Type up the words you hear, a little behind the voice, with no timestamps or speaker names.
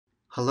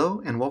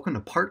Hello and welcome to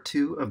part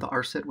 2 of the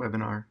ARSET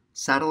webinar,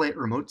 Satellite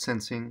Remote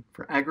Sensing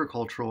for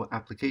Agricultural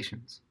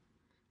Applications.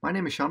 My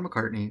name is Sean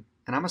McCartney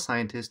and I'm a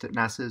scientist at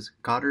NASA's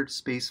Goddard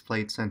Space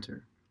Flight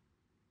Center.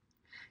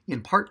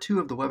 In part 2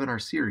 of the webinar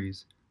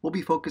series, we'll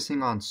be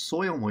focusing on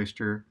soil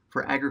moisture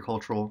for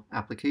agricultural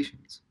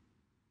applications.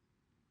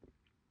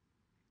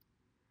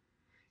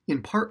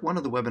 In part 1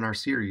 of the webinar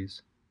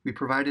series, we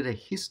provided a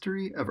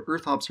history of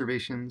Earth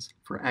observations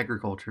for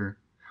agriculture.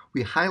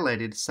 We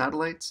highlighted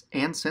satellites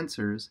and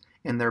sensors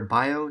and their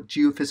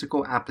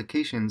bio-geophysical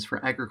applications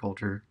for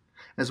agriculture,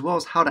 as well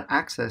as how to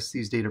access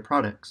these data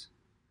products.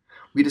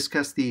 We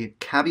discussed the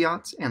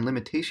caveats and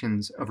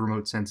limitations of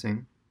remote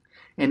sensing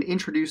and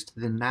introduced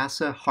the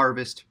NASA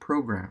Harvest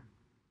program.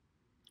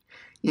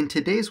 In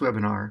today's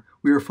webinar,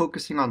 we are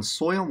focusing on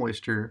soil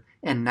moisture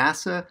and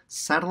NASA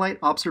satellite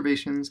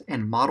observations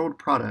and modeled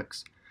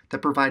products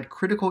that provide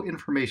critical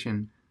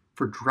information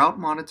for drought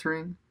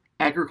monitoring,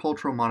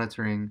 agricultural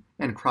monitoring,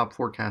 and crop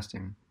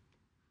forecasting.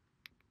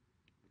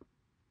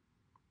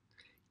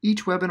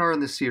 Each webinar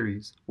in this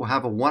series will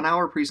have a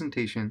 1-hour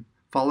presentation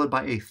followed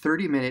by a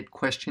 30-minute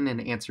question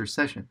and answer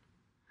session.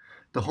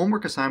 The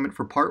homework assignment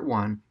for part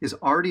 1 is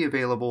already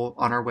available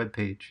on our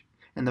webpage,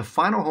 and the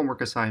final homework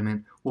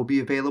assignment will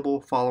be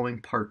available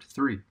following part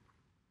 3.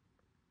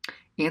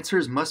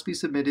 Answers must be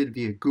submitted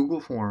via Google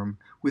form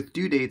with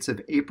due dates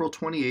of April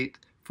 28th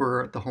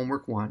for the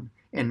homework 1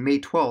 and May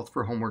 12th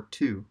for homework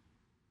 2.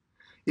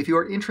 If you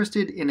are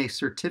interested in a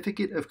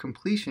certificate of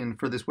completion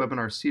for this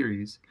webinar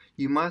series,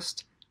 you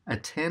must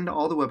attend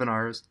all the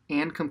webinars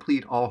and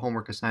complete all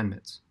homework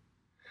assignments.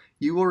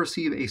 You will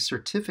receive a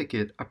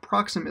certificate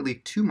approximately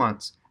 2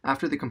 months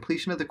after the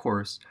completion of the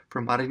course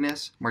from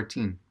Marines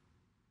Martin.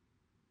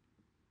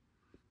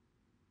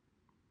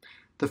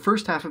 The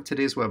first half of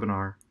today's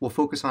webinar will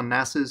focus on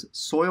NASA's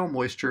Soil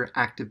Moisture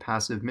Active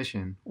Passive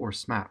Mission, or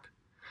SMAP.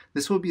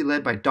 This will be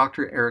led by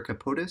Dr. Erica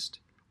Podest,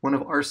 one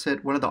of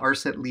the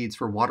ARSET leads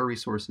for water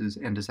resources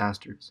and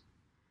disasters.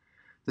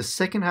 The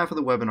second half of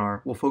the webinar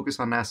will focus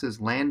on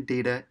NASA's Land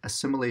Data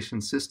Assimilation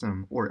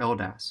System, or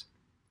LDAS.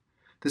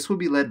 This will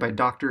be led by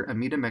Dr.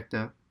 Amita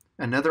Mehta,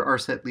 another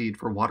ARSET lead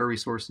for water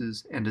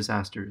resources and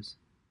disasters.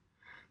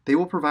 They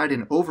will provide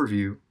an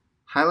overview,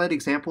 highlight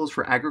examples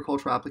for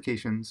agricultural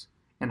applications,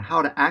 and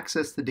how to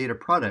access the data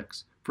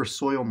products for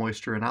soil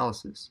moisture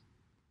analysis.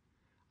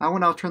 I will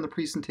now turn the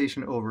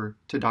presentation over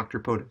to Dr.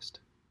 Podest.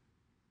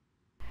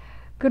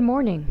 Good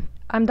morning.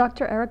 I'm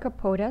Dr. Erica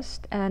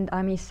Podest, and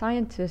I'm a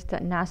scientist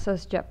at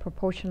NASA's Jet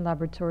Propulsion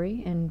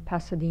Laboratory in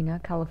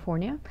Pasadena,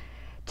 California.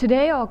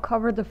 Today, I'll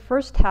cover the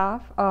first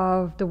half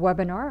of the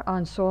webinar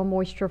on soil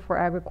moisture for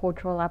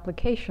agricultural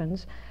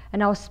applications,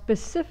 and I'll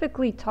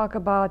specifically talk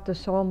about the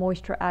Soil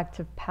Moisture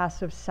Active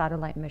Passive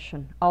Satellite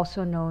Mission,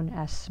 also known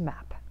as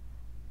SMAP.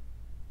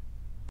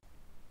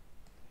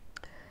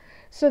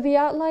 So the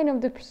outline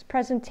of this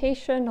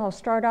presentation, I'll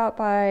start out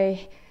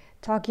by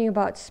talking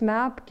about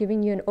SMAP,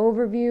 giving you an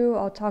overview.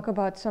 I'll talk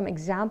about some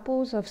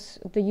examples of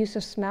the use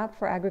of SMAP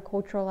for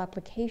agricultural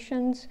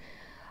applications.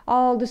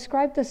 I'll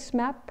describe the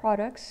SMAP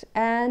products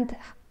and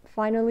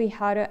finally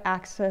how to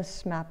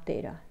access SMAP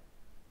data.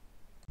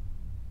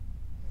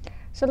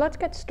 So let's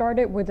get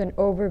started with an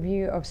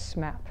overview of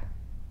SMAP.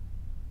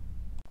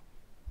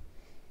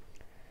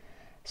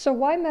 So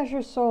why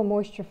measure soil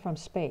moisture from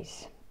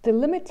space? The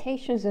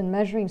limitations in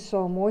measuring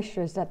soil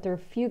moisture is that there are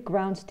few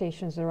ground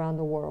stations around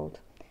the world.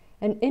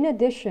 And in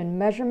addition,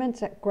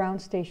 measurements at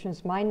ground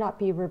stations might not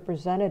be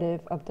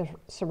representative of the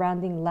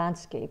surrounding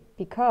landscape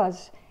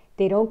because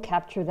they don't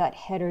capture that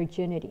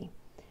heterogeneity.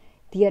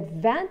 The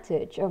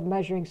advantage of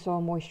measuring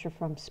soil moisture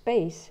from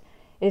space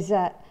is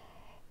that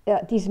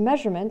these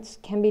measurements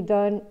can be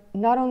done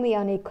not only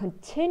on a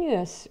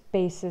continuous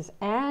basis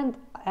and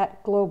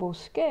at global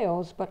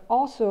scales, but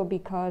also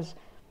because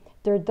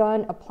they're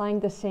done applying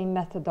the same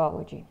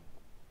methodology.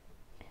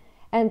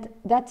 And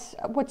that's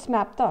what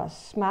SMAP does.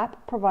 SMAP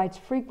provides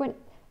frequent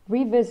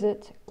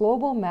revisit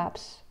global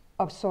maps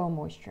of soil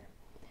moisture.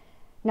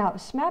 Now,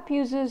 SMAP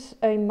uses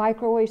a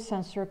microwave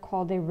sensor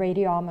called a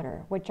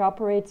radiometer, which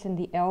operates in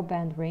the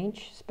L-band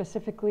range,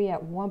 specifically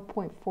at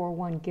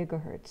 1.41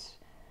 gigahertz.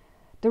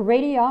 The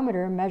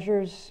radiometer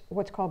measures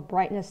what's called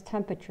brightness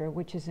temperature,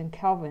 which is in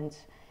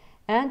kelvins,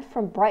 and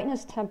from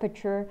brightness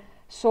temperature,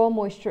 soil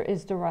moisture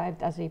is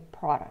derived as a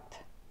product.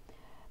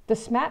 The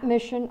SMAP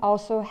mission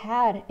also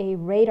had a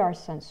radar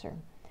sensor.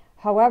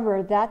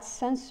 However, that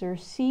sensor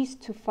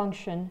ceased to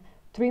function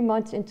 3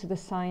 months into the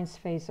science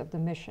phase of the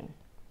mission.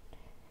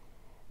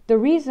 The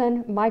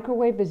reason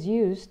microwave is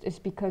used is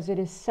because it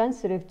is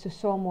sensitive to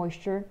soil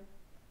moisture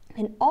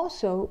and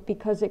also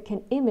because it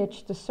can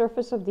image the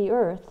surface of the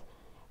earth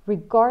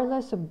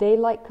regardless of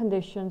daylight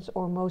conditions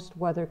or most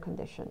weather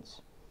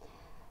conditions.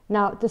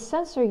 Now, the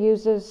sensor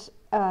uses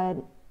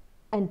an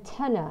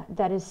antenna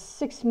that is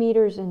 6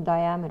 meters in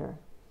diameter.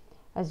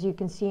 As you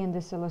can see in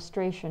this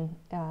illustration,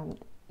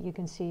 you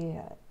can see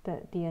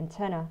the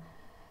antenna.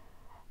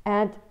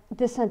 And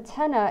this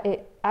antenna,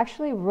 it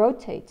actually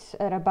rotates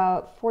at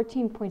about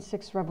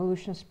 14.6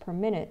 revolutions per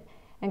minute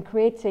and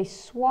creates a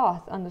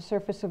swath on the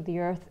surface of the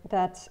earth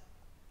that's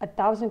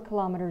 1,000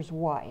 kilometers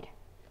wide.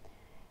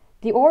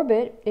 The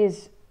orbit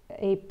is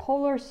a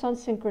polar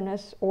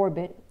sun-synchronous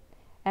orbit,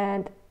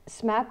 and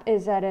SMAP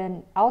is at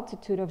an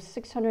altitude of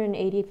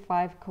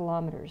 685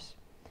 kilometers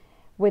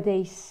with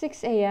a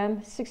 6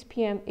 a.m., 6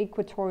 p.m.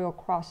 equatorial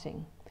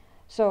crossing.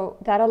 So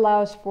that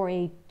allows for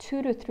a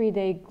 2 to 3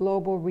 day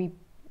global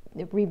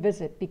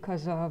revisit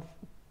because of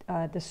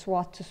the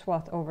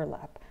swath-to-swath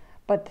overlap.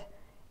 But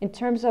in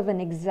terms of an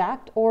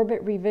exact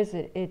orbit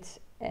revisit, it's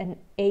an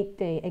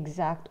 8-day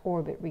exact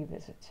orbit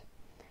revisit.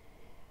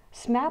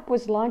 SMAP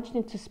was launched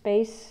into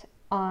space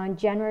on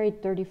January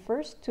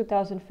 31st,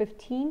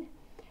 2015.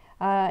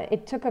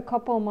 It took a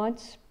couple of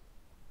months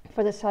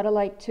for the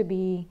satellite to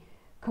be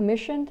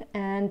commissioned,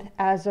 and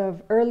as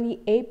of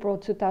early April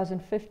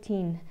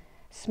 2015,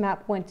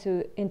 SMAP went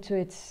into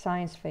its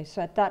science phase.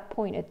 So at that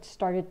point, it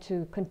started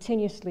to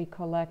continuously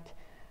collect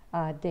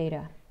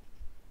data.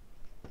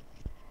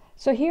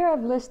 So here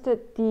I've listed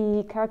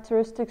the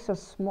characteristics of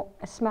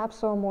SMAP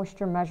soil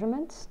moisture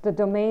measurements. The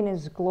domain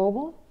is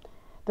global.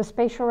 The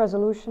spatial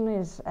resolution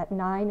is at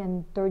 9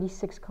 and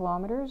 36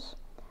 kilometers.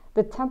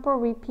 The temporal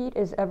repeat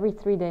is every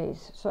 3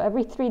 days. So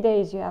every 3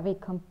 days you have a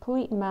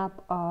complete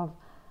map of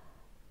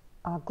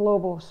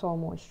global soil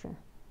moisture.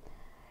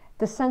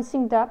 The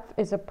sensing depth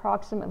is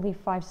approximately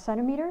 5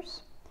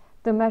 centimeters.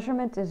 The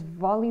measurement is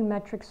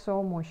volumetric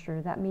soil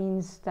moisture. That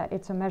means that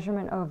it's a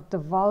measurement of the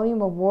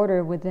volume of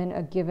water within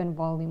a given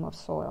volume of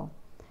soil.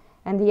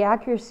 And the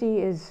accuracy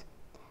is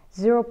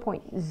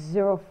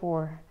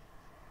 0.04.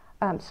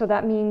 So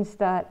that means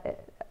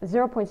that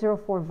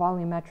 0.04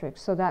 volumetric.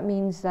 So that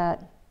means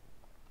that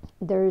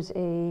there's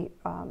the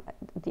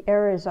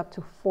error is up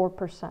to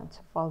 4%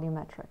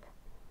 volumetric.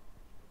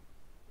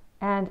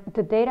 And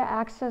the data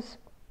access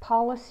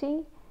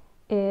policy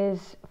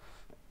is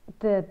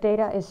the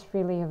data is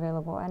freely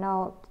available. And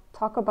I'll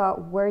talk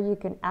about where you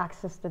can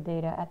access the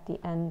data at the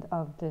end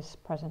of this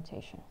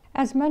presentation.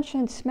 As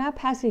mentioned, SMAP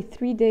has a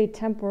 3-day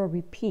temporal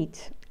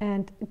repeat,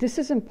 and this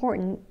is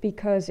important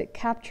because it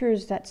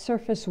captures that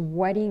surface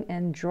wetting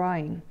and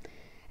drying.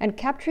 And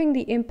capturing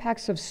the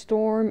impacts of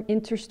storm,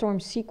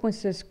 interstorm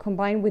sequences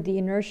combined with the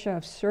inertia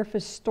of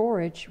surface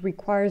storage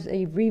requires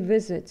a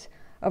revisit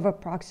of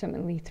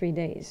approximately 3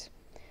 days.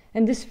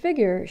 And this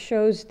figure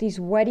shows these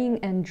wetting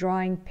and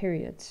drying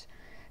periods.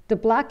 The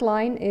black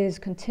line is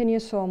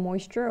continuous soil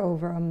moisture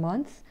over a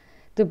month.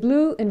 The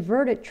blue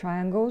inverted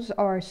triangles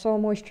are soil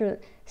moisture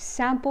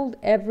sampled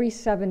every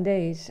 7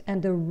 days,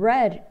 and the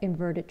red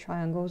inverted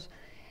triangles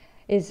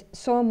is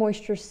soil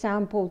moisture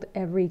sampled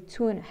every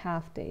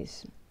 2.5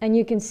 days. And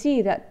you can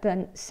see that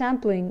then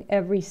sampling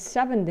every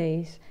 7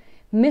 days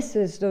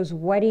misses those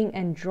wetting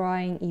and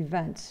drying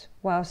events,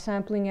 while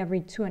sampling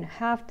every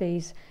 2.5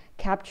 days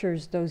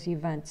captures those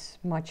events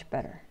much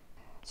better.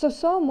 So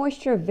soil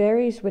moisture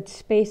varies with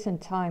space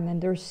and time,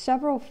 and there are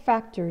several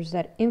factors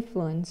that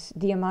influence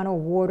the amount of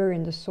water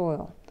in the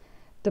soil.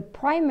 The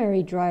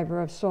primary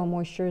driver of soil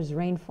moisture is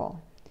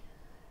rainfall.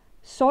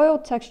 Soil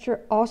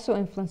texture also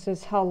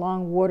influences how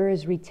long water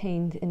is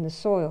retained in the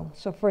soil.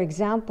 So for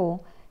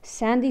example,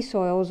 sandy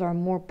soils are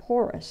more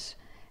porous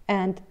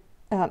and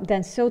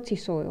than silty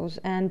soils,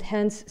 and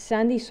hence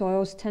sandy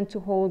soils tend to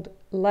hold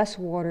less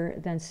water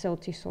than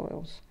silty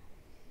soils.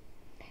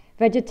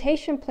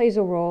 Vegetation plays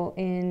a role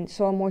in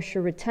soil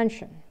moisture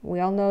retention. We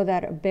all know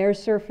that a bare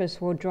surface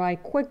will dry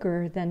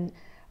quicker than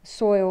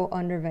soil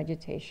under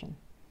vegetation.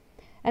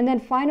 And then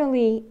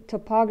finally,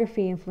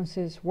 topography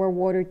influences where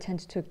water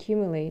tends to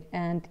accumulate,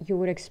 and you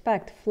would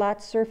expect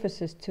flat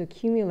surfaces to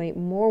accumulate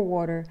more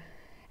water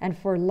and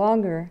for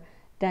longer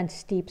than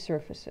steep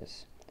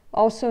surfaces.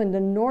 Also in the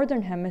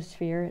northern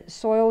hemisphere,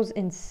 soils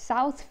in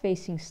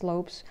south-facing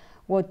slopes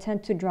will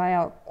tend to dry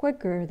out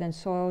quicker than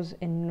soils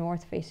in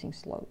north-facing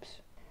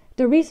slopes.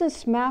 The reason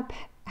SMAP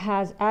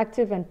has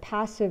active and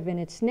passive in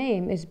its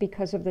name is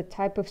because of the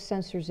type of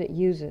sensors it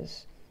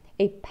uses.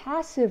 A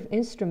passive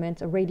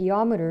instrument, a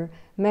radiometer,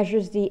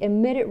 measures the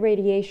emitted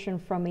radiation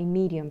from a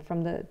medium,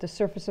 from the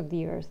surface of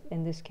the Earth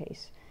in this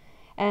case.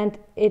 And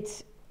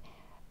it's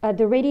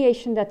the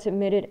radiation that's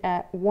emitted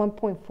at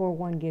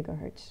 1.41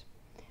 gigahertz.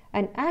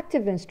 An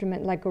active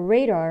instrument like a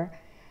radar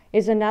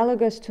is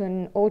analogous to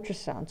an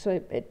ultrasound. So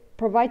it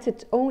provides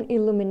its own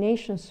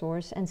illumination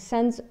source and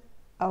sends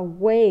a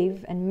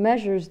wave and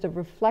measures the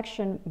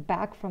reflection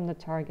back from the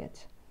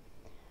target.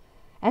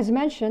 As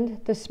mentioned,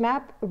 the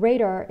SMAP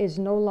radar is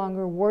no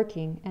longer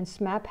working, and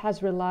SMAP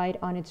has relied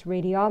on its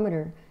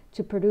radiometer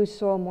to produce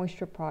soil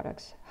moisture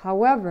products.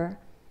 However,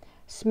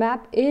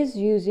 SMAP is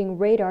using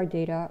radar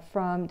data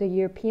from the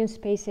European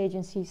Space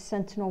Agency's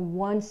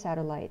Sentinel-1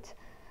 satellite,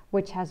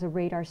 which has a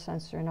radar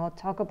sensor, and I'll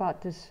talk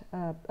about this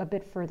a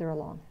bit further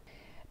along.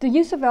 The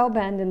use of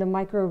L-band in the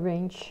micro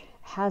range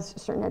has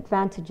certain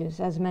advantages,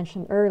 as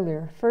mentioned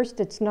earlier. First,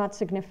 it's not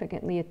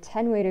significantly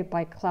attenuated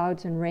by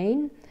clouds and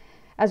rain,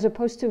 as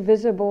opposed to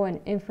visible and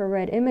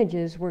infrared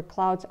images where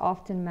clouds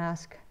often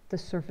mask the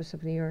surface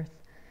of the Earth.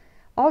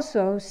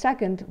 Also,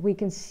 second, we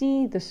can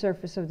see the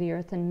surface of the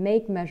Earth and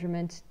make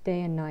measurements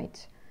day and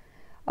night.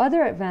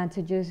 Other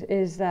advantages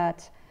is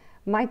that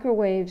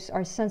microwaves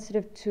are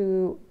sensitive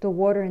to the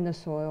water in the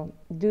soil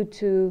due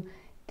to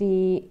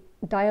the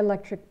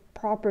dielectric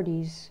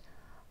properties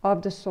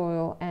of the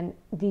soil, and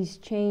these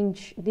can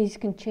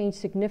change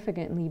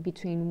significantly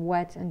between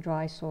wet and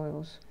dry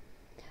soils.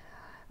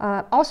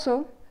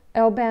 Also,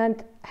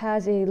 L-band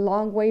has a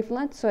long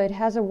wavelength, so it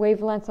has a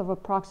wavelength of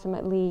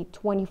approximately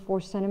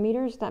 24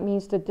 centimeters. That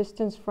means the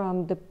distance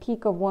from the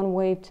peak of one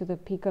wave to the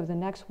peak of the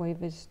next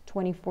wave is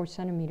 24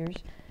 centimeters.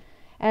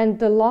 And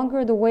the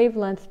longer the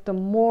wavelength, the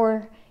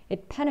more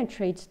it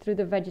penetrates through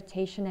the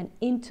vegetation and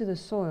into the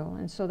soil.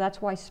 And so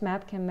that's why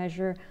SMAP can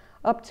measure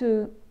up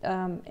to,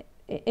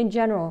 in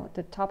general,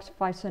 the top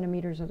 5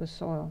 centimeters of the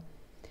soil.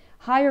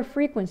 Higher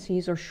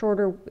frequencies or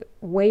shorter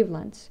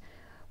wavelengths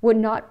would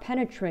not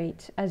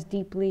penetrate as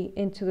deeply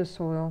into the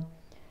soil,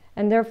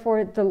 and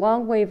therefore the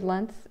long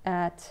wavelength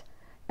at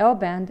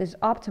L-band is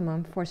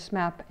optimum for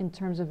SMAP in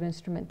terms of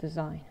instrument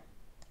design.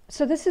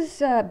 So this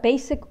is a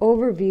basic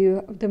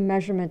overview of the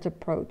measurement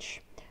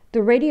approach. The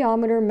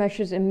radiometer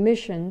measures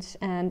emissions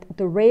and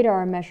the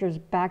radar measures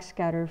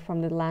backscatter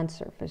from the land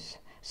surface.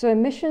 So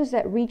emissions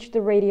that reach the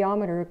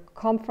radiometer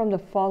come from the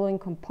following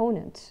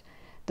components: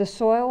 the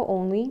soil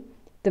only,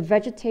 the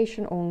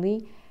vegetation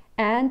only,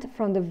 and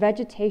from the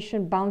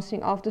vegetation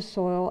bouncing off the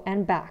soil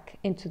and back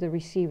into the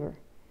receiver.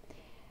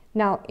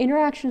 Now,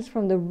 interactions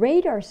from the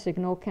radar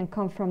signal can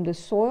come from the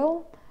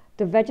soil,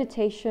 the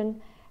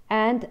vegetation,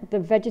 and the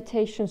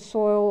vegetation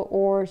soil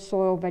or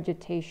soil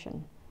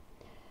vegetation.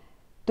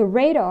 The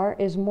radar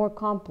is more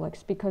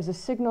complex because the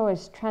signal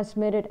is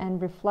transmitted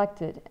and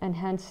reflected, and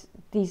hence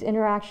these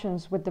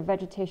interactions with the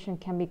vegetation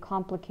can be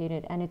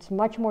complicated, and it's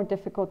much more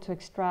difficult to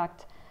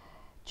extract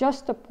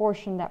just the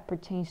portion that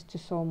pertains to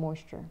soil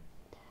moisture.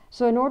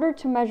 So in order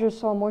to measure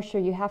soil moisture,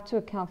 you have to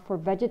account for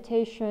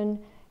vegetation,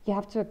 you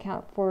have to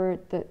account for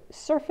the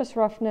surface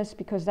roughness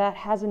because that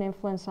has an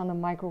influence on the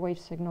microwave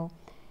signal,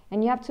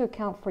 and you have to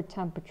account for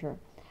temperature,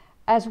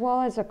 as well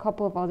as a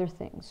couple of other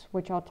things,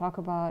 which I'll talk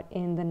about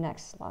in the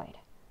next slide.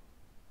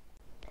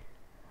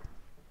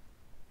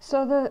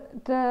 So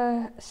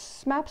the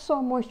SMAP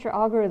soil moisture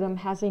algorithm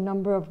has a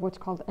number of what's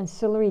called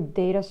ancillary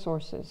data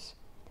sources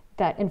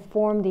that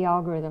inform the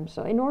algorithm.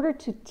 So in order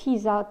to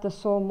tease out the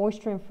soil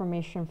moisture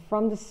information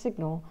from the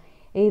signal,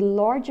 a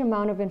large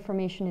amount of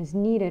information is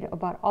needed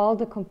about all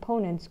the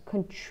components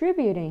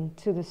contributing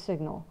to the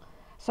signal,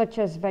 such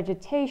as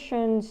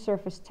vegetation,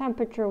 surface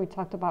temperature, we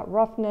talked about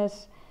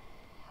roughness.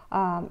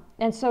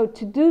 And so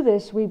to do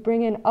this, we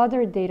bring in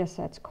other data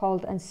sets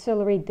called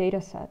ancillary data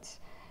sets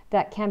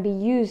that can be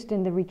used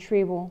in the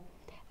retrieval,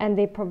 and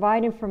they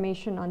provide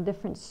information on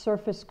different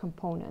surface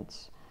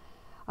components.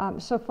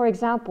 So for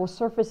example,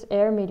 surface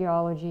air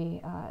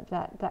meteorology,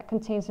 that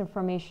contains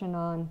information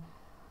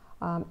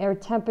on air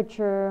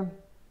temperature,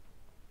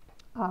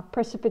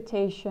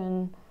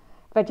 precipitation,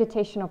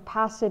 vegetation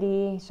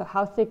opacity, so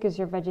how thick is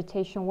your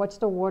vegetation, what's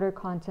the water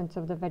content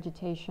of the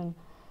vegetation,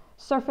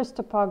 surface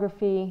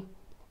topography,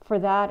 for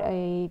that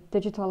a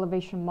digital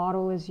elevation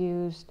model is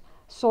used,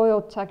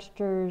 soil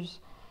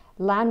textures,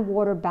 land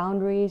water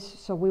boundaries,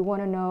 so we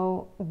want to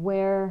know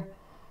where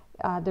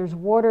there's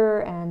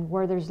water and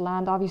where there's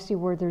land. Obviously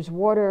where there's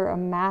water, a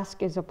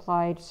mask is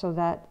applied so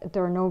that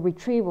there are no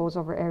retrievals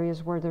over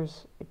areas where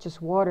there's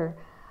just water.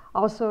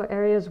 Also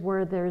areas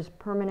where there's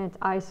permanent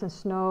ice and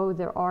snow,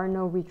 there are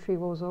no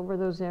retrievals over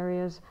those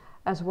areas,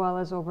 as well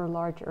as over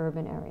large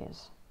urban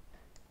areas.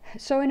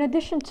 So in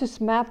addition to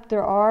SMAP,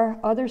 there are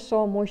other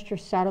soil moisture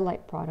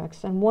satellite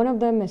products, and one of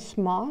them is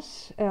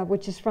SMOS,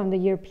 which is from the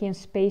European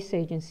Space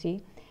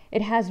Agency.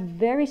 It has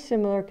very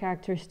similar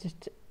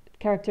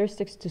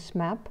characteristics to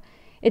SMAP.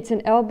 It's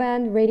an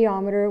L-band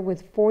radiometer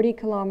with 40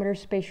 kilometer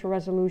spatial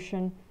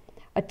resolution,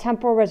 a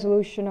temporal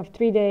resolution of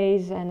 3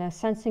 days, and a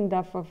sensing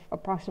depth of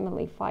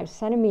approximately 5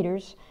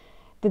 centimeters.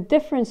 The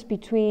difference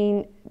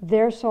between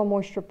their soil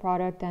moisture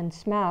product and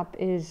SMAP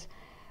is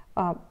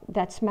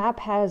that SMAP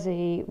has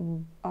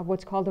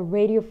what's called a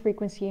radio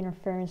frequency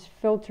interference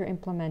filter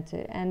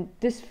implemented, and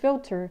this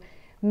filter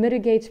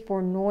mitigates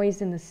for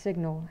noise in the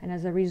signal, and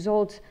as a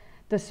result,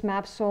 the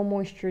SMAP soil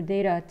moisture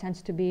data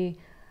tends to be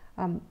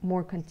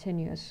more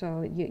continuous,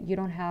 so you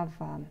don't have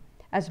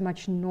as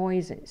much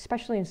noise,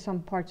 especially in some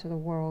parts of the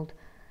world,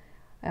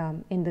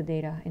 in the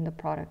data, in the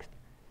product.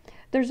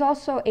 There's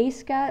also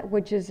ASCAT,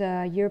 which is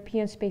a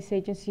European Space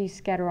Agency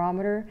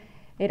scatterometer.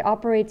 It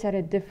operates at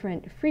a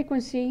different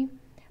frequency,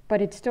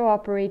 but it still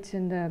operates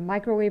in the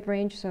microwave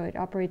range, so it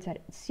operates at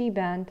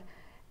C-band,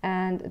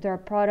 and there are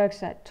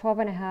products at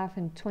 12.5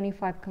 and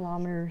 25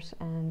 kilometers,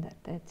 and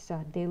it's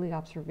daily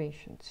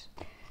observations.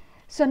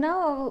 So now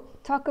I'll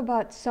talk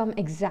about some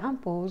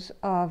examples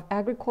of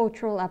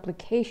agricultural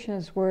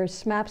applications where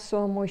SMAP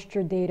soil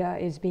moisture data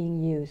is being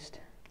used.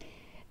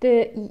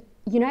 The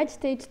United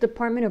States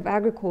Department of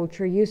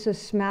Agriculture uses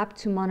SMAP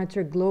to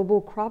monitor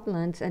global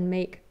croplands and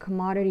make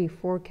commodity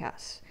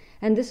forecasts.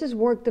 And this is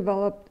work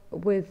developed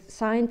with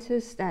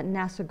scientists at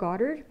NASA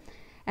Goddard,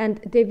 and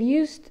they've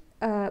used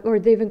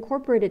they've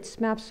incorporated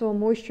SMAP soil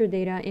moisture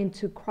data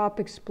into Crop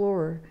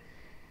Explorer,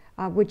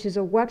 which is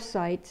a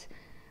website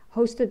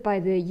hosted by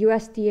the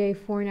USDA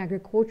Foreign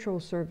Agricultural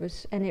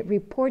Service, and it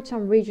reports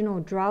on regional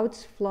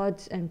droughts,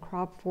 floods, and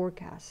crop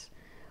forecasts.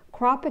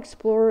 Crop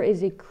Explorer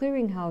is a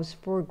clearinghouse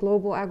for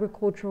global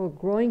agricultural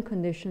growing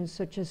conditions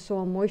such as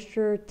soil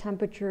moisture,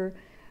 temperature,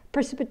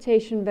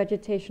 precipitation,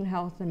 vegetation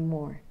health, and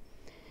more.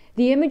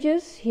 The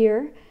images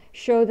here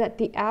show that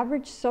the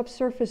average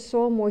subsurface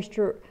soil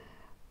moisture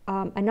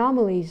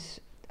anomalies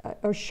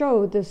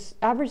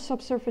average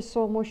subsurface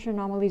soil moisture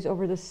anomalies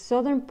over the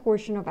southern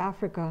portion of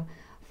Africa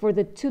for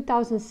the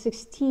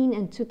 2016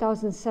 and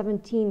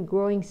 2017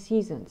 growing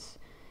seasons.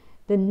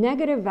 The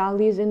negative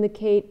values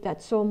indicate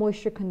that soil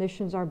moisture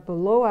conditions are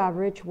below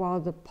average, while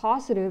the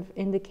positive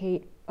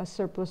indicate a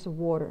surplus of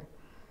water.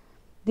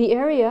 The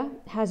area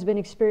has been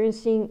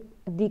experiencing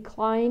a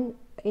decline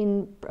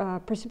in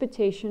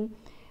precipitation,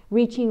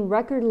 reaching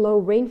record low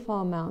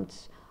rainfall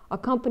amounts,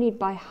 accompanied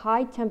by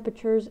high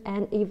temperatures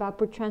and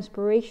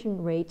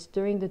evapotranspiration rates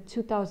during the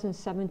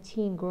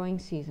 2017 growing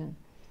season.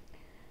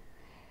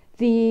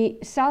 The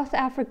South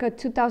Africa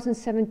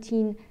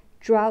 2017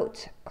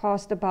 drought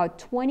caused about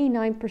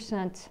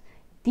 29%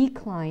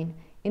 decline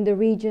in the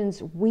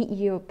region's wheat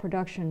yield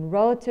production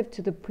relative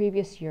to the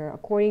previous year,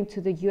 according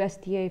to the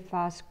USDA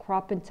FAS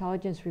Crop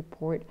Intelligence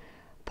Report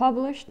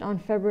published on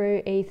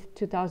February 8,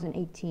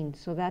 2018.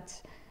 So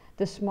that's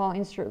the small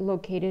insert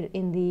located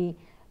in the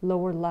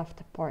lower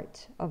left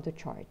part of the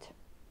chart.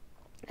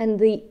 And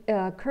the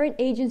current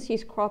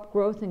agency's crop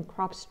growth and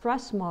crop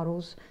stress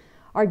models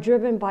are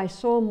driven by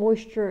soil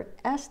moisture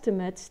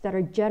estimates that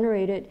are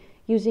generated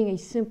using a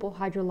simple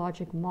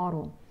hydrologic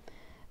model.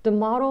 The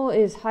model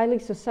is highly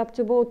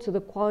susceptible to the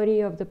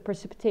quality of the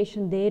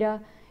precipitation data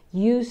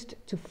used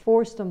to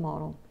force the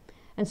model.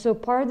 And so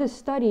part of the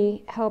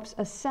study helps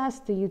assess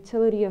the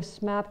utility of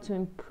SMAP to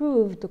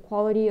improve the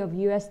quality of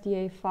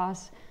USDA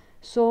FAS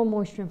soil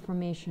moisture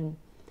information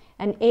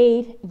and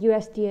aid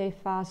USDA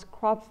FAS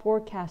crop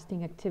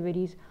forecasting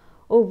activities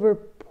over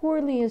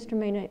poorly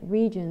instrumented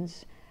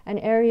regions and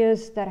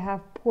areas that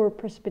have poor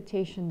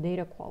precipitation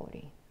data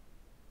quality.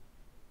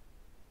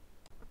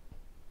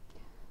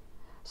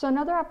 So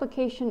another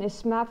application is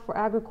SMAP for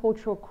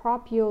agricultural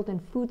crop yield and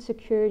food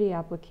security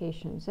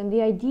applications. And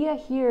the idea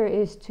here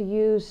is to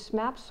use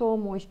SMAP soil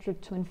moisture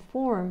to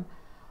inform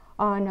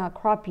on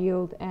crop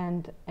yield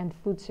and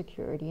food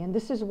security. And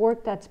this is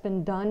work that's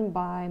been done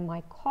by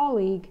my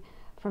colleague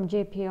from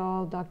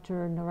JPL,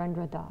 Dr.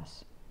 Narendra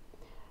Das.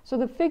 So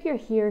the figure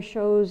here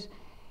shows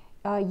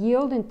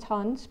yield in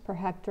tons per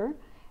hectare,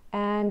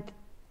 and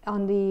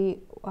on the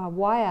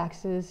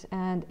y-axis,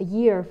 and a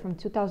year from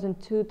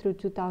 2002 through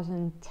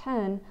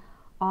 2010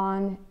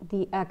 on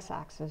the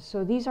x-axis.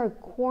 So these are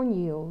corn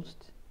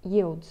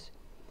yields.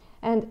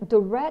 And the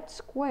red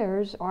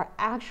squares are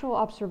actual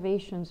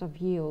observations of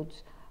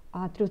yields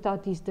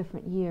throughout these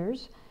different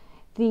years.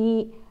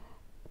 The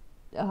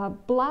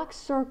black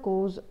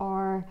circles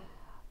are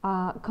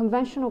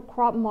conventional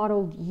crop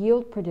modeled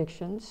yield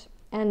predictions,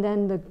 and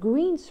then the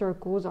green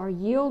circles are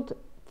yield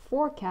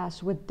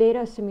forecasts with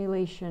data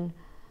assimilation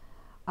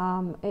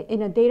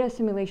in a data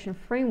assimilation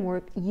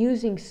framework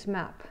using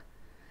SMAP,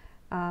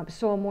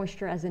 soil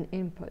moisture as an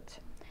input.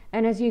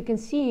 And as you can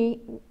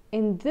see,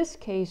 in this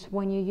case,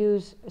 when you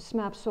use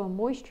SMAP soil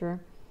moisture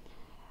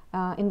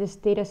in this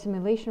data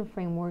assimilation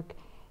framework,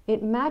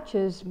 it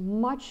matches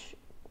much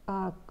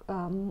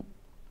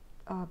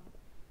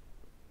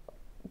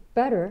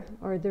better,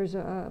 or there's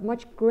a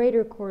much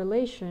greater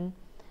correlation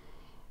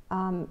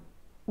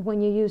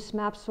when you use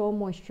SMAP soil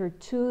moisture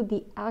to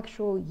the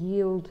actual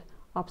yield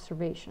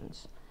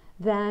observations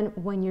than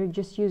when you're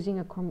just using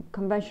a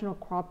conventional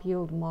crop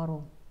yield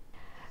model.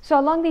 So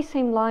along these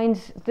same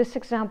lines, this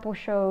example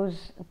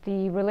shows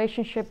the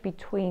relationship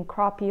between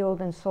crop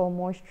yield and soil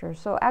moisture.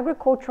 So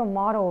agricultural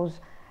models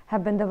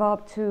have been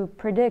developed to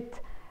predict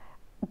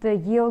the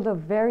yield of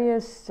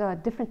various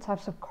different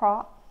types of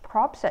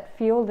crops at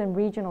field and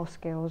regional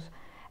scales.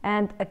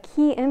 And a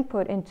key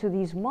input into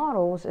these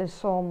models is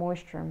soil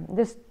moisture.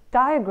 This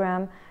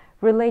diagram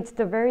relates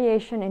the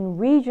variation in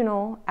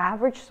regional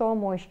average soil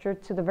moisture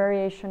to the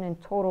variation in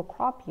total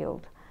crop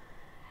yield.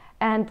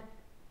 And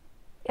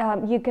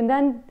you can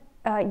then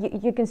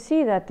you can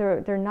see that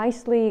they're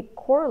nicely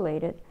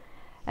correlated,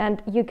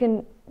 and you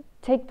can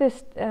take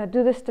this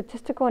do this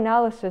statistical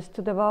analysis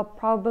to develop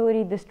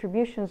probability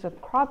distributions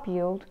of crop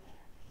yield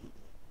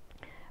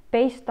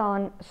based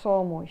on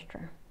soil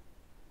moisture.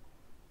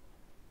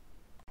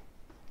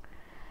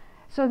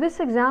 So this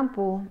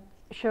example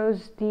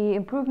shows the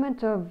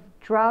improvement of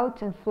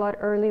drought and flood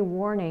early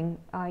warning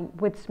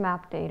with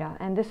SMAP data,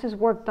 and this is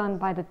work done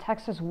by the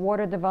Texas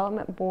Water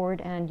Development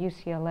Board and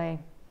UCLA.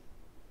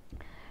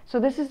 So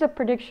this is the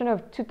prediction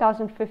of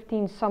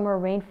 2015 summer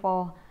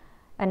rainfall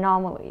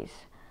anomalies,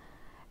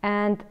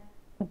 and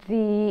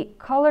the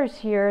colors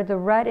here, the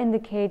red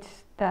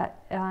indicates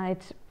that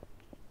it's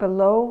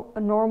below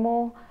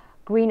normal,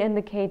 green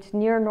indicates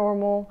near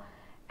normal,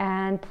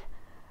 and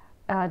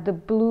the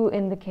blue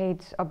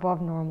indicates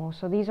above normal.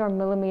 So these are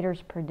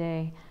millimeters per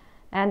day.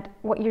 And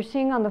what you're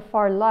seeing on the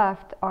far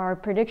left are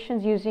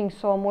predictions using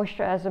soil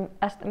moisture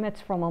estimates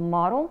from a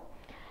model.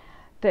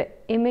 The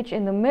image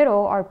in the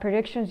middle are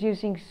predictions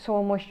using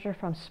soil moisture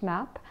from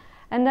SMAP.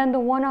 And then the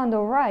one on the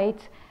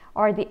right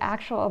are the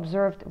actual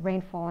observed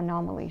rainfall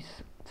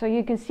anomalies. So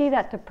you can see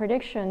that the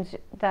predictions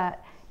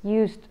that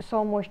used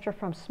soil moisture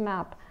from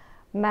SMAP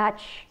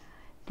match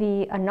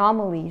the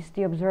anomalies,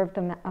 the observed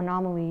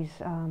anomalies,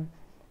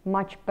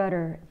 much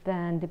better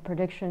than the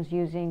predictions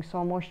using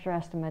soil moisture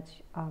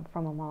estimates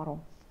from a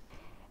model.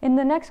 In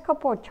the next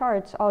couple of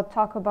charts, I'll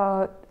talk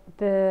about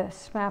the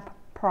SMAP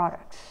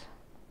products.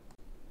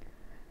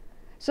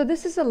 So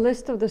this is a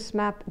list of the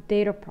SMAP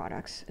data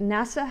products.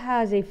 NASA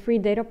has a free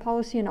data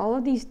policy, and all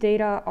of these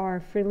data are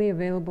freely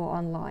available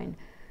online.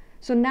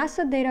 So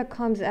NASA data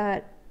comes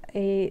at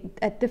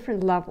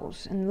different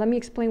levels, and let me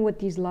explain what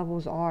these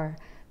levels are.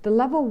 The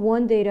level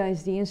 1 data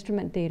is the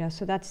instrument data,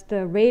 so that's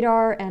the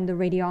radar and the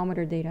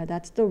radiometer data,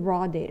 that's the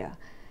raw data.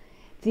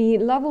 The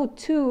level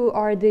 2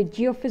 are the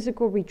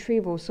geophysical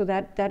retrieval, so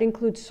that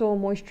includes soil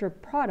moisture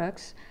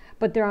products,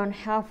 but they're on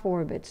half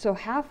orbit. So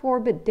half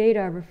orbit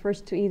data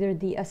refers to either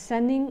the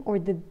ascending or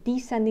the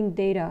descending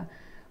data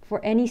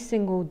for any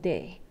single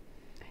day.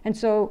 And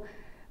so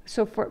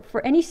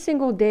for any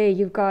single day,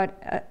 you've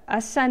got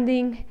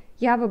ascending,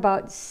 you have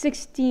about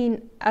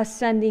 16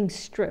 ascending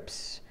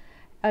strips,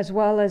 as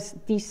well as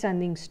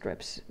descending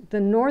strips. The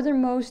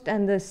northernmost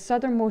and the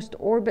southernmost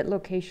orbit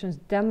locations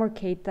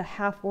demarcate the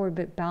half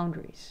orbit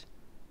boundaries.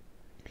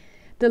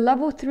 The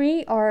level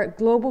 3 are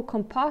global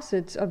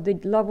composites of the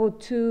level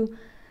 2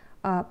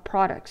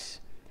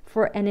 products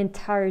for an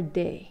entire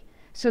day.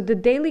 So the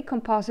daily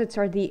composites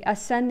are the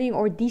ascending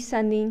or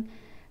descending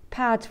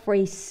paths for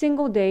a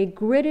single day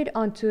gridded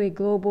onto a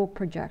global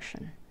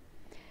projection.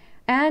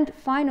 And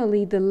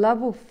finally, the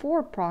level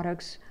 4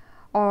 products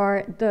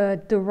are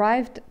the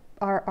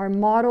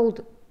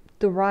modeled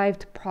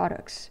derived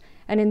products.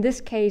 And in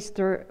this case,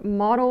 they're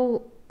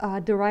model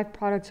derived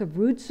products of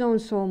root zone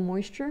soil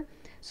moisture.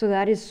 So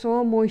that is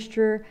soil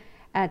moisture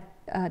at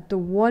the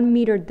 1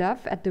 meter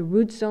depth at the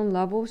root zone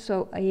level.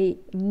 So a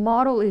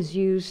model is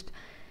used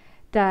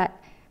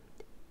that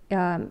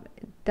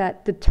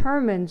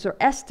determines or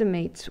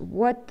estimates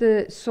what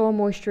the soil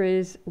moisture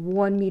is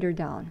 1 meter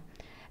down.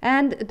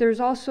 And there's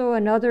also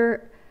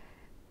another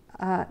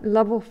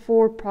level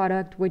 4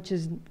 product, which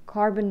is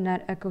carbon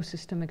net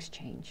ecosystem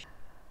exchange.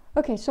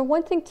 Okay, so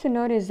one thing to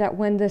note is that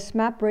when the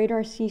SMAP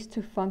radar ceased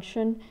to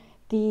function,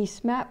 the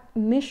SMAP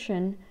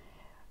mission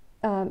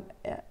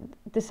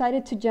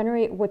decided to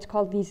generate what's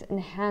called these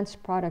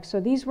enhanced products. So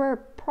these were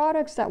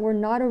products that were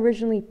not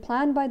originally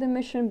planned by the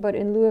mission, but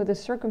in lieu of the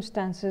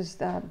circumstances,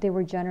 they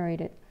were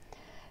generated.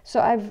 So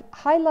I've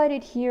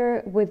highlighted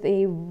here with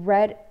a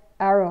red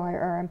arrow,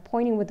 or I'm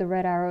pointing with the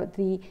red arrow,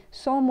 the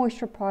soil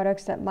moisture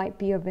products that might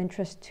be of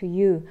interest to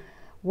you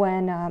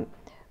when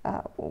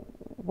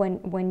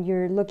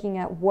you're looking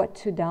at what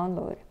to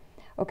download.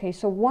 Okay,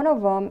 so one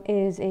of them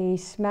is a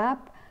SMAP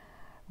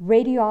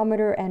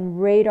radiometer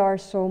and radar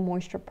soil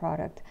moisture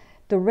product.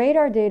 The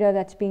radar data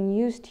that's being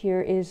used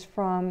here is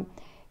from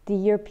the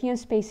European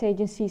Space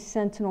Agency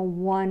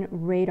Sentinel-1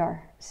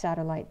 radar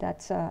satellite.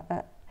 That's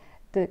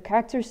the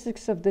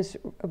characteristics of this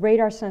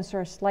radar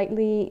sensor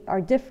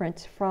are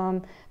different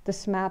from the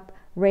SMAP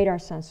radar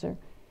sensor.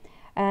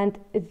 And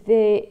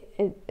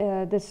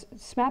this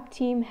SMAP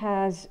team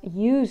has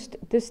used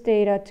this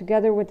data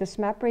together with the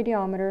SMAP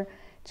radiometer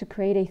to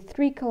create a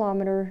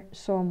 3-kilometer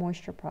soil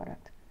moisture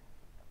product.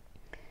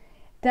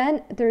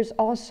 Then there's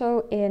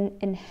also an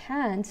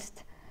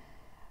enhanced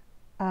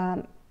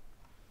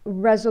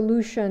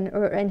resolution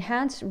or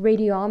enhanced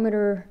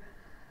radiometer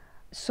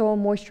soil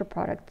moisture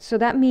product. So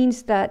that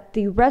means that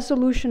the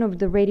resolution of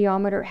the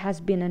radiometer has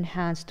been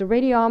enhanced. The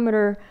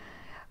radiometer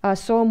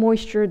soil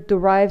moisture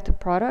derived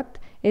product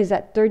is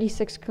at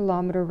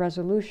 36-kilometer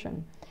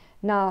resolution.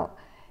 Now,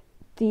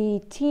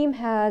 the team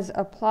has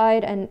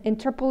applied an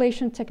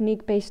interpolation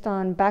technique based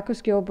on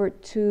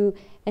Backus-Gilbert to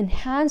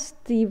enhance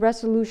the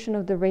resolution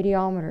of the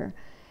radiometer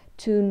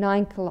to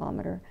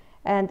 9-kilometer.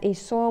 And a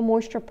soil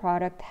moisture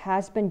product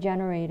has been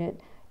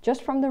generated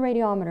just from the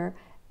radiometer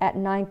at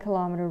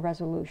 9-kilometer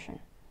resolution.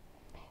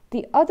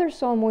 The other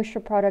soil moisture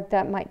product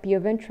that might be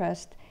of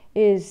interest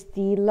is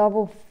the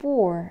level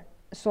 4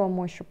 soil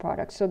moisture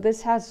product. So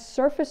this has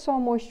surface soil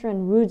moisture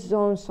and root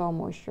zone soil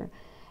moisture.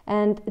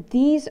 And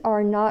these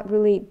are not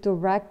really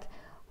direct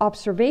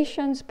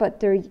observations, but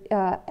they're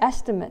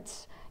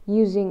estimates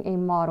using a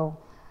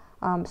model.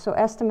 So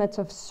estimates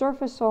of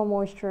surface soil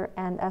moisture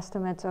and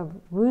estimates of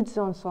root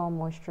zone soil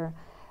moisture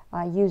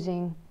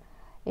using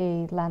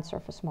a land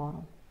surface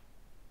model.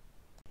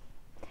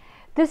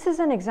 This is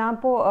an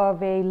example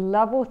of a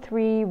level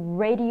 3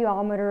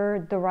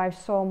 radiometer derived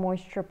soil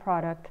moisture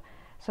product.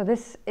 So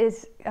this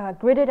is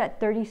gridded at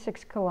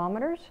 36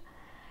 kilometers.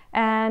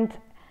 And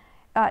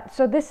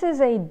so this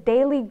is a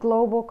daily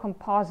global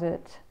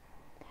composite.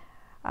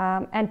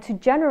 And to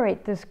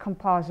generate this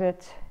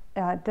composite,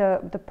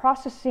 the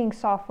processing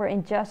software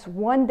ingests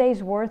 1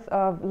 day's worth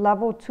of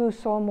level 2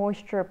 soil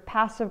moisture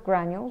passive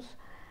granules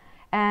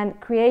and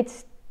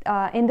creates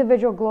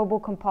individual global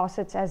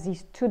composites as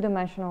these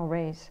 2-dimensional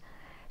arrays.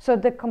 So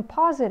the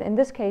composite, in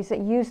this case, it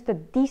used the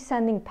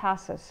descending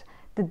passes.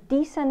 The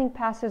descending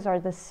passes are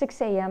the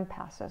 6 a.m.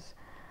 passes.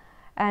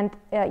 And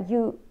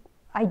you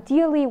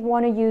ideally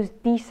want to use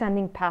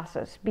descending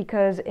passes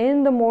because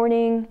in the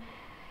morning,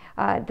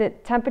 the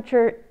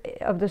temperature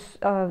of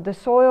the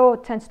soil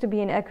tends to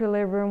be in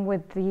equilibrium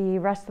with the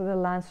rest of the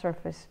land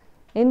surface.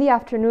 In the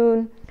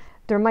afternoon,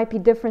 there might be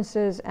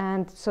differences,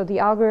 and so the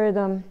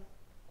algorithm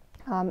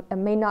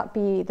may not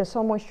be, the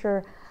soil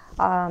moisture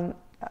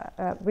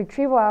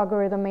retrieval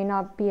algorithm may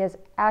not be as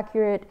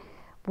accurate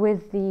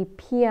with the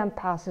PM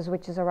passes,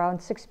 which is around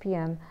 6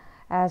 p.m.,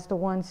 as the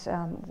ones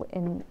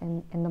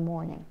in the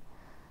morning.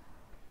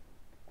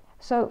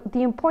 So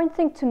the important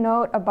thing to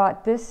note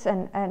about this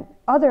and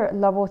other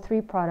level 3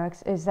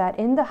 products is that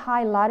in the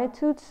high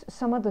latitudes,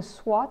 some of the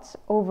SWATs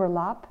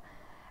overlap.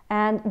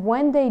 And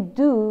when they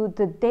do,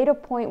 the data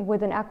point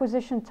with an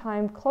acquisition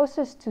time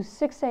closest to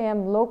 6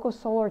 a.m. local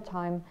solar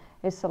time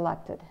is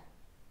selected.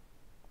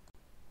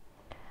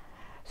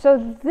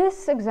 So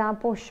this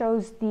example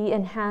shows the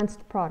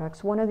enhanced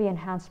products, one of the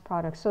enhanced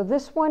products. So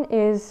this one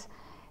is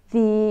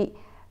the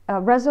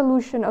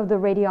resolution of the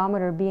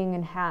radiometer being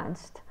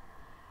enhanced.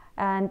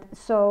 And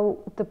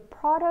so the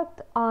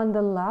product on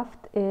the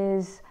left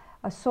is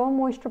a soil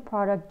moisture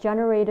product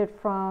generated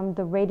from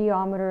the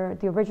radiometer,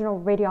 the original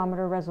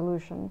radiometer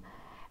resolution.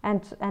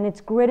 And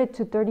it's gridded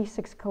to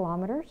 36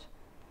 kilometers.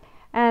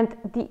 And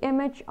the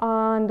image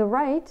on the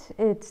right,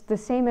 it's the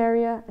same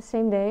area,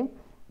 same day.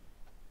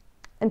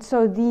 And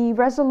so the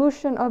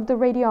resolution of the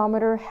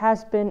radiometer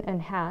has been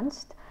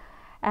enhanced,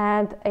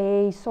 and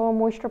a soil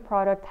moisture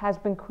product has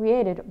been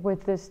created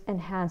with this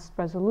enhanced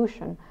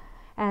resolution.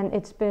 And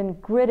it's been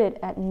gridded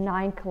at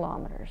 9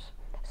 kilometers.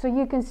 So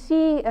you can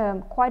see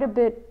quite a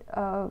bit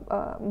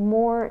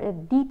more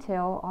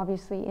detail,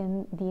 obviously,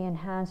 in the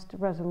enhanced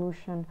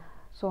resolution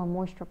soil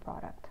moisture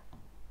product.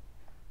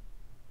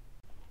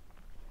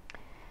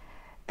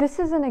 This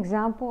is an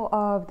example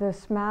of the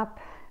SMAP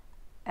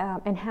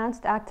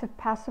enhanced active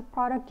passive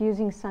product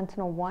using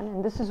Sentinel-1,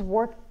 and this is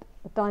work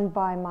done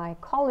by my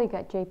colleague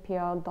at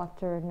JPL,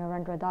 Dr.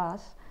 Narendra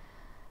Das.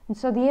 And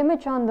so the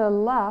image on the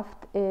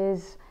left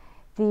is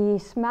the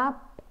SMAP,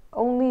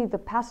 only the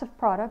passive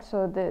product,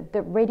 so the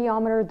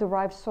radiometer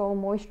derived soil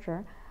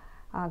moisture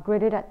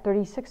gridded at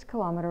 36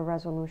 kilometer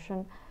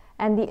resolution.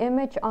 And the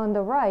image on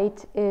the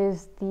right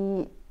is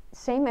the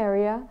same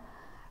area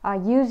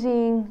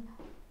using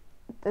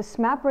the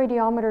SMAP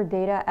radiometer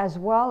data as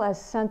well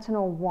as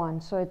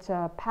Sentinel-1. So it's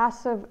a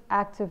passive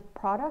active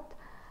product,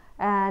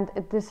 and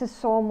this is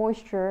soil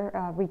moisture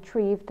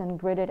retrieved and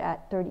gridded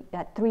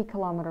at 3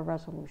 kilometer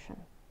resolution.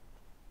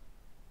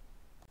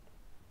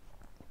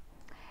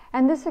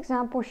 And this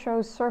example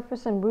shows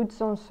surface and root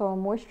zone soil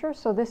moisture.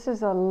 So this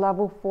is a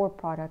level 4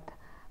 product.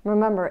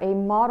 Remember, a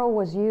model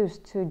was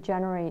used to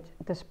generate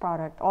this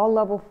product. All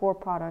level 4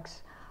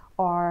 products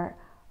are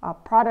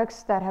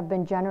products that have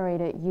been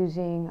generated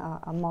using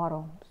a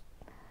model.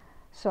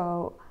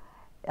 So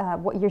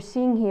what you're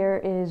seeing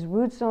here is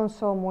root zone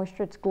soil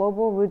moisture. It's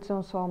global root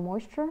zone soil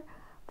moisture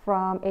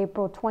from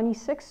April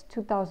 26,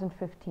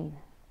 2015.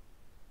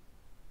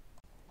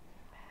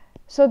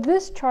 So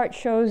this chart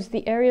shows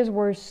the areas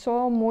where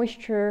soil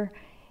moisture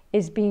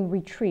is being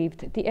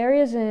retrieved. The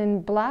areas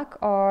in black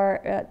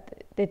are,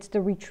 it's the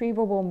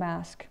retrievable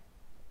mask.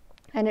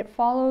 And it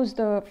follows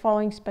the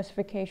following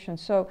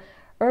specifications. So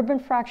urban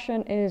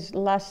fraction is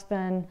less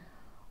than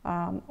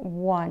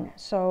 1.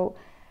 So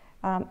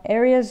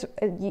areas,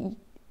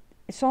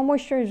 soil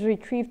moisture is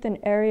retrieved in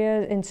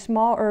areas, in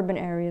small urban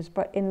areas,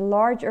 but in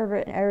large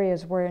urban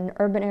areas where an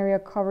urban area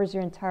covers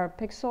your entire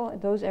pixel,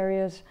 those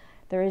areas,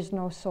 there is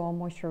no soil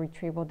moisture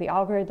retrieval. The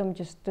algorithm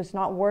just does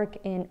not work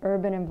in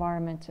urban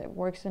environments. It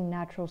works in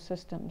natural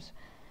systems.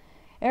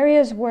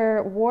 Areas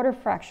where water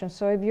fraction,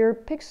 so if your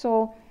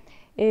pixel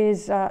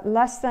is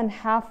less than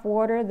half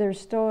water, there's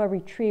still a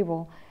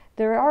retrieval.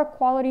 There are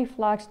quality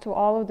flags to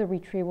all of the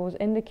retrievals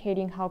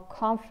indicating how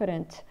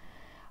confident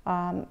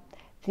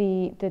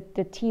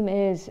the team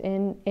is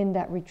in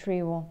that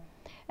retrieval.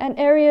 And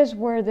areas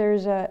where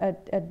there's a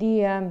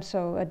DM,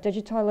 so a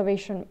digital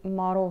elevation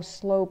model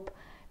slope,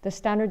 the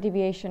standard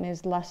deviation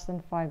is less than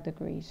 5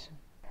 degrees.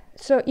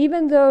 So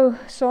even though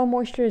soil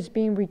moisture is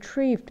being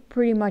retrieved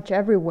pretty much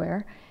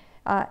everywhere,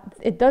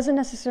 it doesn't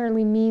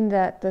necessarily mean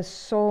that the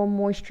soil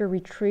moisture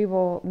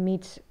retrieval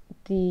meets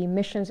the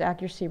emissions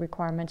accuracy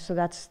requirements. So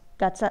that's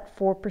that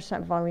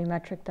 4%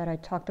 volumetric that I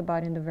talked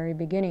about in the very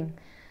beginning.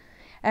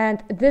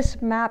 And this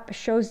map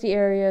shows the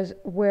areas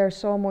where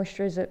soil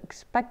moisture is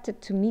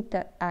expected to meet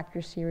that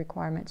accuracy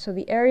requirement. So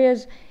the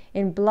areas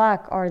in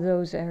black are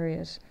those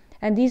areas.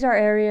 And these are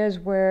areas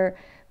where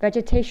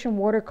vegetation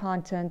water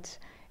content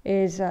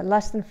is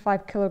less than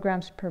 5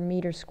 kilograms per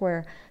meter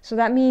square. So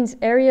that means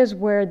areas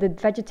where the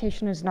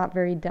vegetation is not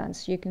very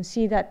dense. You can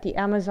see that the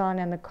Amazon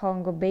and the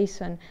Congo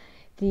Basin,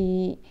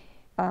 the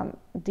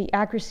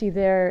accuracy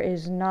there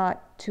is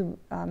not to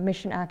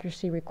mission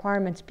accuracy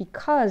requirements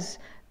because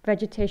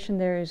vegetation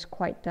there is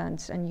quite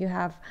dense and you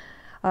have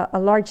a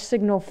large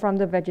signal from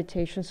the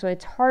vegetation. So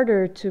it's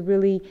harder to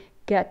really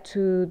get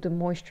to the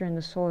moisture in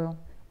the soil.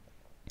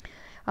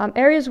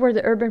 Areas where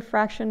the urban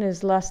fraction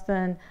is less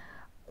than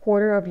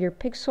quarter of your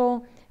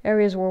pixel,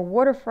 areas where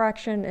water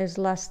fraction is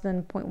less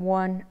than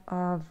 0.1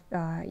 of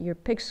your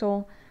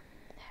pixel,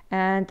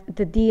 and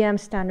the DM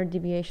standard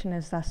deviation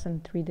is less than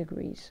 3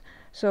 degrees.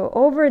 So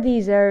over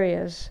these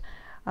areas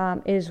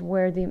is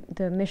where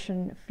the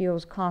mission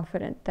feels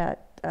confident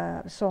that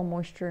soil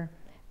moisture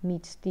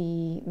meets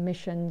the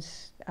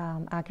mission's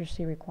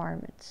accuracy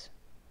requirements.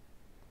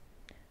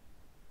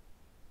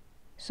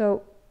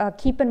 So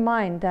keep in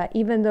mind that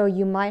even though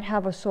you might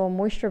have a soil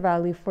moisture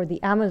value for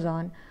the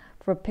Amazon,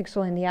 for a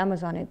pixel in the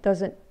Amazon, it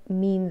doesn't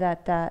mean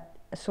that that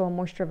soil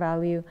moisture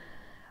value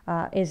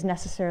is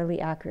necessarily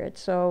accurate.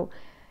 So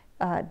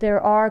there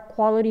are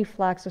quality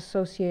flags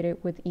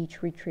associated with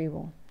each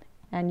retrieval,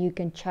 and you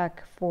can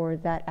check for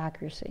that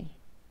accuracy.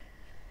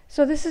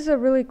 So this is a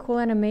really cool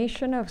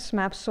animation of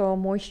SMAP soil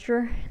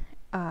moisture,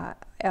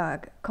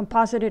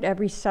 composited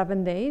every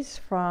 7 days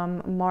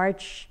from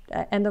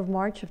end of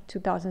March of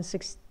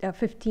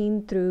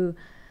 2015 through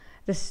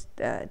this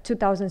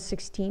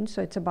 2016.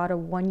 So it's about a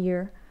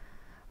 1-year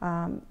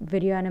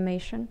video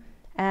animation.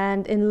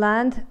 And in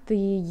land, the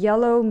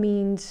yellow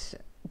means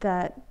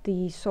that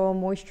the soil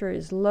moisture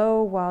is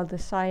low, while the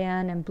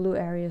cyan and blue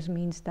areas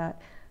means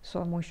that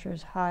soil moisture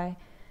is high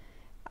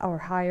or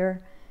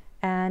higher.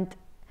 And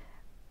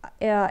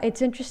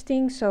it's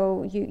interesting,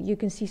 so you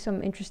can see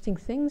some interesting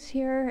things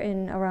here.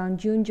 In around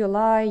June,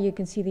 July, you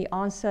can see the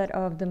onset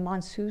of the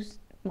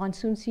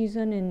monsoon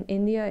season in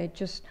India. It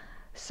just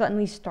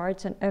suddenly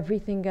starts and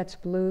everything gets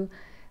blue.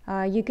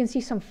 You can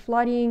see some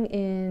flooding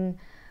in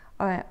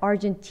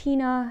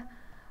Argentina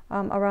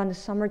around the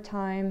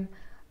summertime.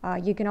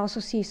 You can also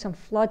see some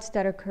floods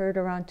that occurred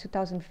around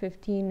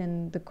 2015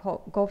 in the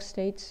Gulf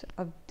states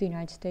of the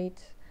United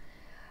States.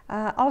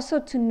 Also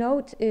to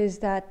note is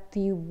that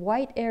the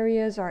white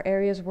areas are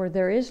areas where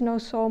there is no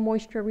soil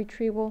moisture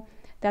retrieval.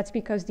 That's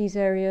because these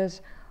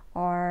areas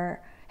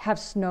have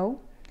snow.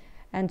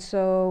 And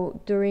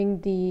so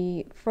during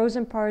the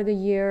frozen part of the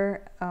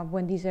year,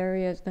 when these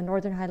areas, the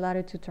northern high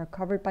latitudes, are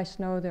covered by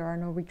snow, there are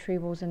no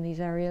retrievals in these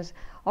areas.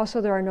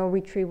 Also, there are no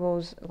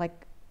retrievals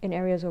like in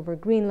areas over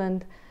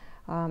Greenland,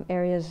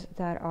 areas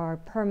that are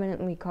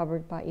permanently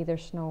covered by either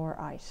snow or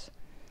ice.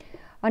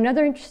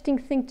 Another interesting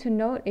thing to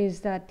note is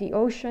that the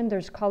ocean,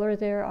 there's color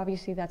there.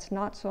 Obviously, that's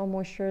not soil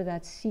moisture,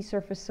 that's sea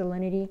surface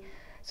salinity.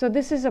 So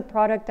this is a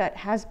product that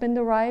has been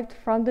derived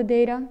from the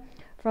data,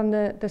 from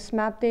the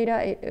SMAP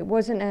data.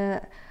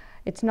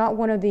 It's not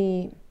one of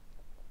the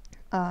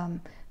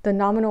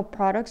nominal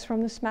products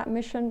from the SMAP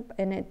mission,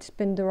 and it's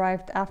been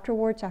derived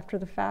afterwards, after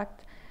the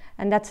fact.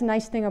 And that's a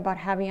nice thing about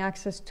having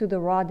access to the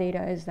raw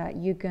data, is that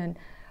you can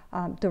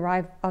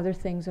derive other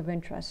things of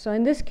interest. So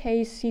in this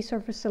case, sea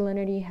surface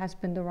salinity has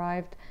been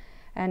derived,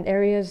 and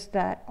areas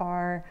that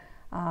are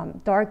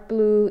dark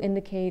blue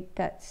indicate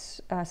that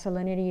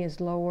salinity is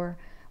lower,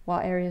 while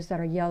areas that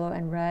are yellow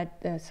and red,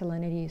 the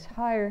salinity is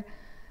higher.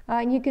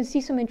 And you can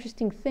see some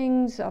interesting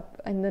things up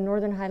in the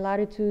northern high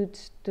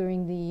latitudes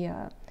during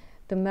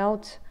the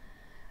melt.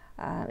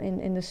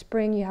 In the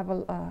spring, you have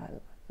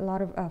a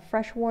lot of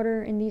fresh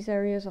water in these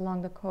areas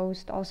along the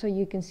coast. Also,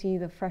 you can see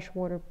the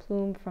freshwater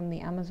plume from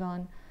the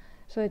Amazon.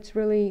 So it's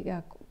really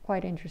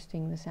quite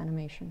interesting, this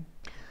animation.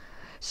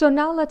 So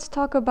now let's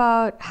talk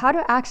about how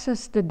to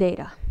access the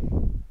data.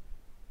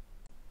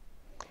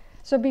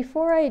 So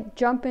before I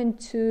jump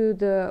into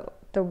the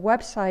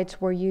websites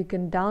where you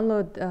can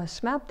download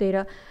SMAP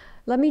data,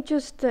 let me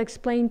just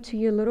explain to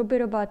you a little bit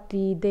about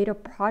the data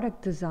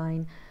product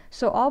design.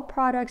 So all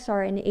products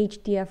are in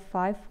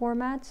HDF5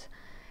 formats,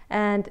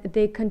 and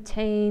they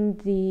contain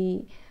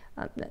the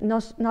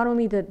not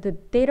only the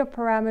data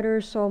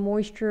parameters, soil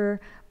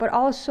moisture, but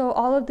also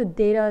all of the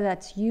data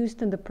that's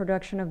used in the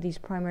production of these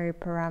primary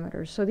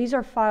parameters. So these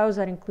are files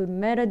that include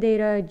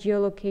metadata,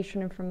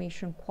 geolocation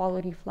information,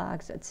 quality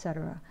flags,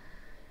 etc.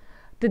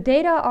 The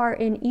data are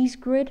in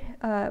east grid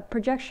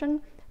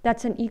projection.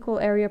 That's an equal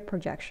area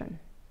projection.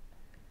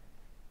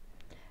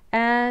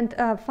 And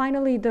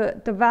finally,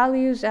 the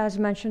values, as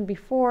mentioned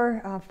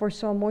before, for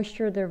soil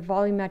moisture, they're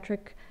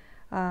volumetric.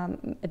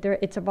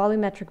 It's a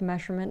volumetric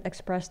measurement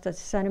expressed as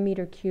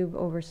centimeter cube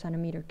over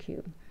centimeter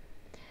cube.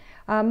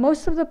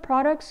 Most of the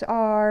products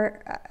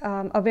are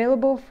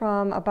available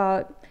from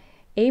about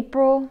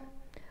April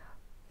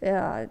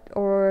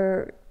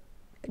or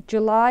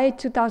July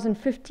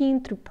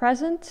 2015 through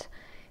present.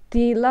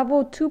 The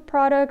level 2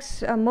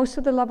 products, most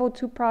of the level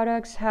 2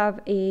 products have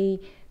a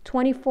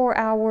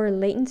 24-hour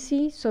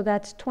latency, so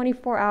that's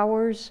 24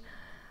 hours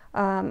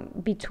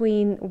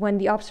between when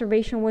the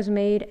observation was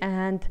made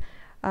and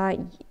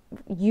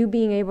you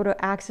being able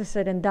to access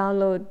it and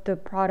download the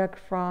product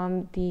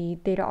from the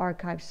Data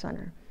Archive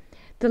Center.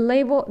 The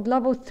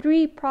level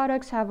 3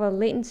 products have a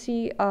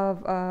latency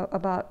of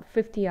about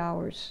 50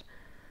 hours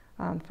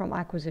from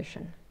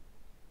acquisition.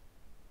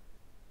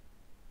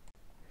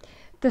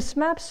 The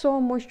SMAP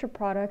soil moisture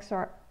products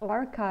are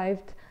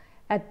archived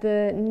at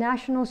the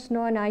National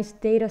Snow and Ice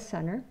Data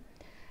Center.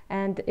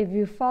 And if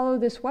you follow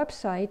this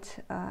website,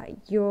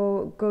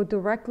 you'll go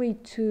directly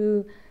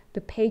to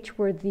the page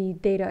where the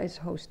data is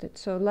hosted.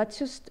 So let's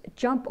just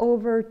jump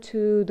over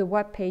to the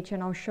web page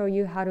and I'll show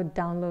you how to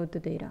download the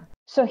data.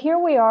 So here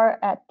we are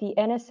at the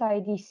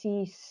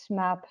NSIDC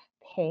SMAP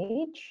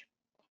page.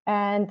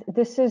 And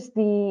this is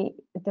the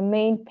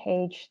main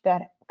page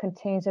that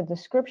contains a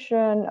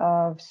description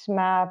of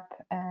SMAP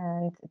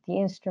and the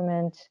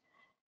instrument,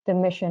 the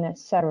mission,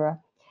 etc.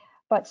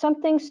 But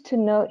some things to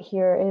note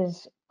here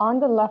is on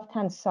the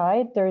left-hand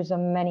side, there's a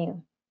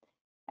menu.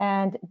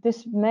 And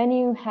this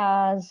menu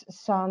has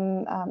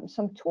some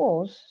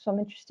tools, some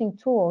interesting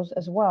tools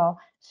as well.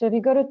 So if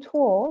you go to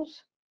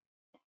Tools,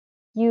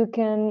 you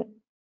can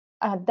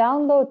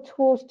download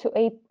tools to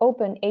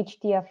open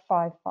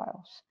HDF5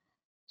 files.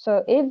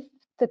 So if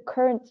the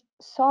current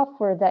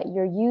software that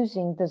you're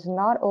using does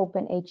not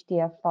open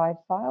HDF5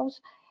 files,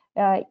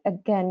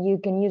 again, you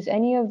can use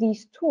any of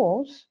these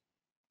tools.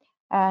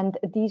 And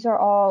these are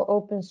all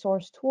open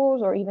source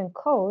tools or even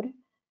code.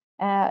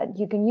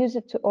 You can use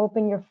it to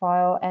open your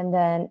file and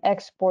then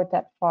export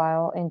that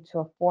file into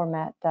a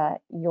format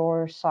that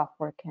your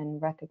software can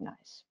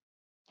recognize.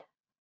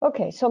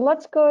 Okay, so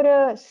let's go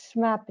to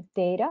SMAP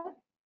data.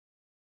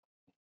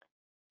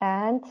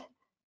 And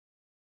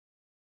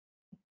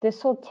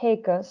this will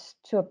take us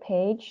to a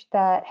page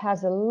that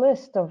has a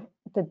list of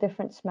the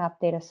different SMAP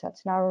data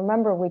sets. Now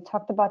remember, we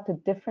talked about the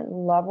different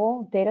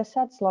level data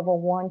sets, level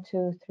 1,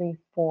 2, 3,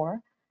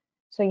 4.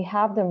 So you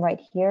have them right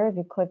here. If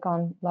you click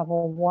on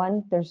level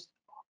 1, there's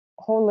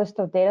a whole list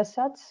of data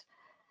sets,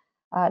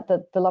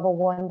 the level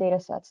 1 data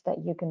sets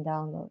that you can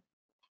download.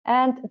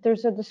 And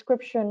there's a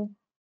description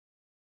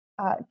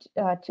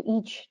to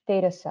each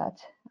data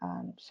set.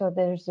 So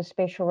there's the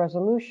spatial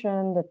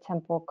resolution, the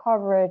temporal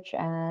coverage,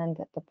 and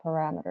the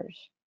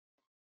parameters.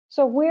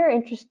 So we're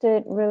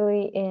interested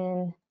really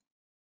in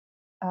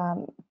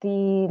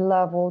the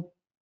level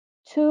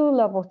 2,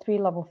 level 3,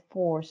 level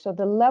 4. So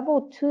the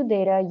level 2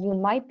 data, you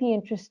might be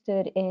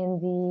interested in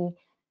the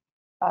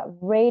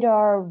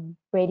radar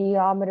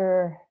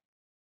radiometer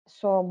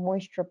soil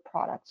moisture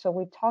product. So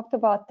we talked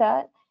about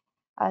that.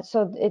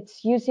 So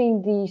it's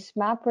using the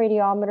SMAP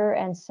radiometer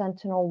and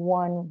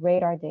Sentinel-1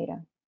 radar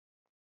data.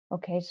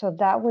 Okay, so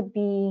that would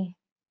be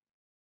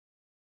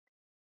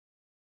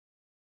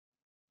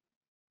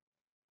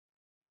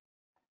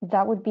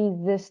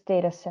this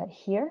data set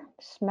here,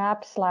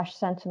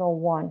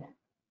 SMAP/Sentinel-1.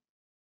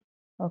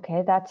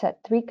 Okay, that's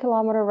at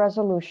 3-kilometer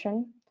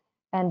resolution.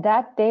 And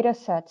that data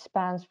set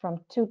spans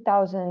from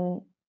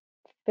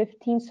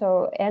 2015,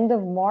 so end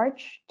of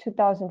March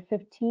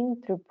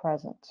 2015 through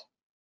present.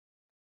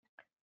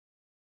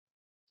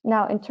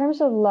 Now, in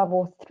terms of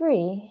level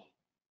 3,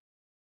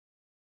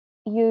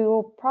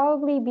 you'll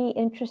probably be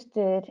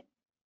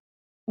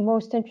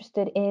most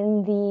interested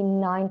in the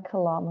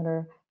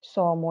 9-kilometer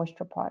soil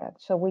moisture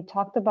product. So we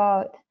talked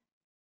about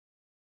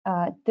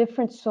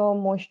different soil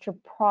moisture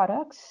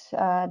products.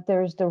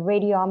 There's the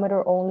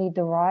radiometer only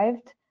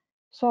derived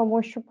soil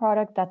moisture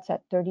product that's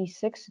at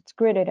 36. It's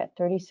gridded at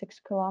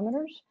 36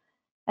 kilometers.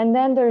 And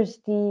then there's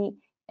the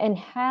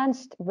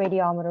enhanced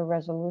radiometer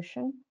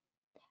resolution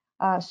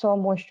soil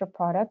moisture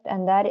product,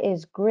 and that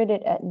is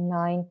gridded at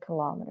 9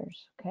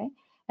 kilometers. Okay,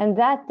 and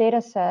that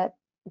data set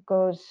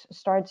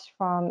starts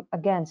from,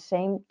 again,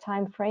 same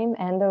time frame,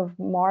 end of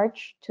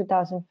March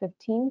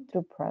 2015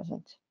 through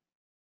present.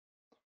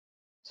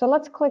 So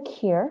let's click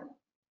here.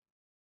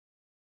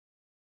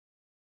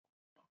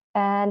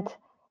 And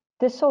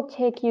this will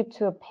take you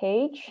to a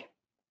page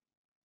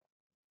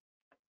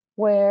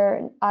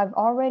where I've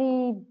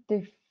already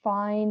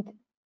defined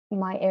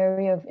my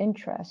area of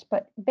interest.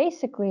 But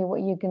basically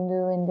what you can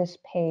do in this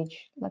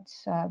page,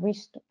 let's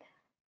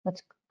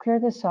clear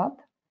this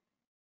up.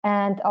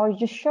 And I'll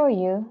just show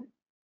you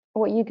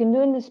what you can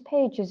do in this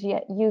page is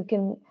you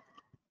can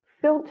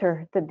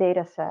filter the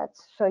data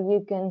sets. So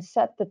you can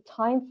set the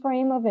time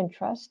frame of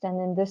interest. And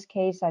in this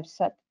case, I've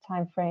set the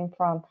time frame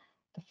from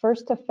the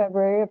 1st of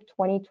February of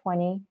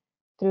 2020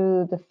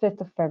 through the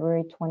 5th of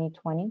February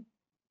 2020.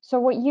 So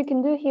what you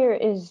can do here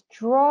is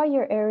draw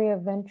your area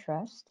of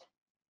interest,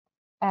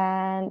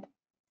 and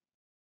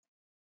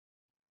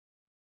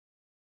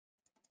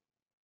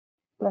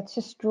let's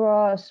just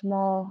draw a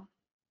small,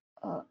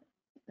 no,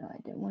 I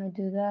didn't want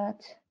to do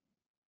that.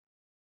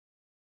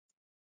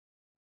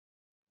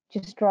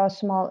 Just draw a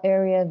small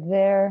area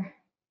there,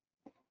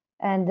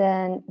 and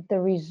then the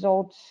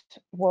results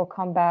will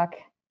come back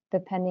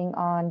depending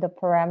on the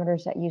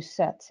parameters that you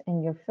set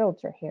in your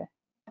filter here.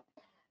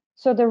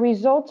 So the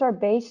results are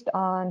based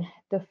on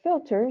the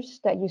filters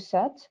that you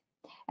set,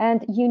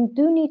 and you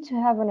do need to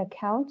have an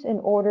account in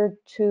order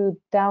to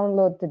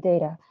download the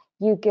data.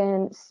 You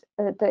can,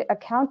 the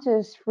account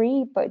is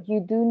free, but you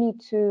do need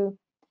to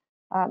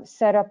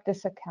set up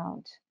this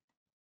account.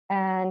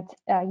 And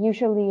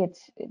usually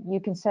you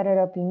can set it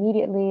up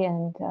immediately,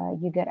 and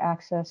you get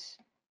access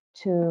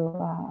to,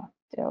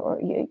 or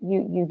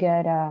you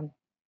get,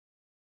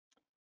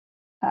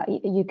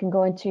 you can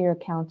go into your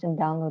account and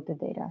download the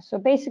data. So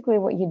basically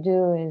what you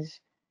do is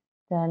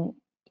then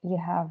you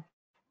have,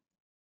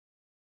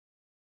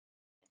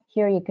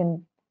 here you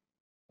can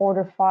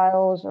order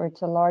files, or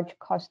it's a large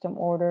custom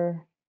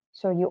order.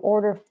 So you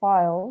order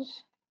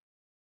files,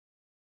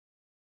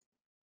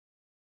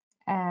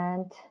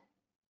 and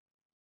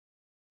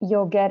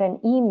you'll get an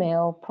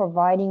email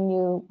providing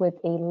you with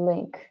a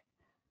link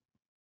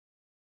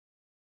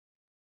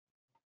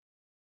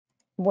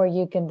where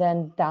you can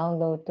then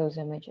download those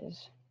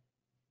images.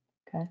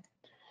 Okay.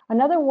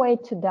 Another way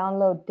to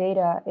download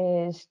data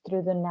is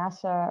through the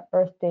NASA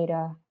Earth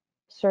Data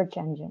search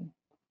engine.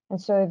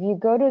 And so if you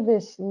go to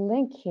this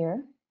link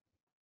here,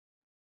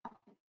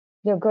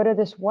 you'll go to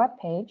this web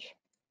page,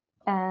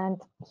 and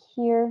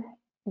here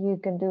you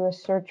can do a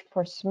search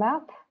for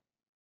SMAP.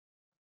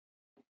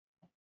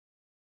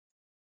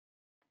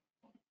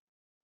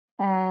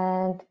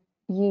 And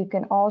you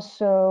can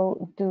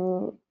also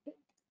do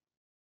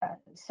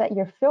set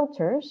your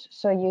filters,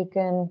 so you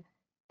can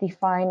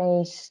define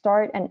a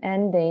start and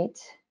end date.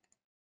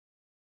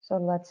 So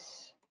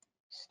let's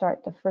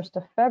start the 1st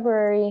of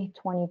February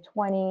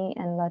 2020,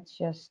 and let's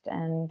just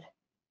end,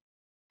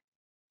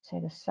 say,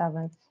 the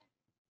 7th.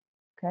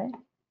 Okay,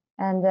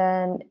 and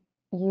then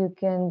you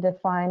can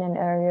define an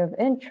area of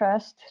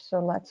interest. So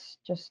let's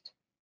just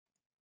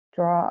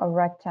draw a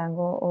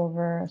rectangle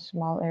over a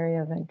small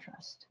area of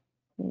interest,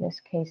 in this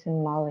case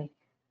in Mali.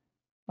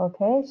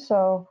 Okay,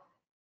 so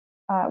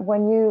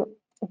when you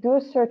do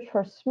a search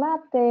for SMAP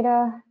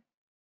data,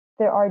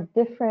 there are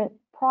different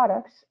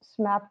products,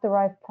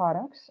 SMAP-derived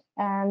products,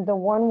 and the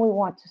one we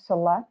want to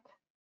select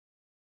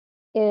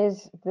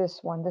is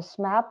this one, the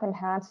SMAP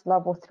Enhanced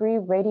Level 3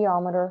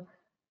 Radiometer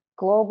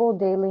Global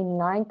Daily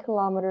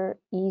 9-kilometer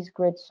Ease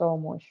Grid Soil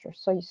Moisture.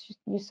 So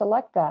you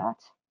select that,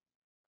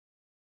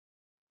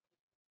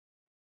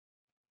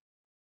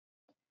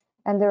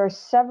 and there are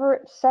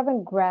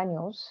seven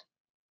granules,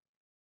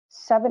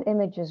 7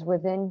 images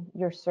within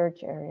your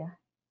search area,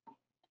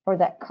 or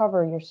that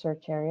cover your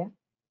search area.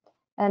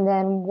 And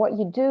then what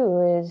you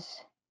do is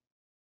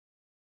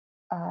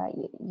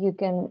you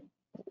can,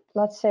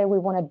 let's say we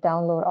want to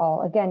download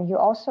all. Again, you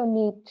also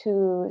need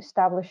to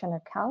establish an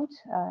account.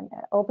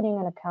 Opening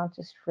an account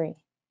is free.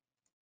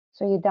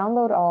 So you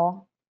download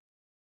all.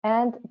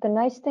 And the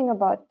nice thing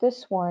about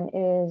this one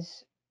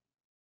is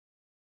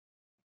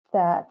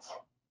that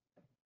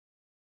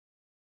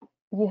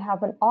you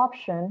have an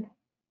option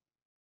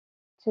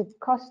to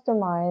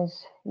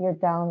customize your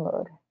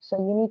download. So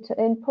you need to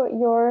input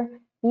your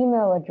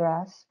email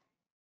address,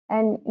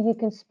 and you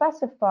can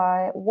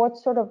specify what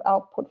sort of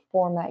output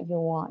format you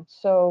want.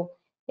 So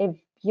if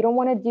you don't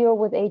want to deal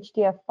with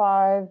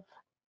HDF5,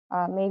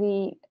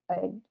 maybe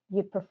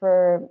you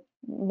prefer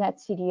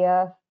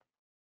NetCDF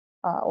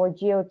or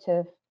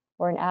GeoTIFF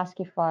or an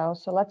ASCII file.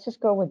 So let's just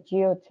go with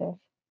GeoTIFF.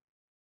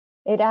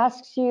 It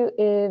asks you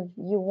if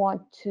you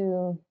want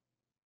to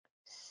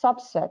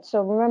subset.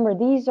 So remember,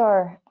 these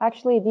are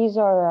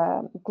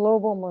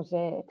global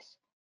mosaics.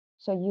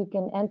 So you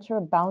can enter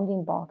a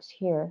bounding box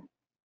here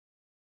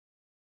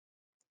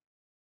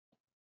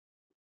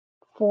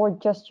for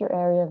just your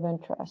area of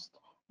interest.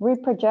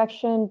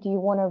 Reprojection, do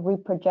you want to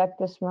reproject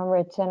this? Remember,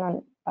 it's in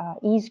on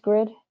ease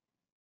grid,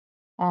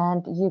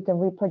 and you can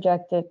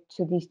reproject it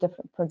to these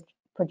different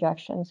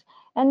projections.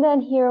 And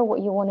then here,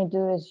 what you want to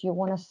do is you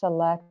want to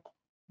select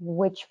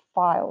which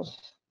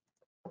files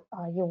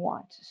you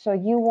want. So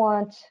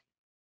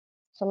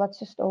let's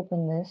just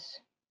open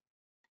this.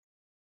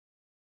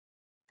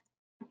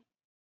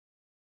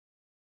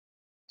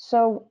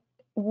 So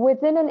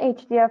within an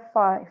HDF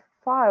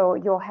file,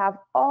 you'll have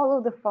all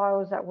of the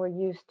files that were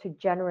used to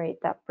generate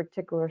that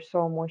particular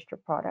soil moisture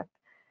product.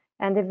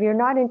 And if you're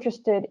not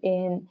interested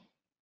in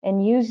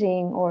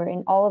using or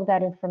in all of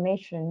that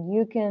information,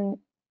 you can,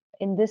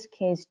 in this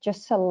case,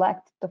 just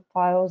select the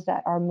files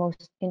that are of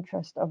most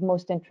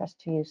interest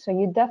to you. So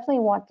you definitely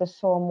want the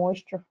soil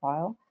moisture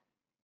file.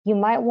 You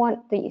might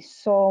want the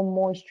soil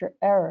moisture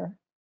error.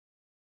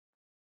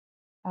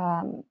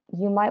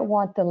 You might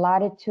want the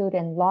latitude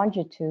and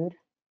longitude.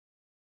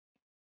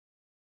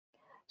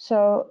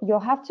 So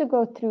you'll have to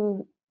go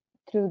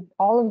through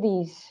all of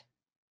these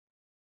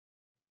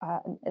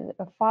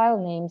file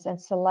names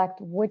and select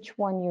which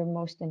one you're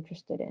most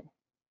interested in.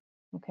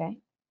 Okay,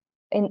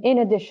 in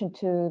addition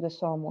to the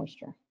soil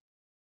moisture.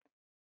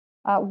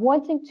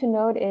 One thing to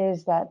note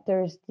is that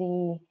there's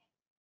the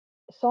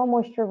soil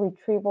moisture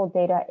retrieval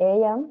data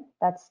AM,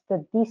 that's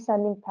the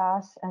descending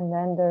pass, and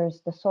then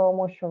there's the soil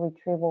moisture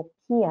retrieval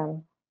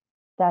PM,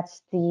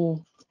 that's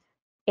the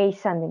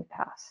ascending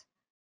pass.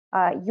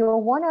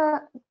 You'll want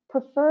to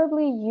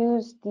preferably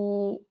use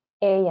the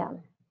AM.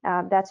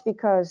 That's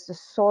because the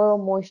soil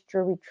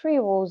moisture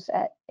retrievals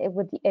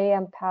with the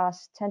AM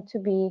pass tend to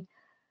be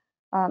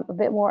a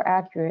bit more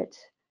accurate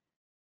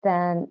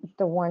than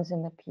the ones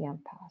in the PM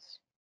pass.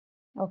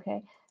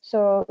 Okay,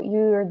 so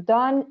you're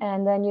done,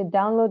 and then you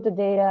download the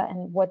data,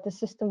 and what the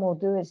system will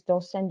do is they'll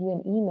send you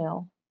an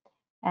email,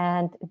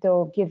 and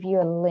they'll give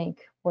you a link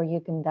where you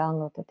can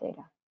download the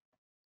data.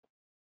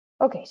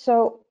 Okay,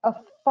 so a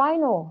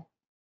final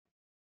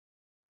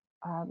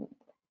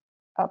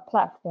a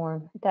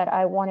platform that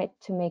I wanted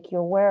to make you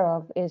aware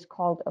of is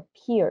called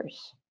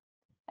Appears.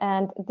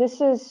 And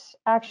this is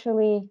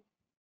actually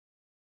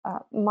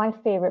my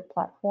favorite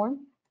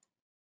platform.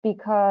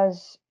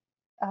 because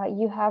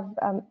you have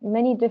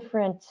many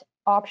different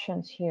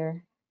options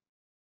here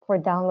for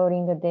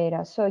downloading the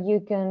data. So you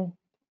can,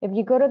 if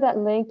you go to that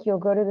link, you'll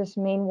go to this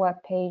main web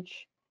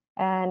page,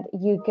 and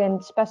you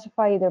can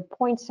specify either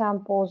point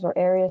samples or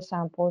area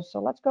samples. So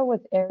let's go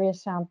with area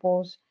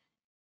samples,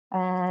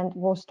 and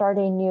we'll start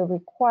a new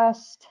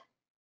request,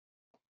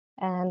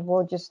 and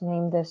we'll just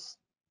name this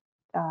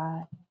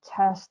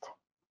test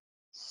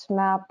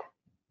SMAP.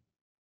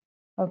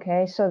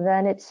 Okay, so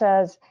then it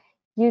says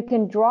you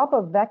can drop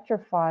a vector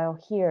file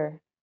here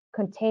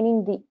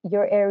containing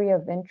your area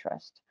of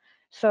interest.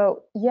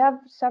 So you have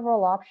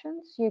several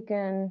options. You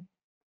can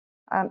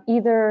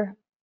either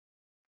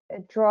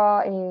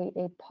draw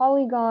a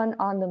polygon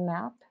on the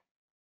map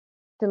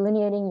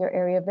delineating your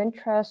area of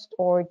interest,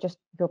 or just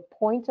your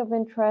point of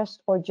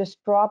interest, or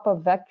just drop a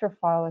vector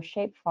file, a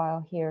shape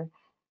file here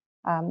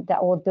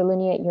that will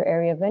delineate your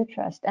area of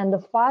interest. And the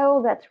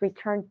file that's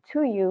returned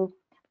to you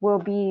will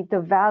be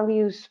the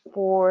values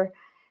for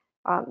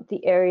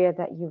the area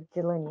that you've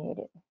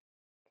delineated.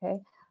 Okay.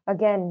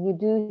 Again, you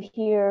do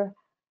here,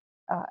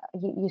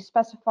 you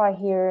specify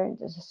here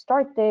there's a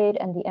start date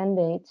and the end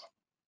date.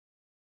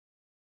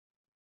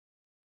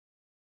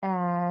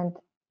 And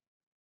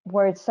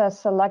where it says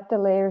select the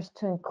layers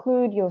to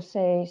include, you'll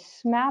say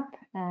SMAP,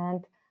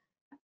 and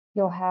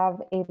you'll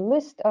have a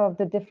list of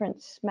the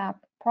different SMAP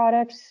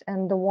products,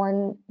 and the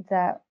one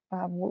that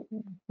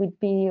would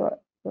be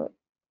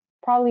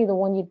probably the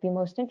one you'd be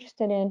most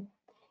interested in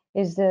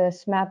is the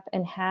SMAP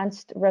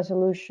Enhanced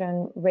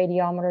Resolution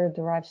Radiometer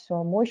Derived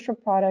Soil Moisture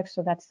product.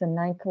 So that's the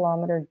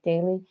 9-kilometer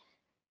daily,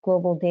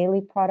 global daily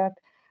product.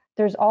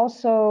 There's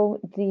also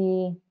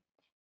the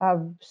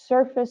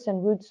surface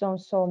and root zone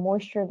soil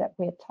moisture that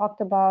we had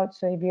talked about.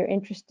 So if you're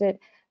interested,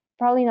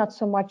 probably not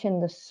so much in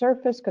the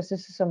surface because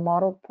this is a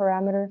modeled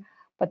parameter,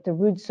 but the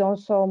root zone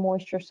soil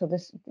moisture. So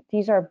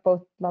these are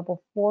both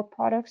level 4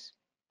 products.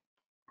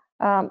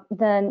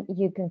 Then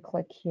you can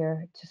click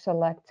here to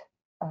select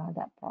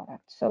that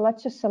product. So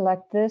let's just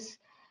select this,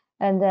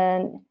 and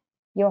then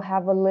you'll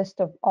have a list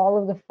of all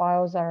of the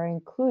files that are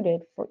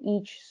included for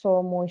each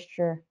soil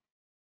moisture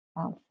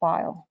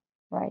file,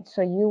 right?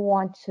 So you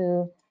want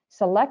to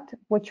select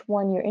which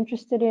one you're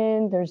interested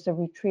in. There's the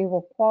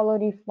retrieval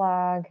quality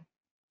flag,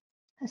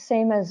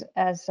 same as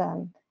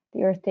the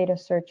Earth Data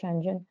search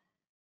engine.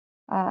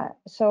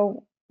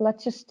 So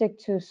let's just stick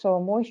to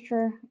soil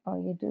moisture.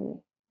 Oh, you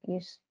do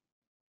use,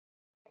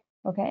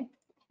 okay.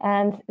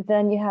 And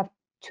then you have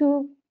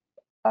two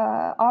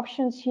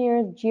options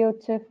here,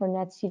 GeoTIFF or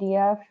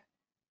NetCDF,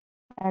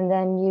 and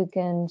then you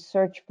can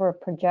search for a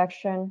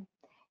projection.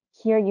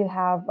 Here you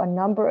have a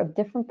number of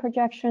different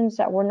projections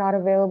that were not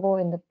available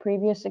in the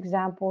previous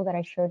example that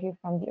I showed you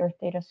from the Earth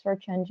Data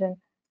search engine.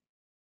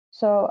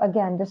 So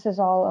again, this is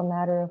all a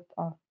matter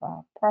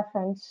of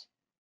preference,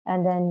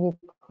 and then you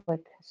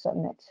click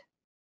submit.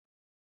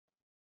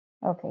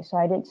 Okay, so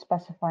I didn't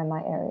specify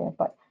my area,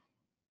 but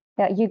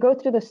yeah, you go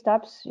through the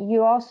steps.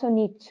 You also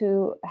need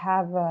to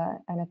have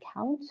an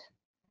account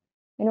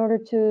in order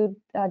to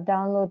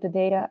download the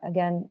data.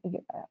 Again,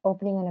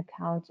 opening an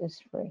account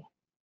is free.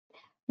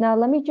 Now,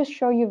 let me just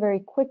show you very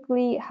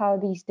quickly how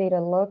these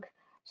data look.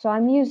 So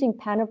I'm using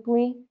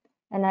Panoply,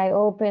 and I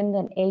opened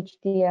an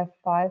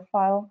HDF5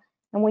 file.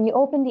 And when you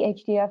open the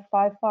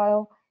HDF5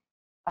 file,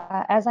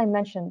 as I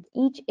mentioned,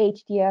 each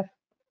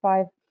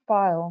HDF5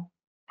 file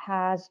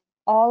has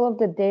all of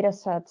the data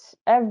sets,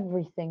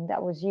 everything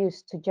that was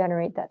used to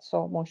generate that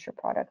soil moisture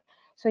product.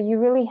 So you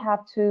really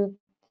have to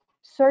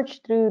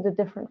search through the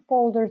different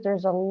folders.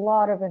 There's a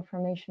lot of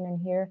information in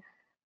here.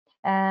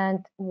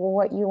 And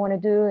what you want to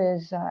do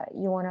is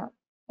you want to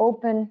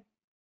open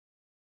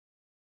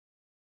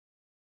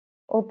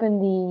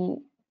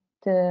the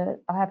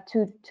I have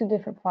two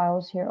different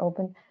files here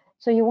open.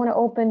 So you want to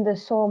open the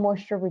soil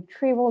moisture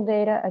retrieval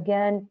data.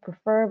 Again,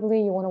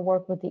 preferably you want to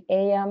work with the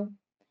AM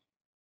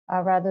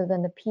rather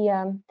than the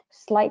PM.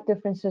 Slight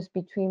differences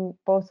between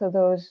both of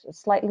those,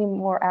 slightly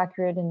more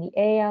accurate in the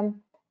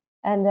AM.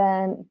 And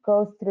then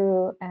go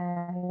through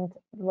and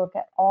look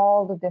at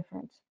all the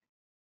different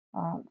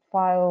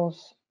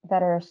files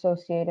that are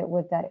associated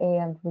with that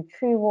AM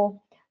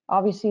retrieval.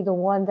 Obviously, the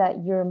one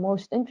that you're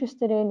most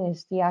interested in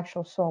is the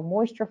actual soil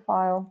moisture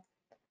file.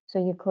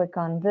 So you click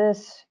on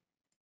this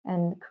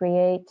and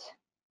create.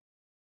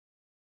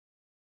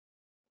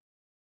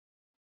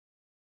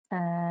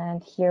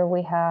 And here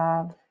we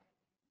have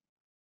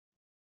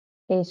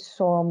a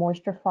soil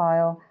moisture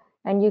file.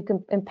 And you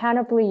can, in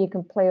Panoply, you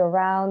can play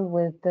around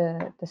with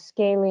the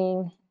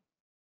scaling,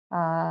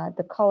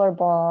 the color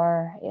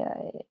bar,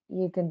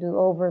 you can do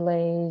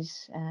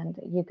overlays, and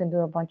you can do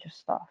a bunch of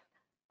stuff.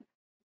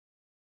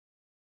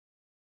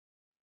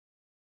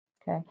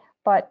 Okay,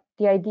 but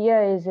the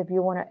idea is if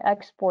you want to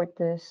export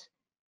this,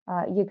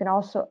 you can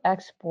also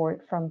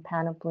export from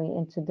Panoply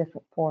into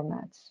different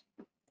formats.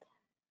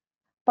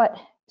 But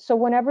so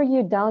whenever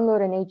you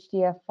download an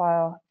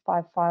HDF5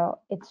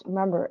 file, it's,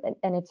 remember,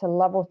 and it's a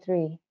level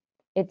 3,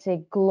 it's a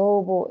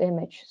global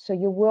image. So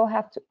you will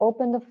have to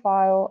open the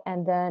file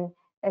and then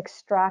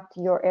extract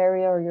your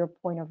area or your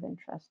point of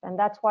interest. And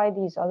that's why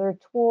these other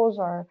tools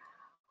are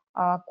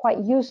quite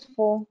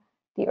useful.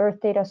 The Earth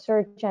Data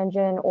Search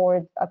Engine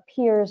or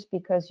appears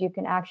because you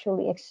can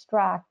actually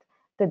extract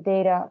the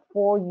data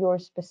for your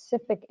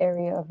specific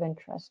area of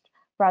interest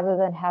rather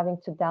than having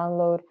to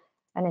download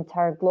an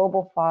entire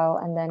global file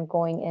and then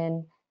going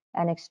in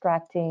and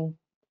extracting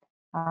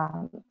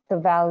the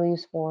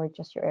values for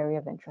just your area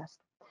of interest.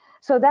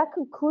 So that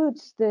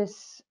concludes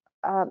this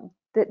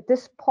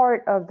this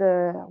part of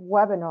the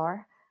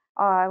webinar.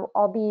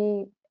 I'll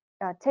be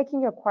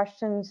taking your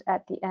questions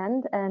at the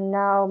end, and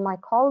now my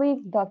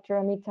colleague, Dr.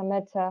 Amita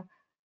Mehta,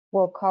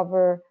 will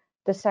cover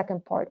the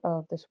second part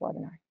of this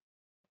webinar.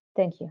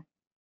 Thank you.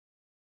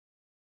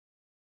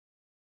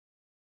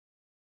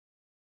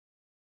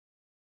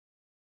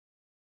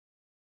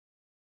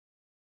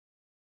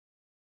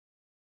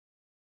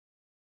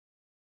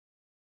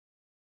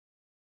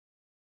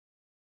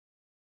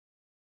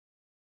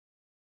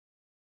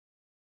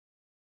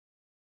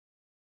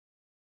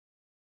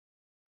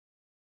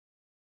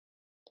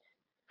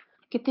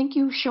 Okay, thank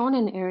you, Sean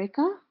and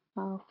Erica,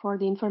 for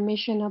the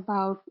information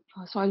about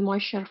soil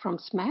moisture from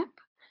SMAP.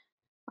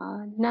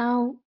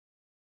 Now,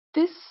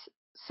 this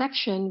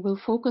section will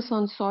focus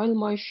on soil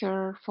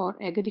moisture for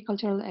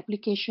agricultural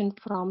application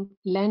from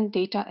Land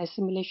Data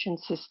Assimilation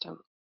System.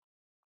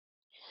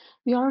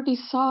 We already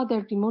saw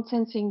that remote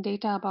sensing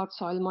data about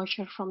soil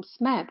moisture from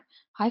SMAP,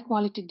 high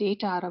quality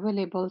data are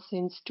available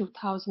since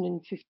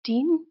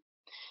 2015.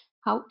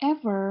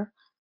 However,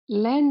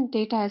 Land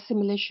Data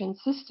Assimilation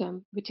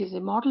System, which is a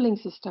modeling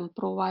system,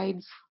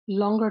 provides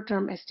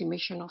longer-term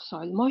estimation of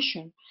soil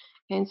moisture.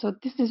 And so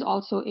this is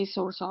also a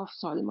source of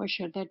soil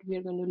moisture that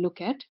we're going to look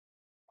at.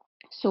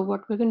 So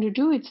what we're going to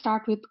do is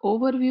start with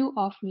overview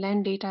of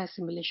Land Data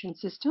Assimilation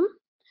System,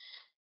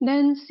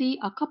 then see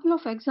a couple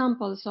of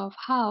examples of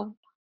how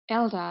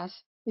LDAS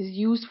is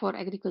used for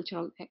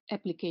agricultural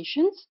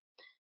applications.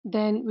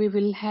 Then we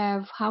will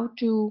have how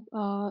to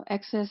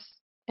access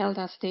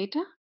LDAS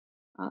data,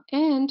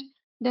 and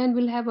then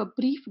we'll have a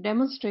brief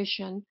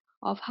demonstration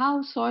of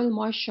how soil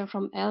moisture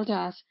from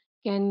LDAS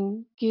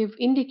can give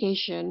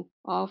indication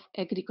of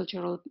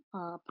agricultural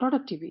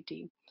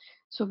productivity.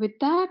 So with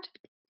that,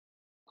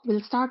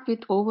 we'll start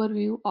with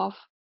overview of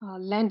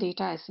Land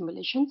Data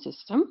Assimilation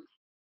System.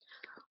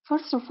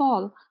 First of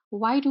all,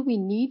 why do we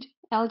need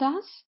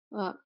LDAS?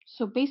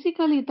 So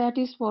basically that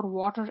is for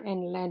water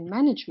and land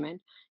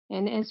management.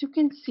 And as you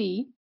can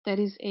see, there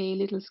is a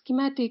little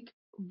schematic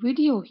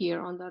video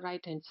here on the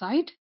right hand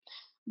side.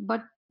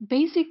 But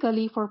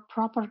basically for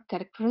proper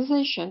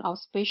characterization of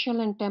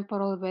spatial and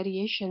temporal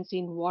variations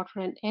in water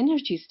and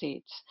energy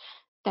states.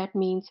 That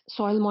means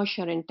soil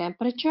moisture and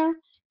temperature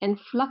and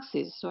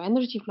fluxes. So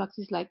energy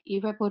fluxes like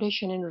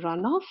evaporation and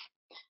runoff,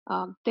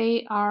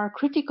 they are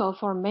critical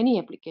for many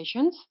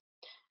applications.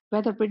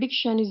 Weather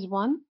prediction is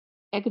one,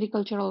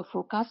 agricultural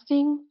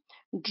forecasting,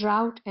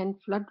 drought and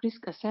flood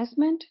risk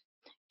assessment,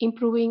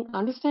 improving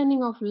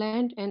understanding of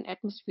land and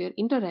atmosphere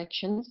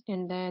interactions,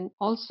 and then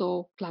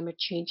also climate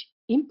change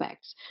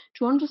impacts.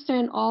 To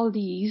understand all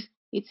these,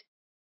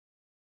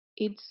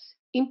 it's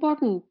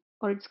important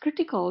or it's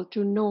critical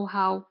to know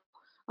how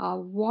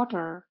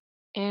water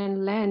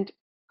and land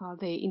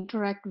they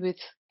interact with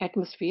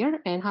atmosphere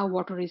and how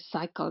water is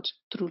cycled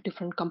through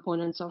different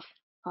components of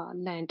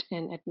land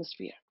and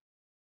atmosphere.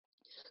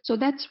 So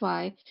that's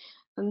why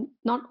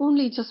not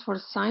only just for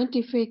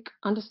scientific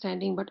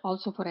understanding, but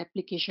also for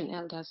application,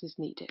 LDAS is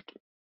needed.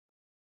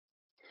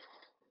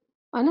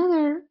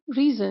 Another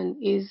reason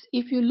is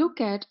if you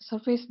look at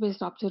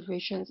surface-based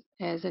observations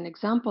as an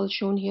example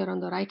shown here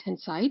on the right-hand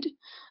side,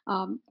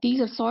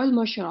 these are soil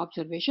moisture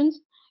observations.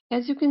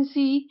 As you can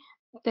see,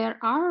 there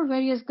are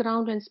various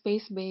ground and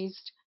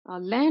space-based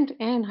land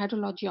and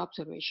hydrology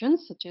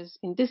observations, such as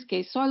in this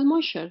case, soil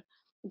moisture.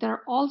 There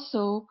are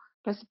also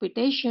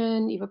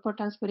precipitation,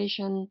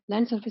 evapotranspiration,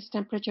 land surface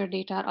temperature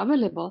data are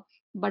available,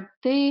 but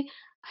they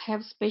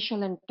have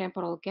spatial and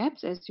temporal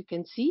gaps. As you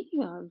can see,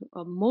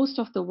 most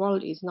of the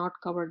world is not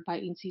covered by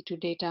in situ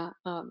data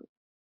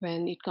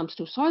when it comes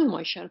to soil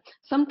moisture.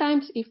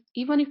 Sometimes,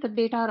 even if the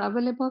data are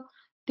available,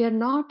 they're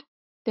not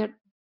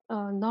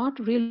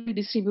really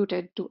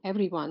distributed to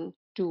everyone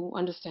to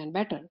understand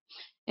better.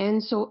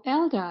 And so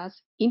LDAS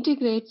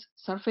integrates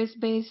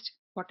surface-based,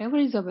 whatever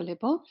is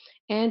available,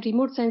 and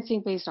remote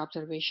sensing-based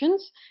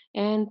observations,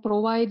 and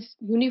provides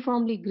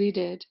uniformly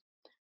gridded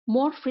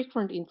more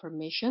frequent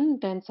information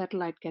than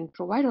satellite can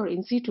provide or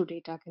in situ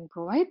data can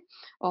provide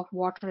of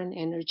water and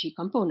energy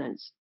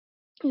components.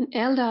 And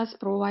LDAS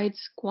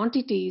provides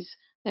quantities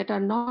that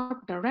are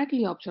not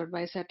directly observed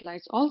by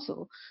satellites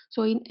also.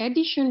 So in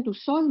addition to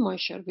soil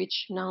moisture,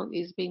 which now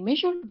is being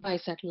measured by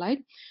satellite,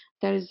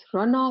 there is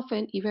runoff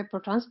and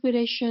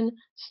evapotranspiration,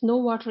 snow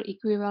water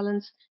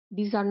equivalents.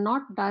 These are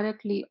not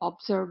directly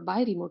observed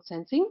by remote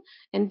sensing,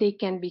 and they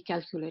can be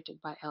calculated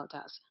by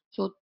LDAS.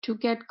 So to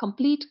get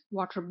complete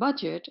water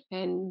budget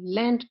and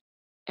land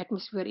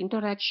atmosphere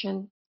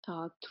interaction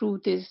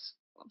through this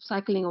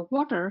cycling of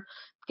water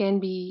can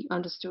be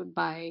understood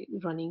by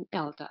running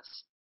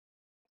LDAS.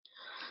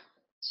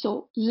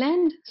 So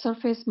land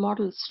surface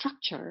model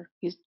structure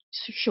is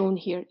shown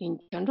here in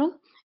general,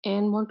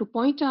 and want to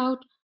point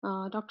out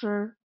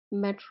Dr.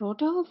 Matt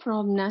Rotel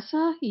from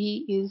NASA.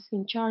 He is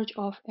in charge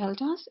of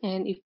LDAS,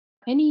 and if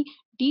any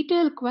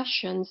detailed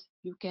questions,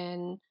 you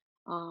can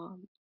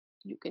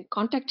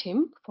contact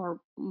him for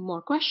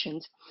more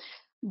questions.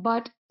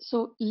 But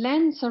so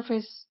land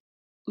surface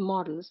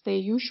models, they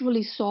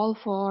usually solve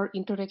for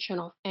interaction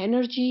of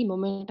energy,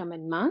 momentum,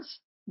 and mass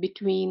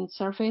between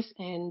surface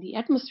and the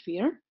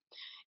atmosphere.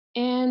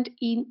 And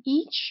in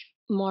each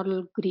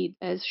model grid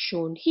as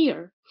shown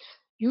here,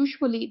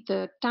 usually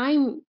the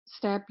time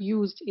step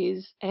used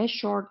is as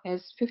short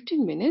as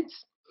 15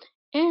 minutes.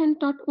 And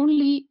not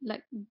only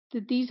like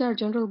these are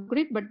general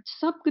grid, but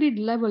subgrid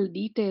level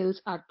details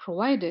are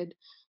provided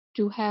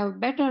to have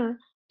better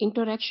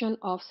interaction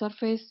of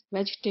surface,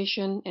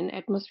 vegetation, and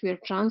atmosphere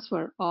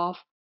transfer of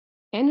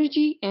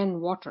energy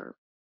and water.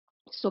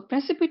 So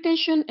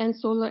precipitation and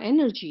solar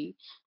energy,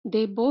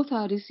 they both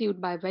are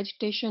received by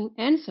vegetation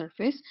and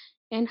surface,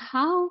 and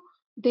how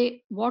the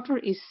water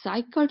is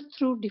cycled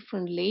through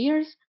different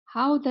layers,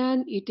 how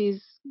then it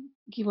is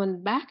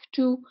given back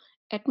to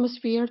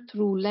atmosphere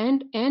through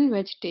land and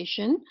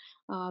vegetation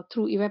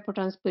through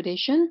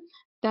evapotranspiration,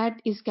 that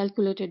is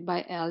calculated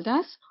by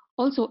LDAS.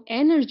 Also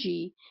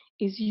energy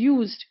is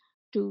used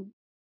to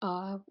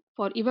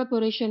for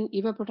evaporation,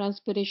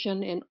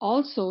 evapotranspiration, and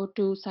also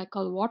to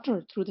cycle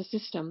water through the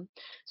system.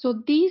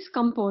 So these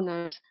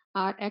components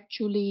are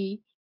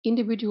actually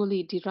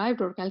individually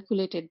derived or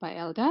calculated by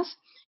LDAS.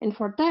 And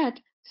for that,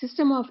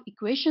 system of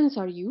equations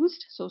are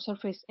used. So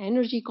surface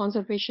energy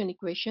conservation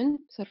equation,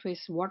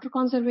 surface water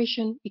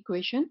conservation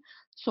equation,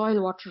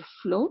 soil water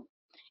flow,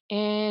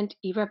 and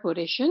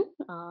evaporation,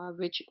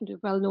 which the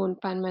well-known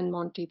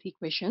Feynman-Monteith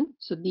equation.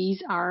 So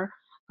these are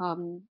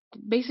the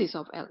basis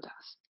of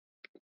LDAS.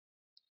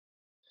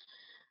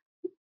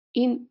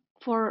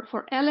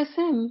 For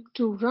LSM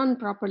to run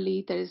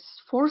properly, there is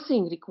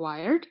forcing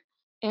required.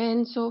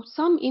 And so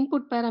some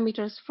input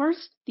parameters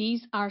first,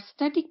 these are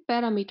static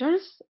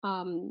parameters,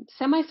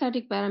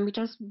 semi-static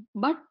parameters,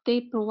 but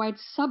they provide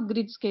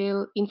subgrid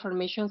scale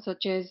information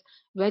such as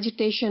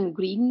vegetation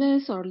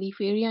greenness or leaf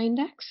area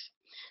index,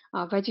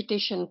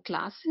 vegetation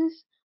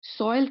classes,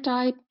 soil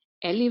type,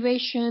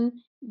 elevation.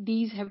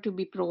 These have to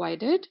be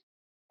provided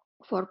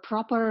for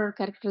proper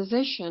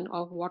characterization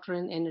of water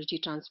and energy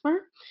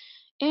transfer.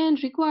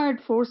 And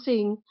required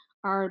forcing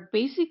are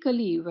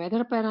basically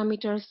weather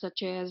parameters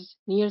such as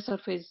near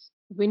surface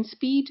wind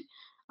speed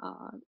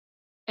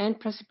and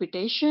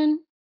precipitation,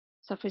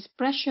 surface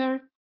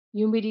pressure,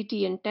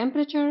 humidity and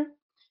temperature,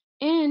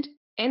 and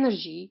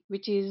energy,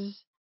 which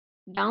is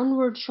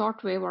downward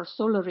shortwave or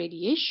solar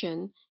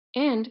radiation,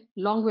 and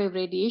longwave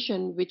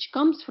radiation, which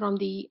comes from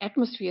the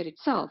atmosphere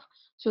itself.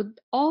 So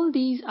all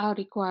these are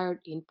required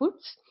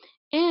inputs.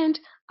 And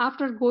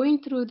after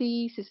going through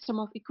the system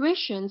of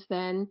equations,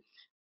 then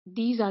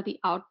these are the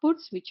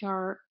outputs which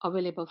are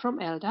available from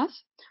LDAS.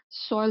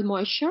 Soil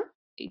moisture,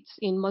 it's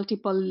in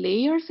multiple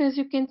layers, as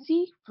you can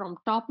see, from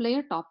top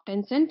layer, top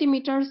 10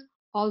 centimeters,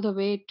 all the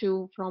way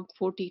to from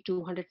 40 to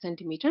 100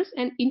 centimeters,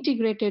 and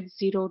integrated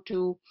 0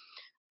 to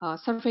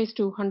surface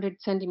to 100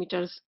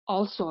 centimeters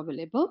also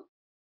available.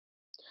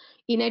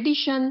 In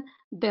addition,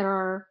 there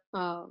are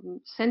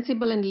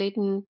sensible and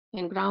latent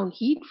and ground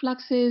heat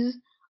fluxes,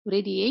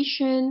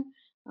 radiation,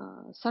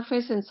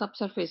 surface and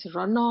subsurface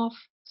runoff,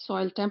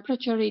 soil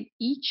temperature in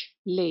each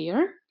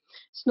layer,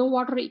 snow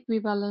water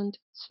equivalent,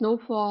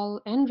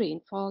 snowfall and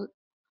rainfall,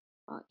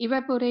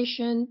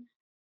 evaporation,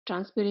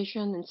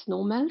 transpiration, and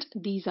snow melt.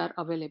 These are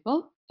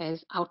available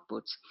as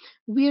outputs.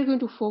 We are going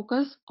to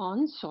focus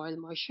on soil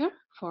moisture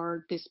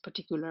for this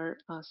particular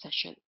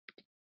session.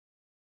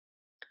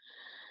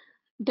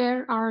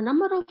 There are a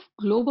number of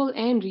global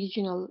and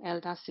regional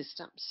LDAS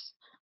systems.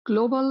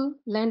 Global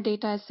Land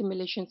Data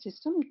Assimilation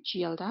System,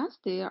 GLDAS,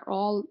 they are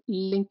all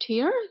linked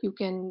here. You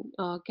can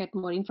get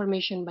more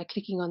information by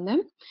clicking on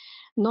them.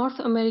 North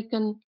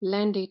American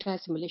Land Data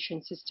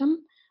Assimilation System,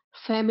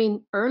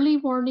 Famine Early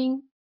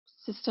Warning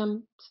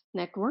Systems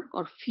Network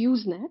or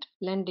FuseNet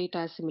Land Data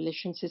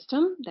Assimilation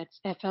System, that's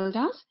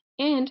FLDAS,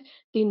 and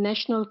the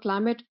National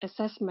Climate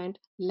Assessment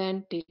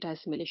Land Data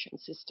Assimilation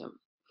System.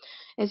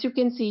 As you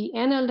can see,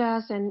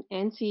 NLDAS and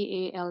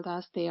NCA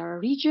LDAS, they are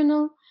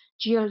regional,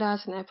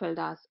 GLDAS and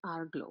FLDAS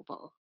are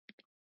global.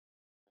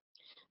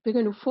 We're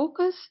going to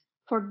focus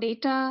for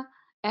data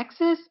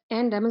access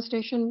and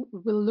demonstration.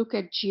 We'll look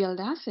at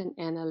GLDAS and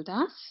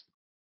NLDAS,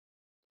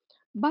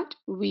 but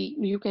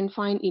you can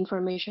find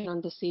information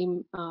on the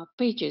same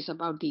pages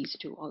about these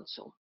two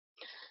also.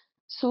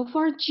 So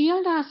for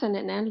GLDAS and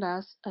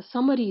NLDAS, a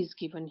summary is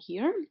given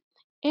here,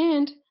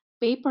 and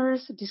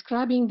papers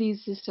describing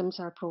these systems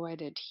are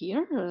provided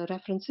here,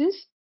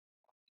 references.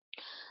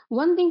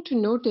 One thing to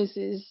notice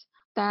is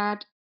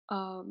that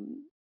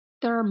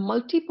there are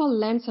multiple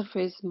land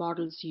surface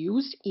models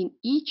used in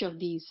each of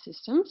these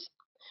systems.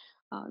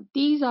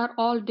 These are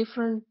all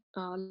different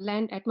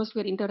land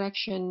atmosphere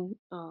interaction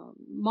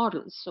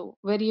models. So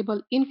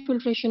variable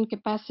infiltration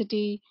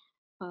capacity,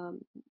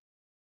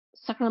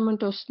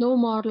 Sacramento Snow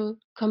Model,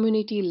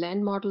 Community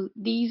Land Model,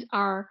 these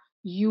are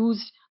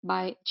used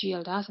by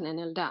GLDAS and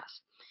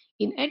NLDAS.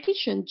 In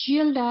addition,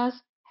 GLDAS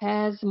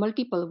has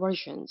multiple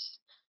versions.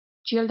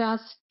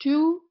 GLDAS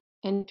 2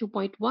 and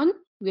 2.1,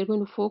 we're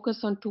going to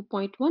focus on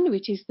 2.1,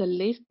 which is the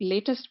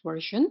latest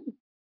version.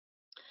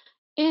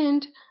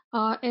 And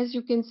as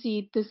you can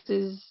see, this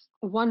is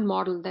one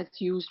model that's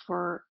used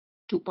for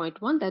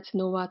 2.1, that's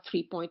NOAA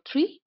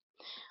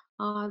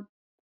 3.3.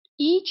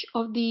 Each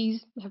of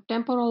these have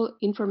temporal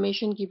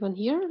information given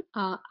here,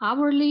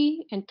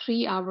 hourly and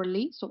 3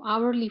 hourly. So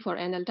hourly for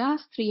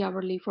NLDAS, 3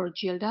 hourly for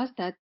GLDAS,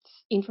 that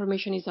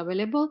information is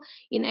available.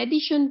 In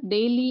addition,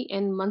 daily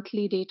and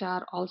monthly data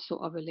are also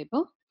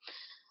available.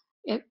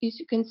 As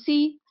you can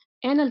see,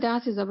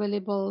 NLDAS is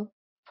available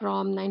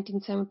from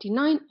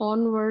 1979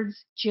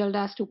 onwards.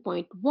 GLDAS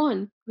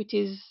 2.1, which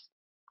is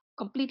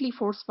completely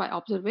forced by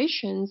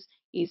observations,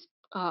 is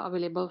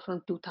available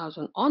from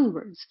 2000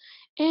 onwards.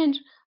 And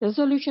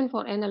resolution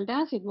for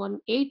NLDAS is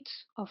 1/8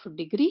 of a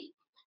degree.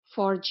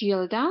 For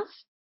GLDAS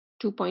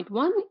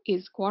 2.1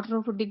 is 1/4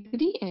 of a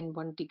degree and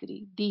 1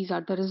 degree. These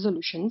are the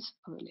resolutions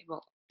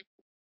available.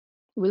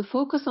 We'll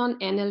focus on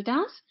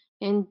NLDAS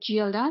and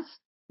GLDAS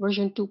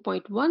version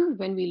 2.1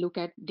 when we look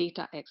at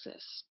data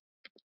access.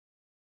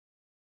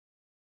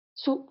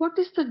 So what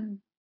is the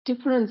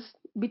difference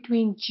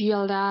between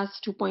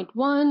GLDAS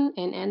 2.1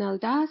 and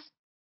NLDAS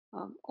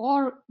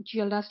or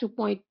GLDAS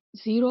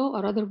 2.0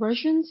 or other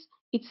versions?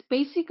 It's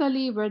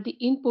basically where the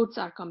inputs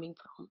are coming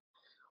from.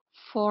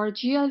 For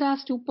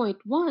GLDAS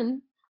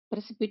 2.1,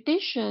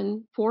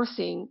 precipitation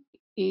forcing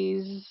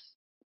is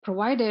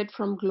provided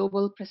from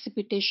Global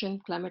Precipitation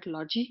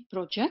Climatology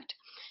Project.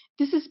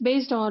 This is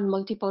based on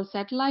multiple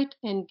satellite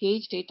and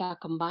gauge data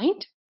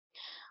combined.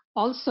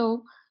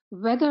 Also,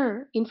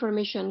 weather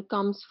information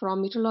comes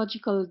from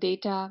meteorological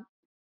data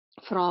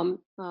from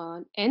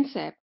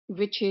NCEP,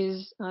 which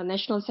is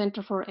National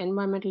Center for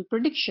Environmental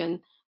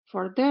Prediction,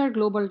 for their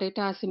global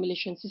data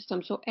assimilation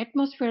system. So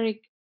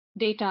atmospheric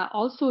data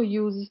also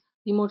use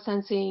remote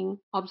sensing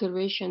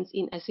observations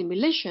in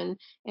assimilation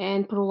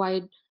and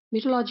provide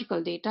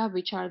meteorological data,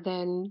 which are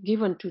then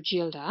given to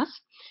GLDAS.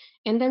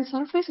 And then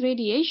surface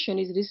radiation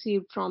is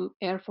received from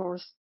Air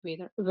Force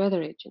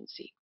Weather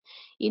Agency.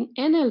 In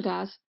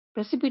NLDAS,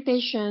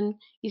 precipitation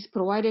is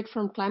provided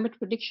from Climate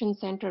Prediction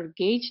Center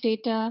gauge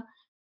data,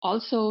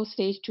 also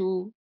stage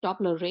 2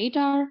 Doppler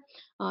radar.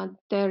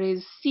 There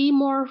is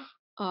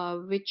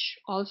CMORPH, which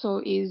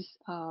also is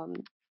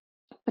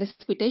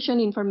precipitation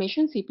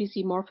information,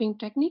 CPC morphing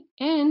technique,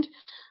 and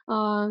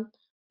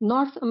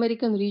North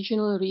American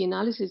Regional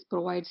Reanalysis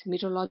provides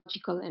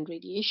meteorological and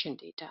radiation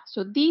data.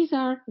 So these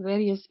are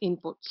various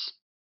inputs,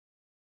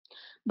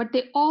 but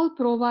they all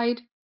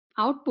provide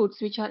outputs,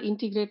 which are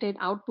integrated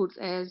outputs,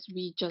 as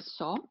we just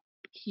saw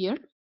here.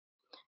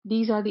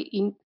 These are the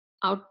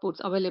outputs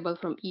available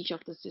from each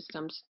of the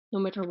systems, no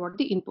matter what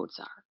the inputs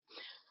are.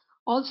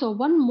 Also,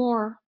 one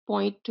more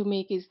point to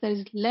make is there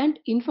is Land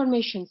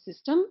Information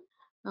System.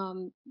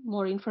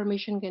 More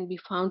information can be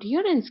found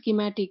here, and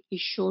schematic is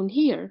shown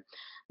here.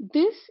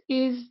 This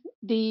is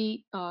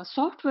the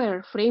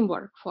software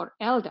framework for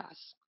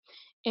LDAS.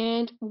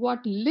 And what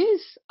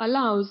LIS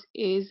allows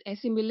is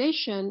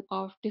assimilation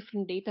of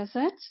different data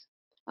sets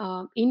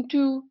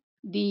into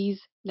these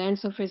land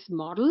surface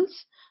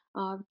models,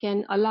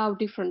 can allow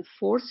different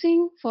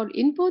forcing for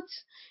inputs,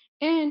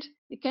 and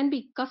it can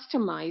be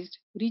customized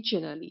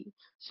regionally.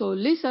 So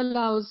LIS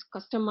allows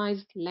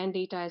customized land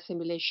data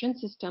assimilation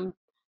system.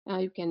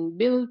 You can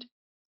build,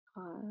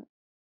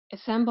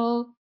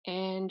 assemble,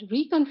 and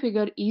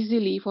reconfigure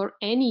easily for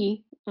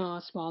any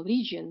small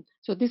region.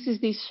 So this is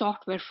the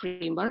software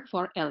framework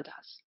for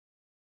LDAS.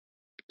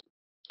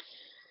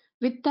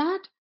 With that,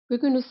 we're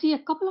going to see a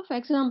couple of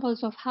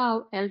examples of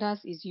how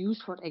LDAS is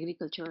used for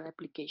agricultural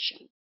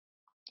application.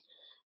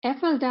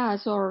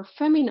 FLDAS, or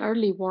famine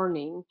early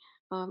warning,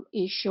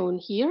 is shown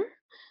here.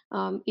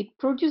 It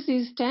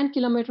produces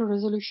 10-kilometer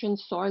resolution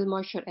soil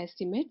moisture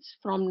estimates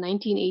from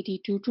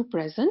 1982 to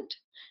present,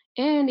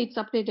 and it's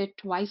updated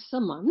twice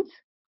a month.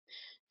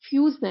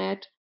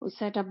 FuseNet was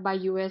set up by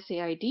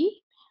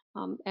USAID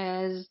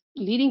as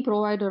leading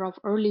provider of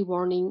early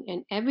warning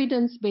and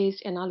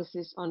evidence-based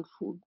analysis on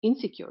food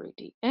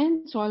insecurity,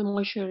 and soil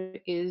moisture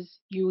is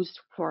used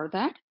for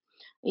that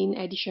in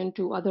addition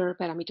to other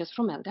parameters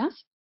from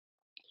LDAS.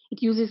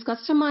 It uses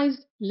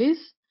customized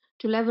lists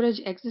to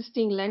leverage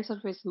existing land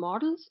surface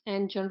models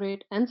and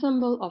generate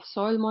ensemble of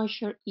soil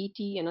moisture, ET,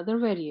 and other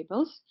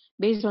variables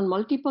based on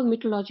multiple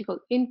meteorological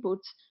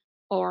inputs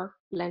or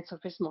land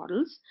surface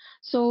models.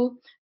 So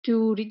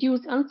to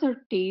reduce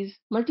uncertainties,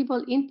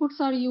 multiple inputs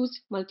are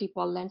used,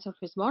 multiple land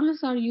surface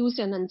models are used,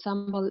 and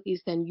ensemble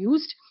is then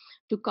used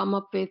to come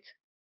up with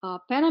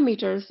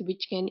parameters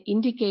which can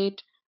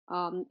indicate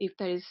if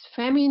there is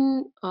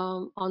famine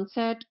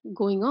onset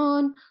going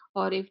on,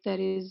 or if there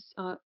is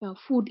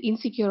food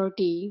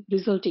insecurity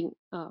resulting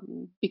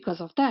because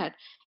of that.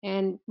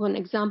 And one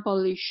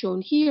example is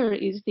shown here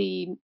is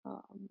the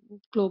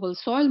global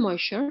soil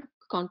moisture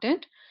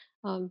content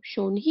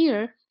shown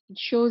here It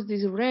shows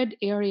these red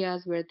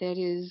areas where there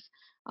is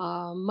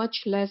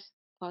much less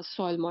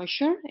soil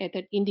moisture, and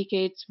that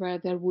indicates where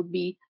there would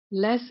be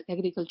less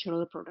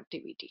agricultural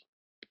productivity.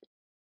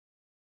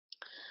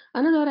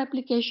 Another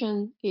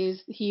application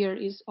is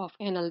of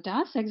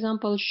LDAS.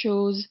 Example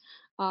shows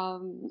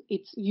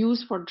its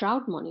use for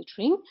drought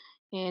monitoring.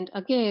 And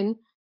again,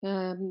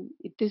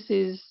 this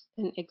is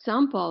an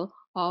example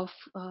of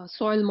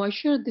soil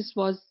moisture. This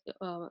was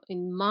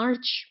in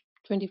March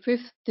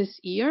 25th this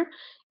year.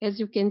 As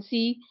you can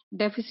see,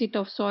 deficit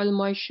of soil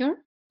moisture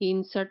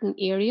in certain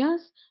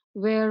areas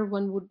where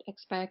one would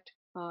expect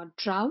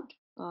drought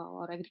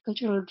or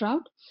agricultural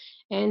drought.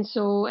 And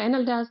so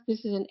LDAS,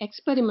 this is an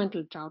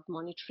experimental drought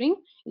monitoring.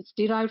 It's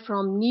derived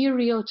from near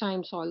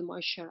real-time soil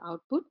moisture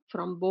output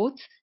from both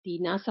the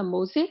NASA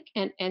MOSAIC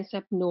and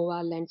ANSEP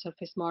NOAA land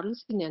surface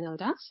models in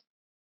LDAS.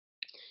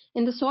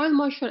 And the soil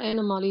moisture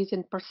anomalies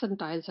and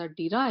percentiles are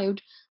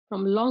derived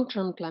from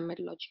long-term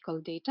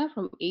climatological data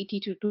from 80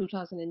 to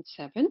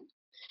 2007.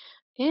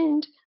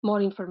 And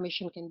more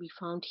information can be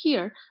found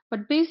here.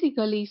 But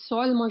basically,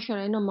 soil moisture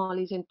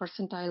anomalies and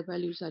percentile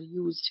values are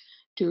used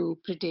to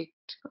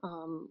predict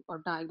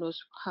or diagnose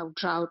how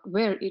drought,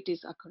 where it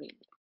is occurring.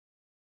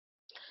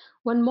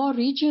 One more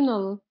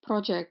regional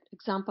project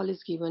example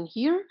is given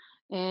here,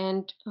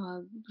 and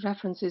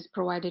references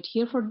provided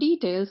here for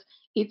details.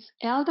 It's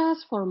LDAS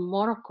for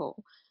Morocco.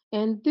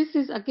 And this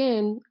is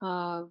again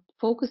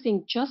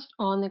focusing just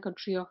on the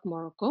country of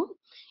Morocco.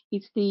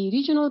 It's the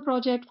regional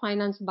project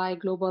financed by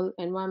Global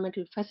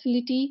Environmental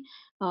Facility,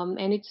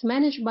 and it's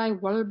managed by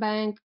World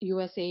Bank,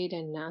 USAID,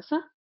 and NASA.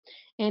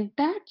 And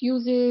that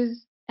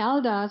uses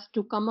LDAS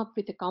to come up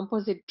with a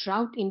composite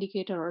drought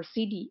indicator, or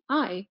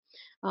CDI,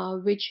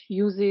 which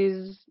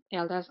uses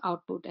LDAS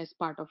output as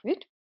part of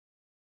it.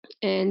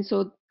 And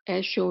so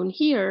as shown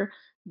here,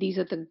 these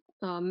are the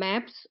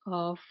maps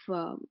of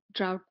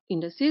drought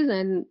indices,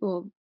 and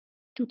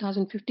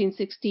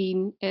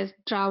 2015-16, as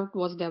drought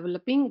was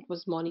developing, it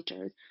was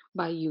monitored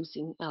by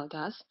using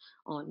LDAS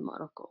on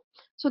Morocco.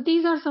 So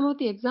these are some of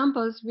the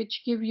examples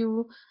which give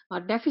you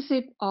a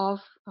deficit of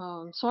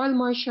soil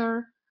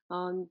moisture,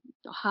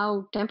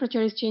 how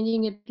temperature is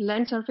changing at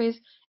land surface,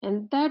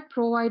 and that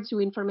provides you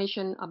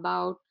information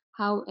about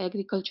how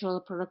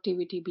agricultural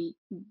productivity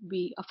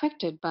be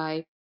affected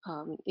by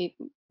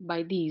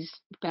these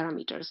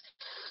parameters.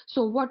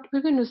 So what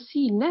we're going to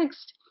see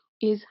next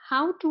is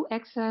how to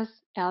access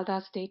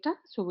LDAS data.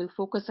 So we'll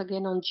focus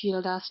again on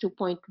GLDAS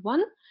 2.1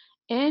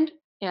 and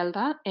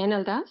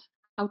LDAS,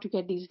 how to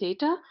get these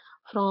data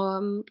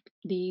from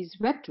these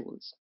web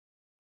tools.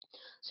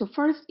 So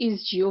first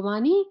is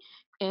Giovanni,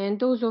 and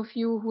those of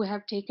you who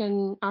have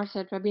taken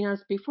ARSET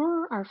webinars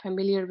before are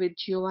familiar with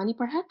Giovanni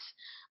perhaps.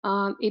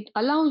 It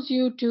allows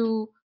you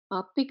to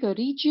pick a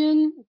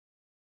region,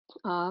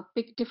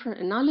 pick different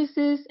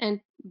analysis and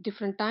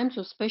different times.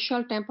 So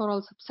spatial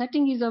temporal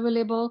subsetting is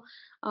available,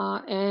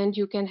 and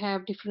you can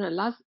have different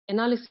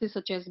analysis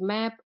such as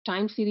map,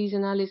 time series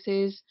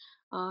analysis.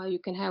 You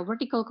can have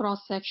vertical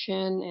cross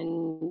section,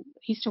 and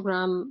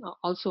histogram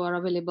also are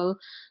available.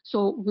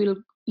 So we'll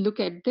look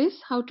at this,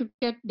 how to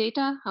get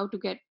data, how to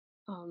get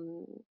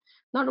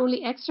not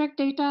only extract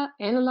data,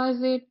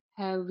 analyze it,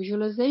 have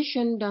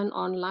visualization done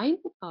online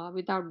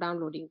without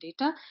downloading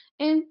data,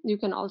 and you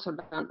can also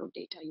download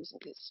data using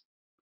this.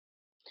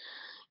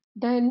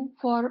 Then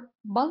for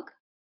bulk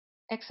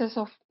access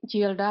of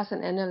GLDAS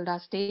and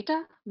NLDAS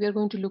data, we are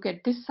going to look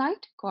at this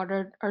site,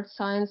 Goddard Earth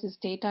Sciences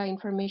Data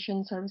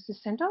Information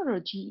Services Center, or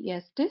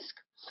GES DISC.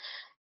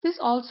 This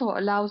also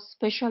allows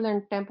spatial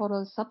and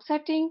temporal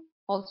subsetting.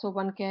 Also,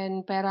 one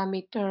can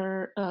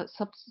parameter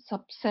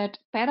subset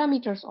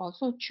parameters,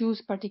 also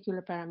choose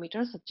particular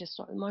parameters such as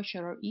soil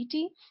moisture or ET,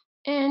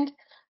 and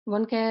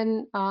one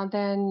can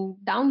then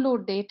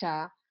download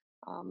data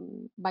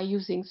by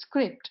using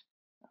script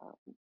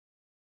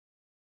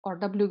or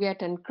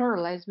wget and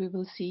curl, as we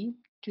will see,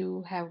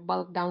 to have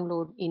bulk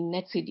download in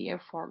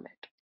netcdf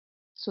format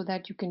so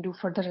that you can do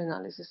further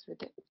analysis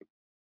with it.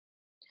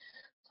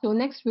 So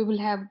next we will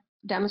have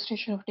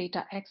demonstration of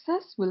data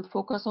access. We'll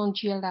focus on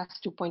GLDAS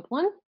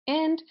 2.1,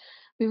 and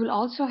we will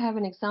also have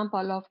an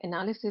example of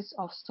analysis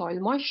of soil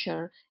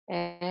moisture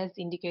as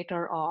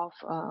indicator of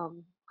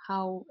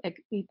how it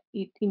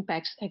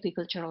impacts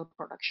agricultural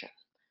production.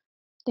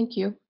 Thank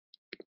you.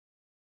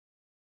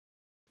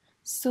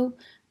 So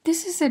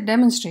this is a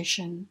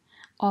demonstration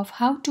of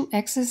how to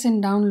access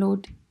and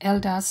download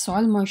LDAS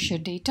soil moisture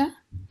data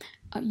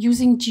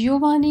using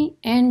Giovanni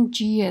and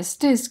GES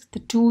DISC, the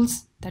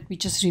tools that we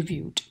just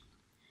reviewed.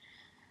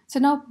 So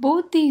now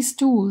both these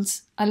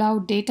tools allow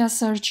data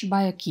search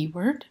by a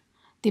keyword.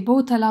 They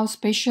both allow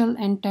spatial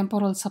and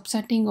temporal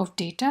subsetting of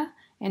data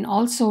and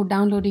also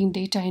downloading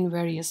data in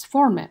various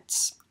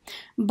formats.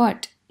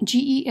 But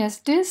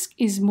GES DISC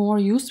is more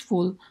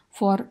useful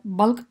for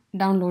bulk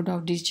download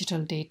of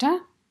digital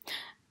data,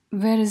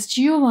 whereas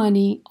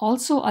Giovanni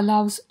also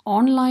allows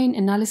online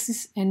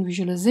analysis and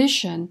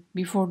visualization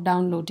before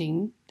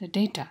downloading the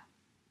data.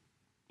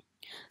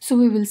 So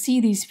we will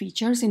see these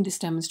features in this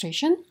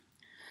demonstration.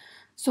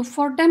 So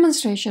for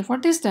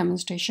this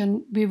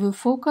demonstration, we will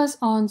focus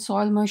on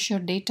soil moisture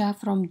data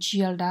from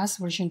GLDAS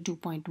version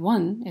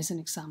 2.1 as an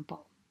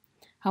example.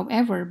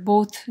 However,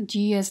 both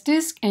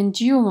GES-DISC and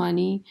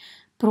Giovanni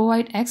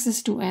provide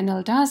access to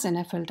NLDAS and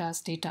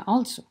FLDAS data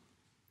also.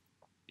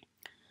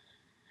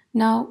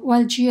 Now,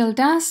 while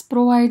GLDAS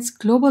provides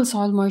global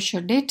soil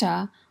moisture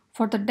data,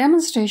 for the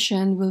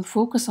demonstration, we'll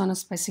focus on a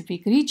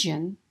specific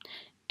region.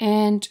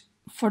 And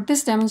for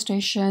this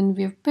demonstration,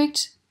 we've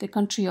picked the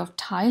country of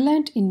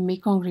Thailand in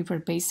Mekong River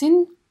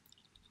Basin.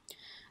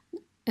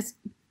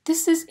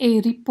 This is a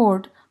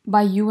report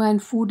by UN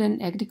Food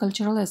and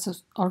Agricultural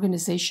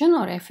Organization,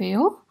 or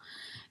FAO.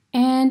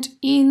 And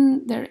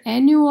in their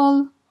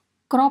annual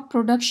crop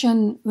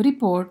production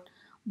report,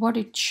 what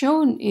it's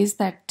shown is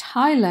that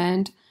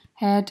Thailand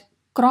had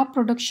crop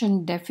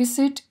production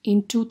deficit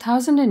in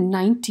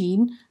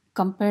 2019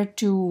 compared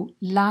to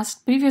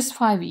previous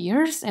 5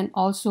 years and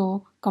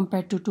also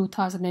compared to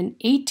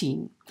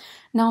 2018.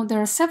 Now, there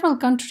are several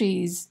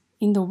countries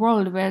in the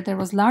world where there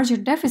was larger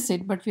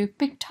deficit, but we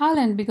picked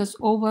Thailand because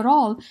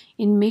overall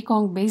in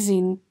Mekong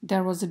Basin,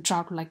 there was a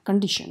drought-like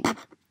condition.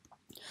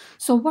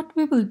 So what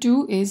we will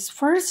do is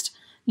first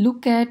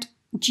look at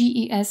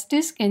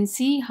GES-DISC and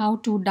see how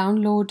to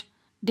download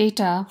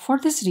data for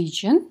this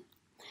region.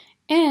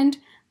 And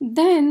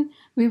then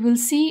we will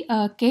see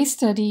a case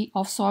study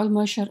of soil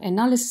moisture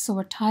analysis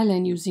over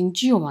Thailand using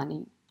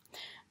Giovanni.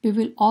 We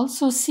will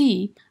also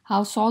see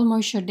how soil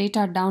moisture data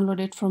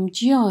downloaded from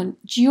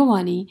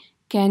Giovanni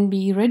can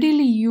be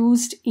readily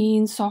used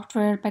in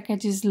software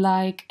packages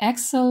like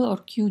Excel or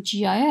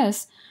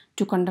QGIS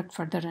to conduct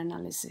further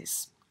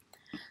analysis.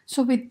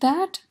 So with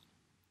that,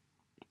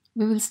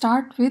 we will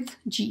start with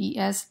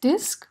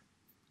GES-DISC.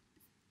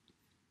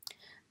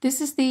 This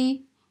is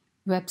the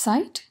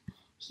website.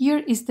 Here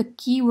is the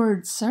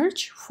keyword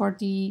search for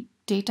the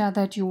data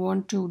that you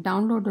want to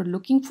download or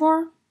looking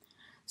for.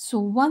 So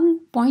one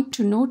point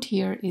to note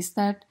here is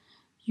that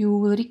you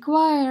will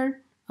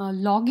require a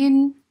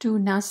login to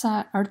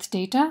NASA Earth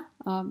Data.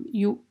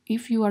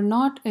 If you are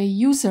not a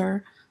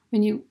user,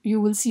 when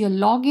you will see a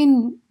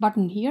login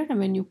button here, and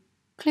when you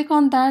click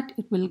on that,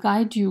 it will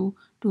guide you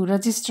to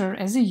register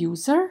as a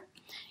user.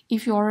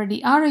 If you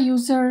already are a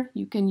user,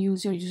 you can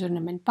use your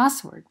username and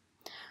password.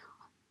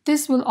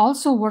 This will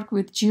also work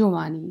with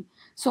Giovanni.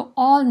 So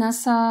all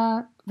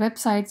NASA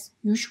websites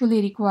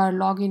usually require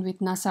login with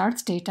NASA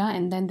Earth Data,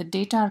 and then the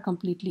data are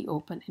completely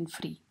open and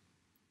free.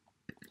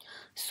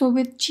 So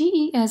with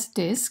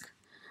GES-DISC,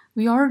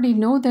 we already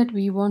know that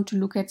we want to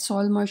look at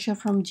soil moisture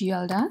from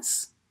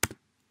GLDAS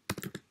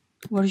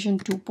version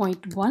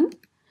 2.1,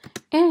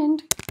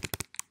 and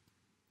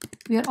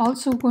we are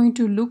also going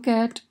to look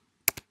at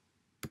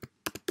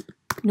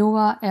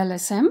NOAA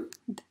LSM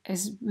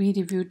as we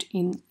reviewed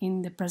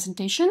in the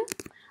presentation.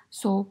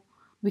 So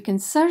we can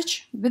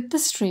search with the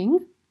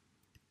string.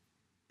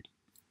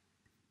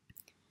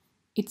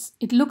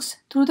 It looks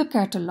through the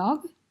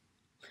catalog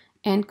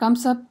and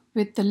comes up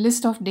with the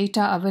list of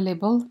data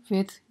available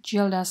with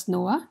GLDAS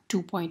NOAA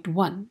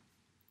 2.1.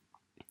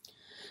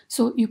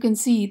 So you can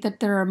see that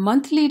there are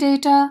monthly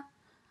data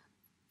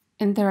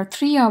and there are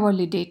 3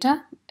 hourly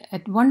data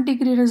at 1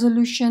 degree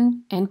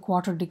resolution and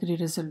quarter degree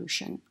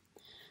resolution.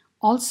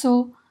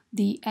 Also,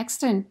 the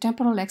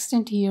temporal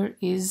extent here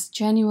is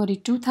January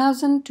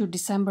 2000 to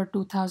December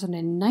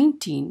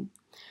 2019.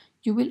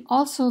 You will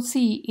also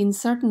see in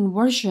certain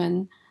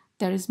version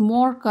there is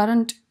more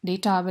current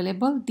data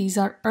available. These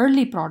are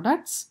early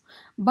products,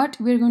 but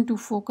we're going to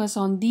focus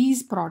on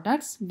these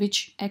products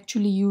which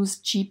actually use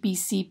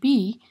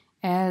GPCP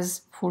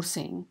as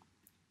forcing.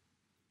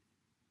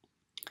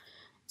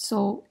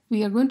 So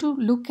we are going to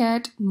look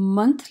at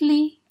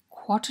monthly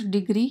quarter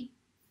degree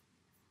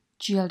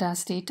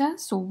GLDAS data.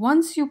 So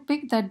once you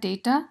pick that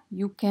data,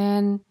 you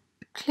can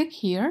click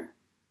here.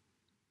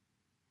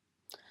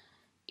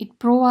 It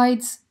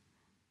provides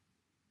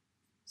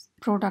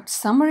product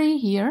summary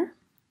here,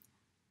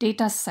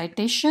 data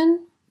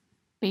citation,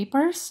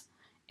 papers,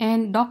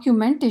 and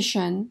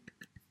documentation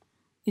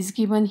is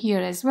given here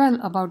as well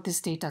about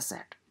this data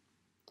set.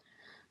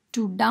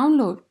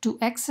 To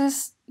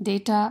access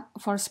data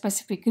for a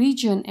specific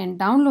region and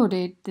download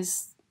it,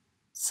 this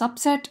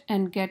subset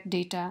and get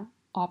data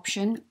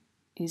option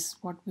is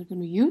what we're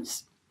going to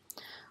use.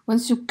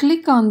 Once you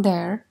click on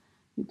there,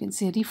 you can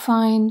say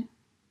refine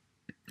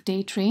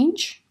date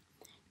range.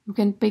 You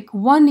can pick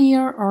 1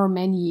 year or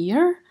many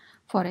year.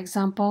 For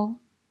example,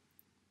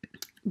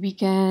 we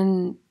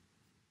can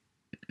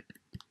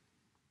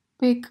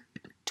pick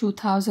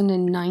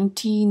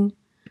 2019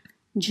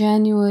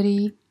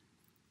 January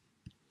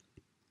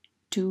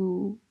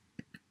to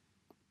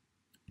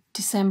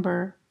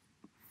December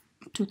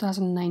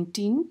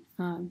 2019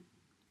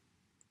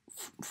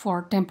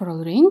 for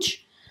temporal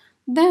range.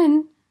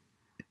 Then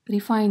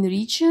refine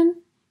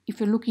region. If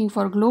you're looking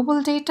for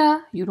global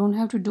data, you don't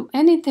have to do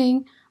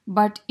anything,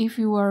 but if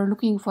you are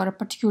looking for a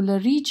particular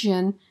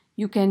region,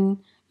 you can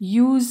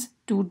use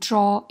to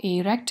draw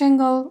a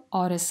rectangle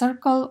or a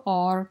circle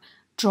or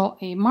draw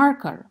a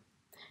marker.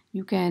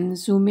 You can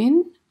zoom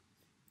in,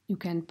 you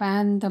can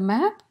pan the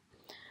map.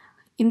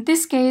 In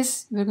this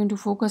case, we're going to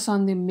focus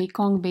on the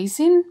Mekong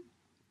Basin,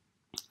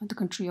 the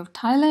country of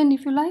Thailand,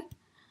 if you like.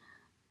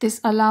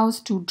 This allows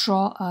to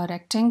draw a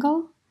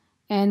rectangle,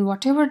 and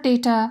whatever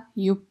data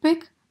you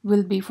pick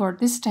will be for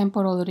this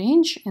temporal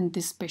range and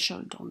this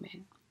spatial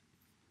domain.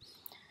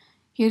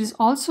 Here is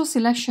also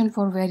selection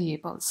for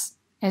variables.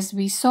 As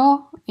we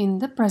saw in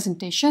the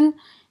presentation,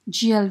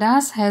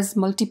 GLDAS has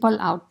multiple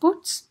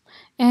outputs,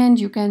 and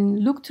you can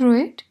look through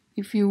it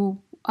if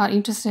you are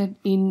interested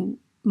in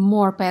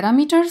more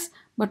parameters,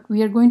 but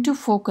we are going to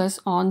focus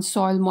on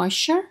soil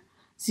moisture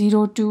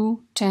 0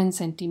 to 10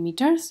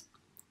 centimeters.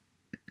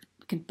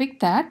 You can pick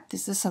that.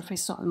 This is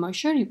surface soil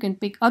moisture. You can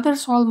pick other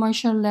soil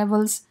moisture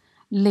levels,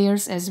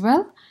 layers as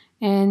well,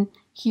 and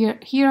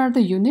here are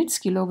the units,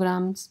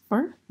 kilograms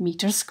per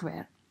meter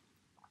square.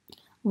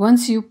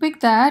 Once you pick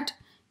that,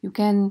 you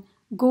can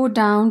go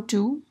down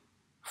to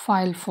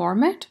file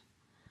format.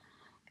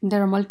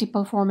 There are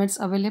multiple formats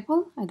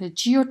available, either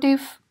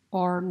GeoTIFF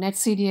or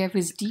NetCDF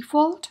is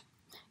default.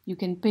 You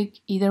can pick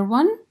either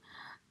one,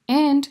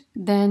 and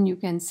then you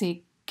can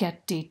say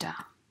get data.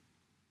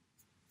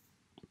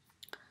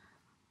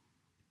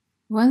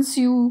 Once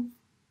you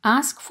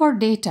ask for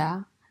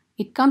data,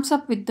 it comes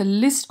up with the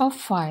list of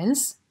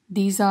files.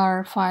 These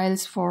are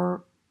files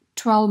for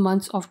 12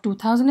 months of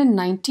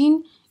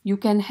 2019. You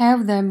can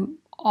have them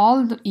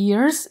all the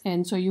years,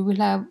 and so you will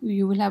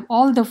have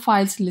all the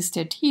files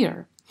listed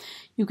here.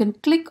 You can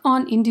click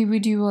on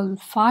individual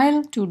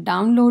file to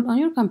download on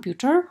your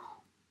computer,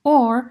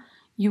 or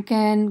you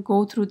can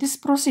go through this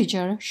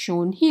procedure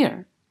shown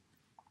here.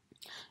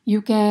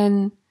 You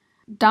can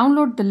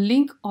download the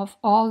link of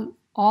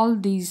all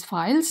these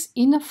files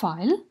in a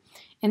file,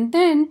 and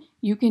then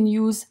you can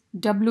use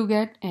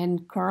wget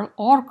and curl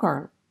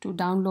to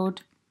download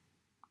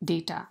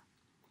data.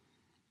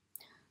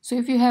 So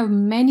if you have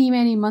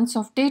many months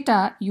of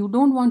data, you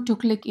don't want to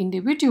click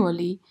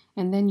individually,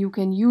 and then you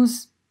can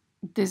use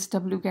this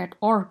wget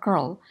or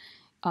curl.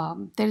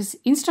 There is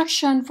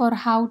instruction for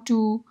how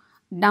to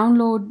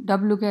download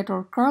wget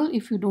or curl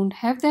if you don't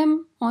have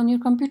them on your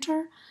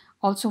computer,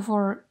 also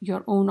for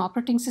your own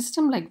operating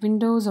system like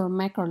Windows or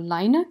Mac or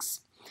Linux.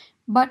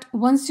 But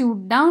once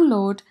you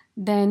download,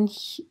 then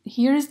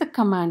here is the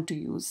command to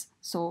use.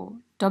 So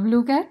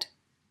wget,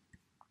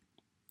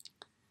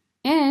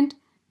 and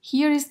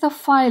here is the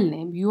file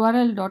name,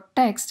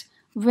 url.txt,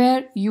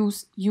 where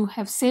you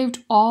have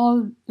saved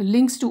all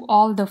links to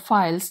all the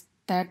files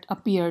that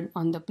appeared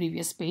on the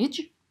previous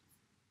page.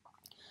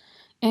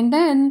 And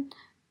then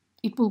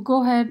it will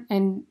go ahead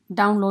and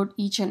download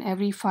each and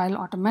every file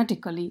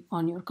automatically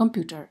on your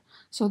computer.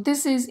 So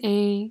this is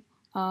a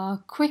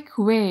quick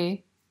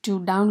way to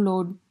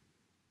download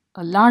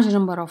a large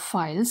number of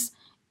files,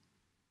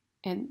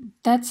 and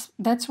that's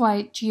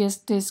why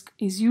GSDisk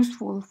is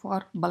useful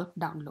for bulk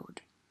download.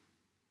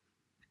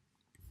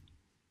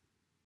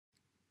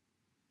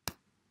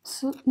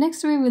 So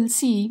next we will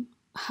see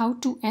how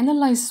to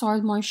analyze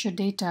soil moisture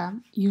data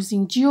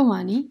using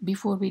Giovanni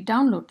before we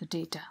download the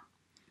data.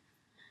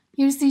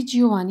 Here's the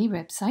Giovanni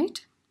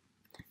website,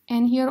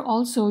 and here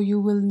also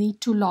you will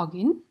need to log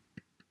in.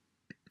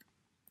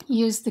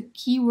 Here's the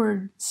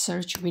keyword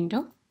search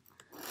window.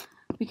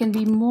 We can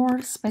be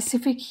more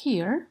specific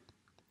here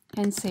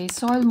and say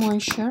soil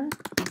moisture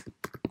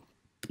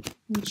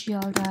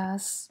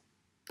GLDAS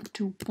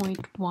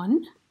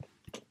 2.1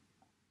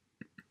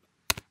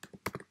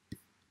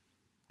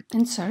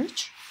 and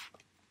search.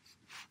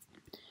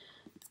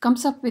 It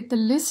comes up with the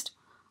list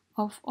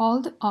of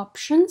all the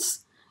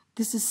options.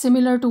 This is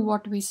similar to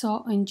what we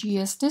saw in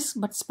GSDisk,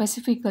 but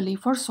specifically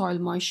for soil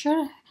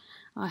moisture.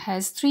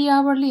 Has 3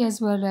 hourly as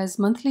well as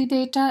monthly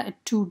data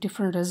at 2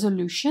 different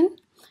resolutions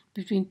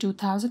between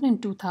 2000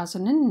 and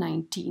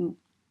 2019.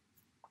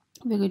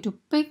 We're going to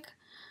pick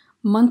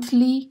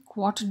monthly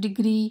quarter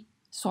degree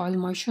soil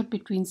moisture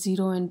between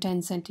 0 and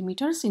 10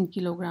 centimeters in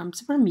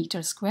kilograms per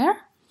meter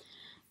square,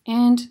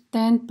 and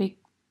then pick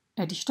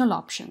additional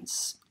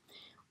options.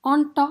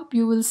 On top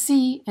you will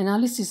see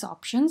analysis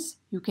options.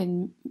 You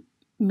can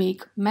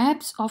make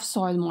maps of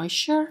soil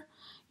moisture.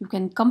 You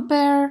can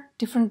compare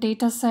different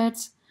data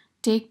sets,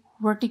 take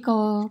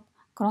vertical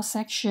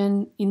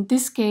cross-section. In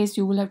this case,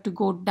 you will have to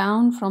go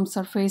down from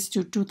surface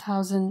to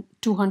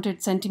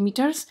 2,200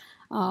 centimeters.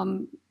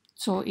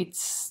 So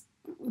it's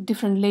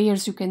different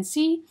layers you can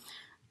see,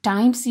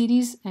 time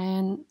series,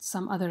 and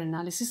some other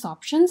analysis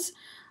options.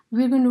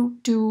 We're going to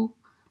do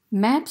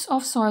maps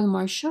of soil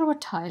moisture over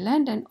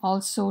Thailand and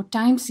also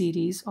time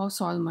series of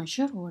soil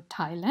moisture over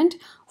Thailand,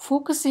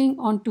 focusing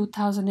on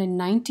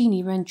 2019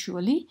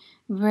 eventually,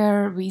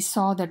 where we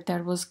saw that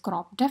there was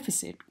crop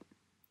deficit.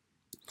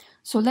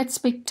 So let's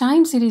pick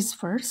time series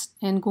first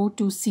and go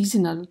to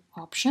seasonal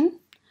option.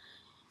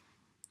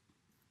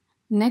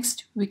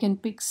 Next, we can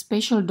pick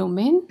spatial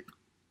domain.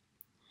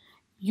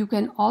 You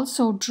can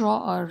also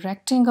draw a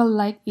rectangle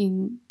like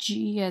in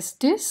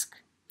GSDisk,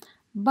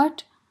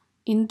 but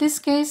in this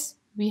case,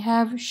 we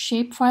have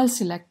shapefile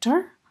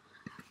selector.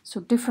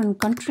 So different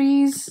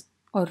countries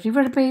or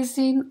river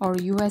basin or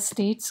US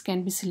states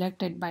can be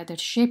selected by that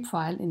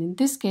shapefile, and in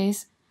this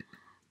case,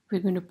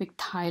 we're going to pick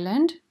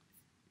Thailand,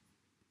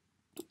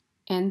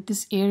 and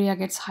this area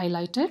gets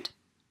highlighted.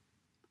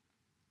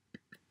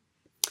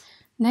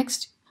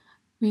 Next,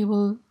 we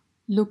will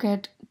look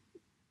at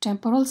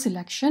temporal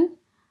selection.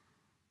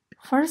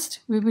 First,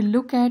 we will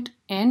look at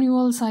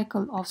annual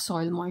cycle of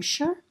soil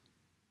moisture.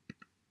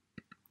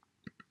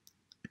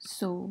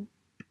 So,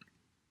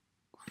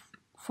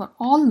 for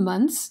all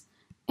months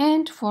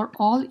and for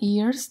all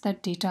years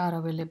that data are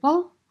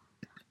available,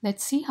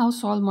 let's see how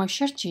soil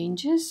moisture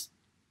changes.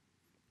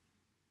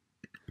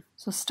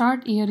 So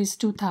start year is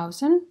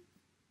 2000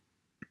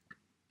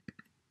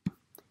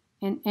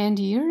 and end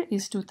year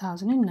is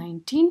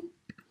 2019.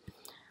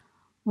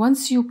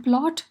 Once you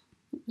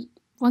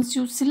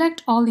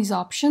select all these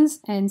options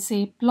and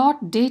say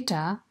plot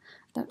data,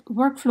 the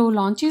workflow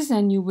launches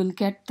and you will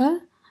get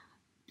the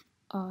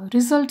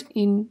result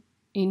in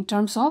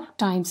terms of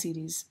time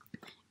series.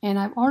 And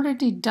I've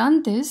already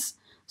done this,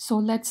 so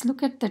let's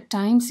look at the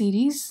time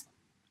series.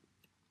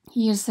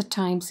 Here's the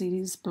time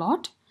series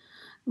plot.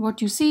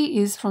 What you see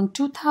is from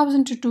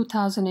 2000 to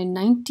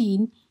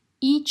 2019,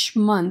 each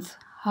month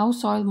how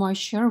soil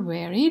moisture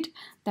varied,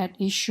 that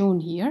is shown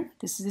here.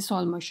 This is the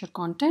soil moisture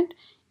content.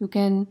 You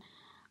can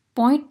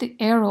point the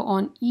arrow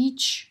on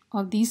each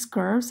of these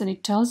curves and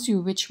it tells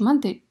you which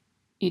month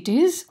it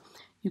is.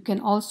 You can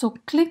also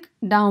click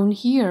down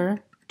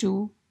here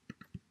to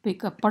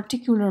pick a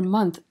particular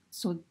month.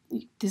 So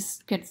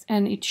this gets,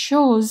 and it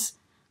shows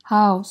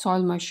how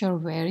soil moisture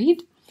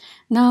varied.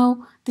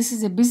 Now this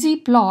is a busy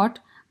plot,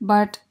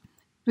 but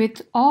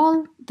with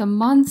all the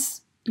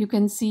months, you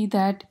can see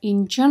that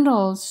in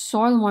general,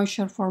 soil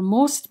moisture for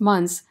most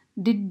months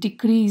did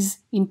decrease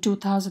in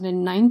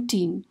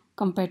 2019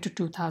 compared to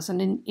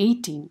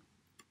 2018.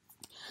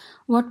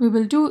 What we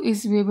will do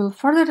is we will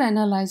further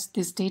analyze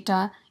this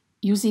data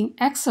using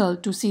Excel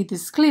to see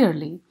this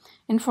clearly.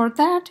 And for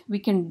that, we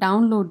can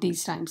download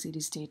these time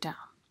series data.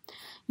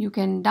 You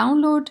can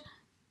download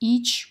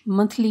each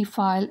monthly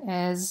file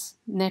as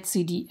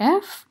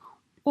netcdf,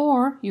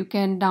 or you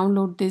can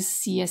download this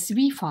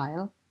CSV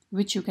file,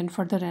 which you can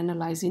further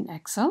analyze in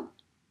Excel.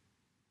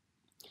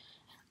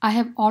 I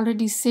have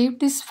already saved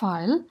this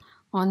file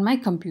on my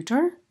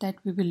computer that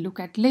we will look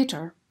at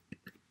later.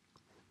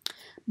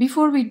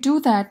 Before we do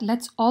that,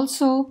 let's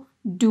also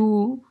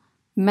do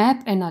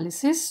map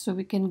analysis. So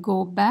we can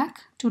go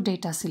back to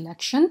data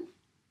selection.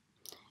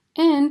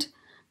 And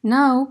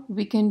now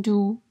we can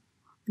do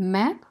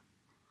map.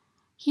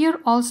 Here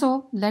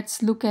also,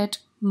 let's look at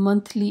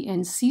monthly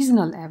and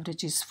seasonal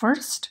averages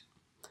first.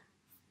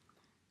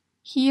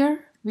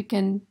 Here we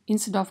can,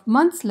 instead of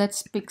months,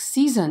 let's pick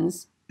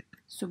seasons.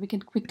 So we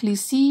can quickly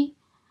see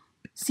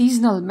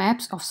seasonal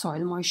maps of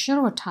soil moisture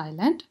over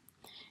Thailand.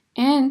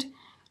 And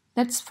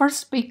let's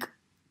first pick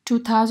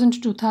 2000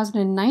 to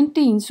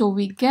 2019. So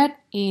we get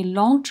a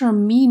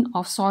long-term mean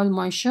of soil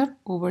moisture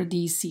over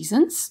these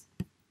seasons.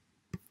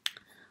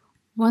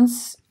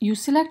 Once you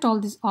select all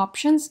these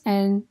options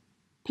and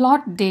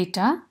plot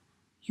data,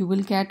 you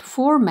will get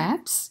 4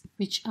 maps,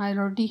 which I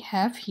already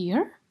have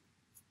here.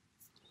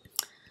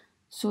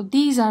 So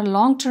these are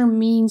long-term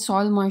mean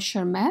soil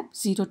moisture map,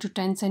 0 to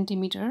 10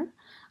 centimeter.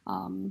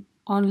 On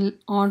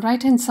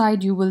right-hand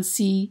side, you will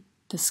see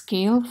the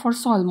scale for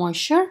soil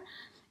moisture.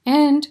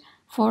 And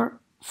for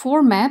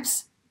 4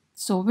 maps,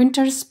 so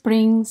winter,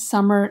 spring,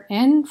 summer,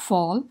 and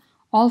fall,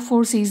 all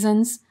 4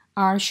 seasons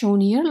are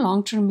shown here,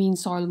 long-term mean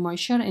soil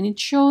moisture, and it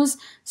shows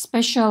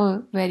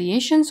special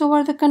variations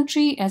over the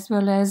country as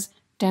well as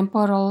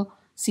temporal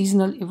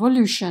seasonal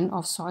evolution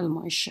of soil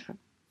moisture.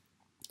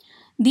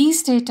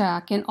 These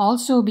data can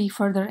also be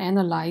further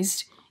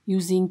analyzed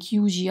using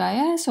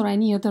QGIS or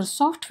any other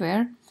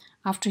software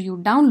after you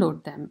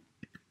download them.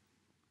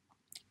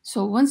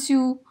 So once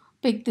you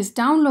pick this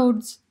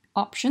downloads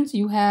options,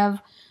 you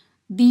have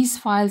these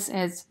files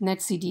as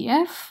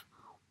netcdf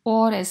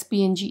or as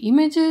PNG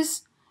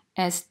images,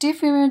 as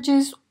TIFF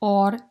images,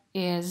 or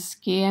as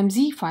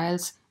KMZ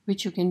files,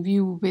 which you can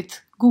view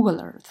with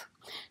Google Earth.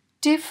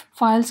 TIFF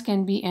files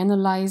can be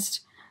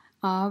analyzed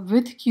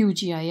with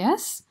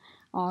QGIS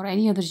or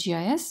any other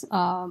GIS.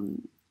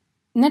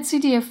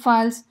 NetCDF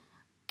files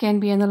can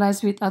be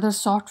analyzed with other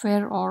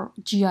software or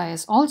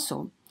GIS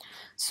also.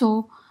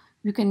 So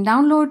you can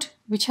download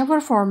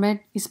whichever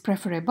format is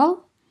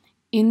preferable.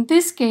 In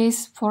this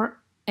case, for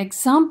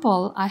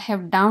example, I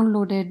have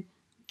downloaded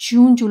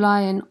June,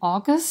 July, and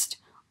August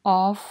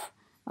of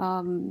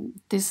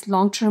this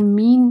long-term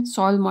mean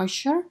soil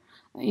moisture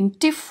in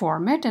TIFF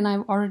format, and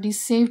I've already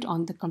saved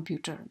on the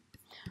computer.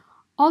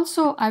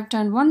 Also, I've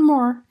done one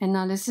more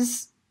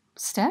analysis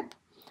step.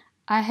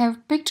 I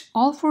have picked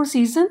all 4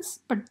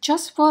 seasons, but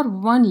just for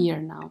 1 year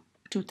now,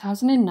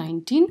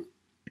 2019.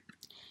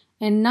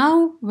 And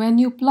now when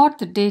you plot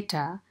the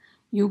data,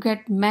 you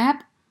get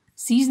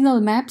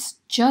seasonal maps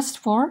just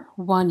for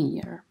 1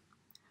 year.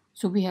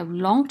 So we have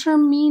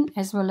long-term mean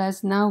as well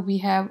as now we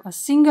have a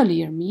single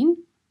year mean.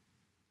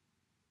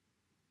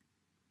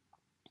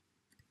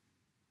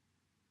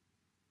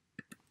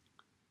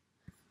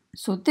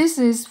 So this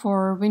is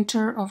for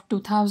winter of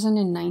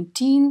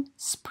 2019,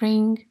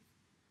 spring,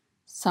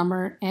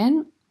 summer,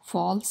 and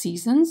fall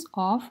seasons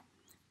of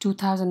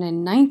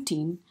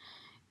 2019.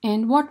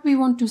 And what we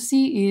want to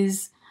see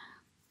is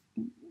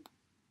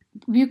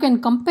you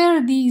can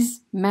compare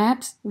these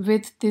maps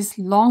with these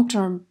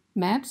long-term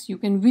maps. You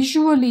can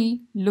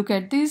visually look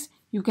at this.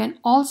 You can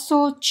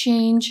also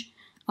change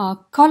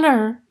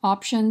color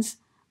options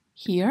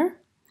here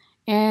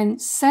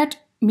and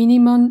set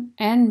minimum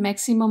and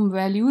maximum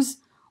values,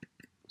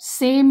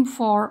 same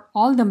for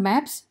all the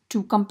maps,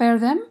 to compare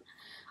them.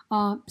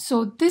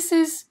 So this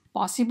is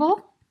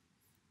possible.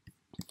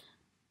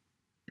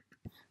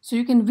 So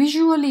you can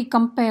visually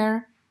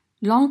compare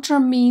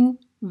long-term mean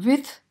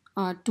with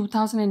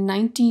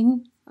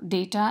 2019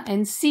 data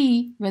and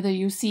see whether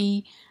you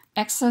see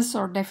excess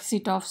or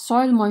deficit of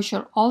soil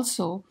moisture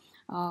also,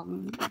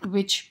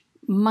 which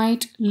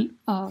might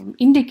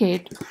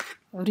indicate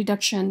a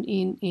reduction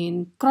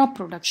in crop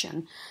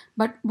production.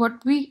 But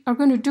what we are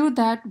going to do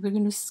that, we're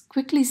going to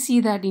quickly see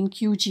that in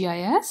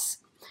QGIS.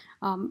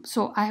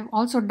 So I have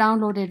also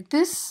downloaded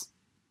this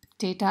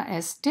data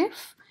as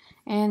TIFF,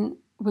 and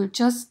we'll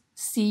just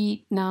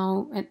see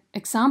now an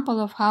example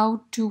of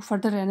how to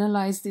further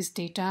analyze this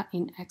data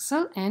in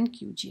Excel and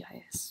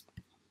QGIS.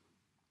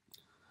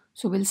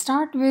 So we'll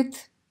start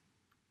with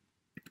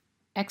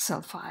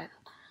Excel file.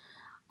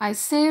 I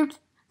saved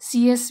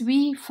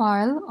CSV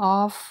file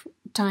of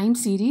time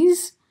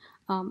series,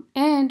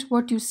 and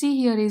what you see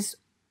here is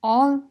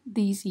all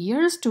these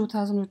years,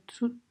 2000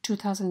 to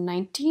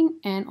 2019,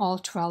 and all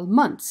 12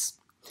 months.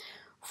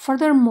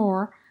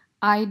 Furthermore,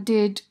 I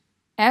did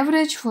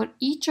average for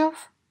each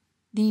of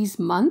these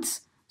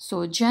months,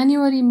 so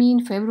January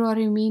mean,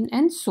 February mean,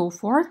 and so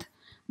forth,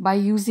 by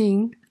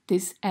using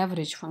this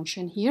average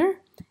function here.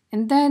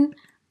 And then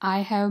I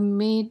have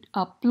made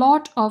a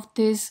plot of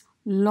this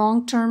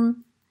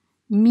long-term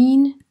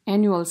mean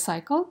annual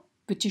cycle,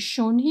 which is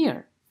shown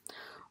here.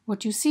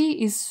 What you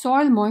see is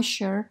soil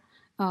moisture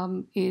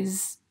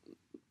is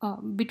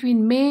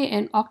between May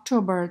and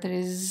October, there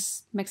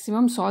is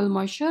maximum soil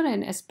moisture,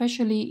 and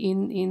especially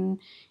in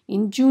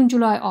June,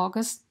 July,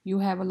 August, you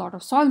have a lot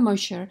of soil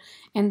moisture,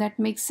 and that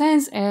makes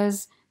sense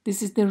as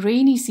this is the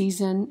rainy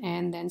season,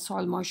 and then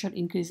soil moisture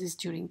increases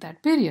during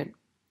that period.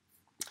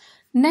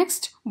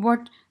 Next,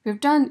 what we've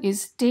done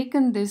is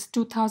taken this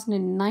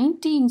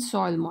 2019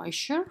 soil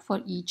moisture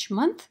for each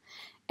month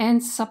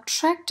and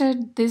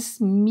subtracted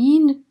this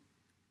mean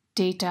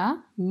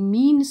data,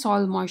 mean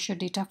soil moisture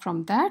data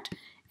from that,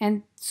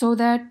 and so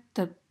that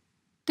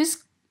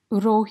this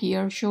row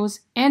here shows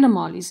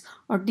anomalies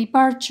or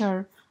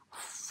departure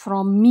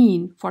from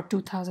mean for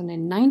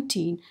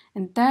 2019,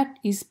 and that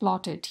is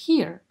plotted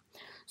here.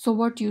 So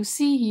what you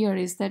see here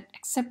is that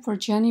except for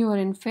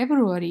January and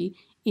February,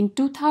 in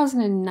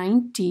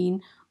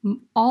 2019,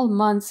 all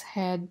months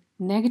had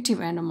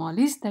negative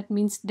anomalies. That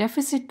means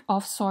deficit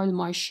of soil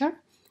moisture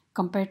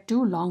compared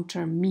to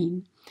long-term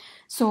mean.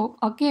 So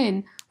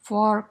again,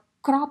 for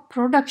crop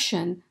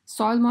production,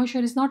 soil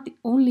moisture is not the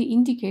only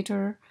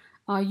indicator.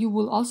 You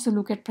will also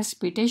look at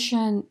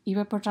precipitation,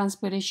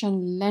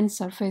 evapotranspiration, land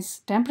surface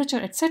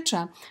temperature,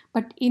 etc.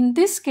 But in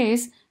this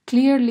case,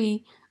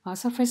 clearly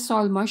surface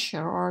soil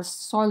moisture or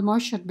soil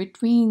moisture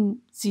between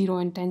 0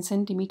 and 10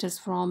 centimeters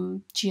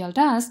from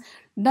LDAS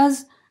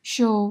does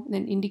show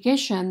an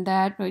indication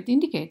that, or it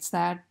indicates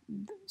that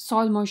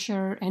soil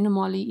moisture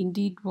anomaly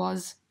indeed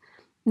was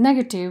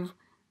negative,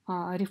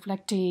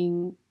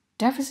 reflecting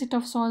deficit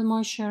of soil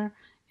moisture,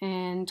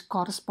 and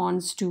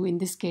corresponds to, in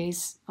this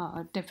case,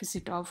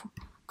 deficit of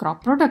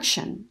crop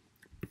production.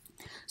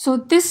 So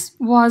this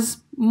was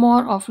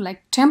more of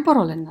like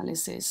temporal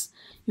analysis.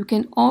 You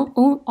can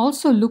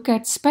also look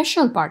at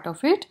special part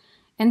of it,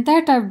 and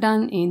that I've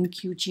done in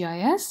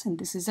QGIS, and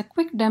this is a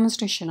quick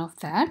demonstration of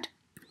that.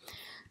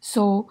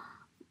 So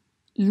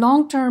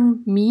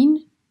long-term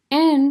mean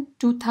and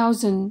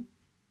 2000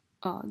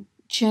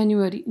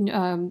 January,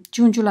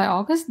 June, July,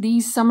 August,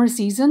 these summer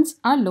seasons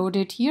are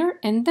loaded here,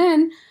 and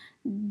then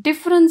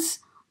difference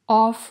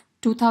of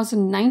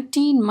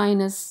 2019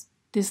 minus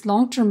this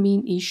long-term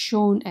mean is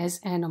shown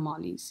as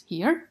anomalies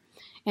here,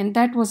 and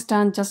that was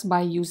done just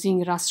by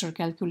using raster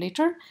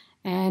calculator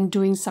and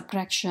doing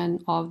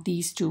subtraction of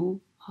these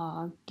two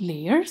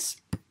layers.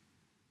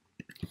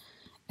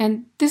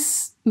 And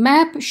this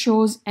map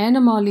shows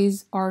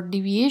anomalies or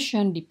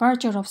deviation,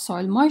 departure of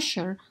soil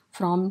moisture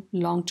from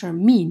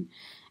long-term mean.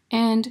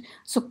 And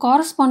so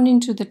corresponding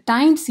to the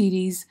time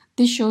series,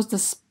 this shows the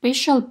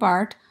spatial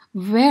part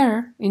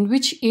where, in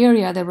which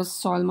area there was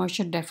soil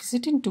moisture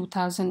deficit in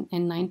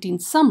 2019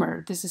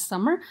 summer. This is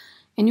summer,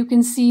 and you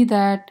can see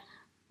that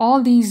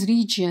all these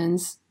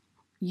regions,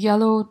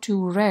 yellow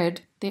to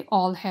red, they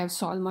all have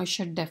soil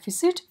moisture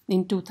deficit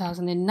in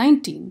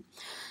 2019.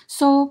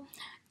 So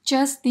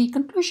just the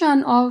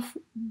conclusion of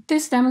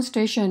this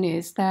demonstration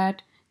is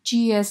that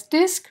GIS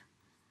disk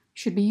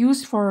should be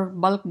used for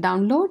bulk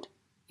download.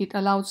 It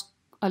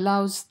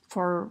allows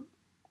for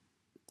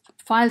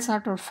file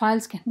sort or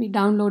files can be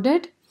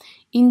downloaded.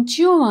 In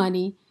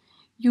Giovanni,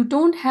 you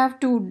don't have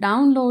to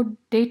download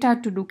data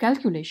to do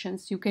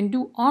calculations. You can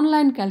do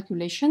online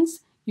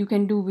calculations. You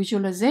can do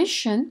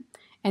visualization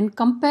and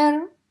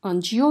compare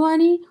on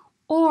Giovanni,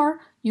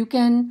 or you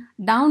can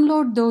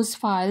download those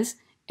files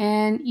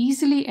and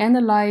easily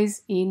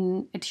analyze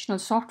in additional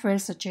software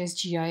such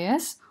as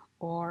GIS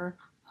or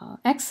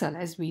Excel,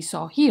 as we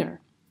saw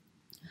here.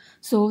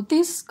 So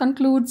this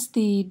concludes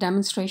the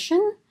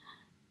demonstration,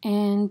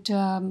 and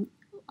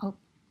I'll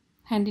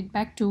hand it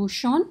back to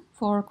Sean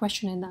for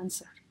question and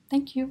answer.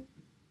 Thank you.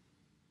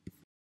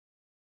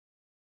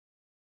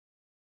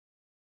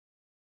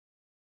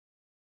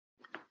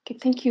 Okay,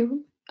 thank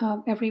you,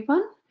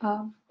 everyone.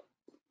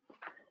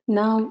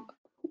 Now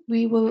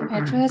we will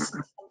address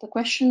the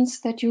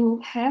questions that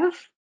you have.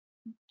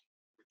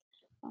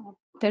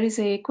 There is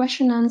a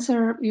question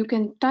answer. You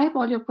can type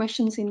all your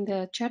questions in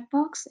the chat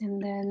box,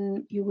 and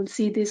then you will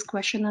see this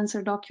question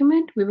answer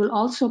document. We will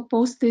also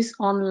post this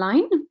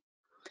online.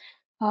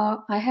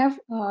 I have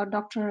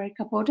Dr.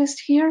 Erica Podest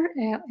here,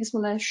 as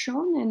well as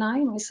Sean, and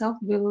I myself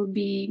will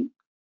be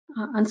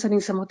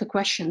answering some of the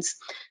questions.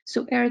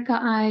 So Erica,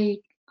 I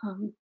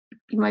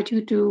invite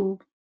you to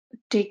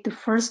take the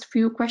first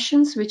few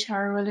questions which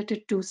are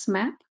related to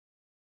SMAP.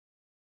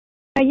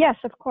 Yes,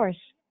 of course.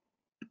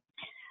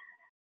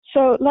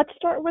 So let's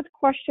start with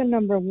question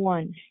number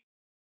 1.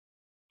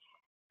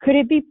 Could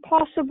it be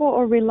possible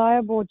or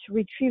reliable to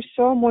retrieve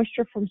soil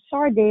moisture from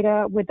SAR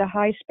data with a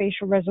high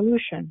spatial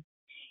resolution?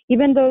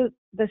 Even though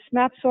the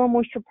SMAP soil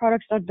moisture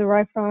products are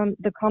derived from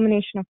the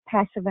combination of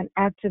passive and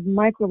active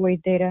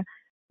microwave data,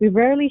 we've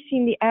rarely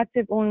seen the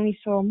active-only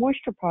soil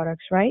moisture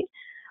products, right?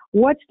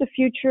 What's the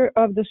future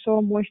of the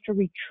soil moisture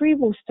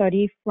retrieval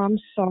study from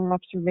SAR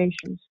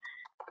observations?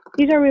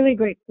 These are really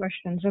great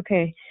questions.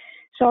 Okay,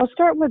 so I'll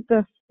start with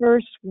the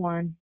first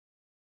one.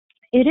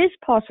 It is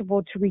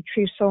possible to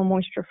retrieve soil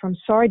moisture from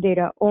SAR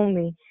data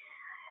only,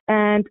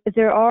 and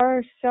there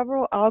are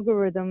several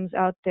algorithms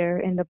out there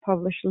in the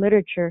published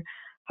literature.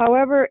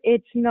 However,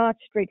 it's not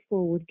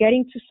straightforward.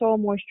 Getting to soil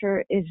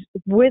moisture is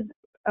with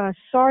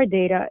SAR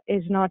data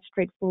is not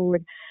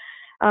straightforward.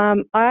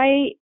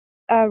 I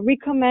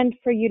recommend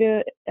for you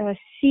to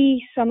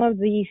see some of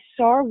the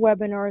SAR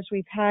webinars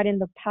we've had in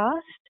the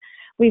past.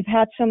 We've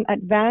had some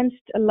advanced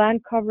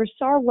land cover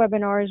SAR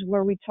webinars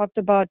where we talked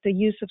about the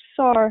use of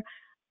SAR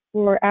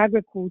for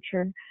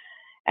agriculture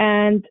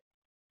and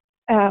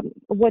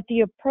what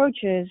the approach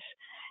is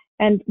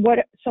and what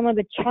some of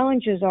the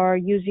challenges are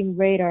using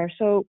radar.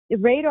 So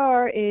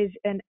radar is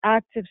an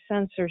active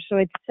sensor, so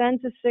it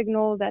sends a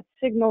signal. That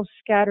signal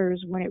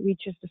scatters when it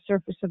reaches the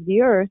surface of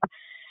the earth,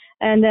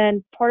 and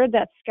then part of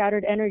that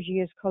scattered energy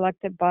is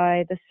collected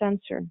by the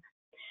sensor.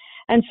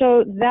 And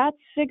so that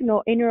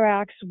signal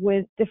interacts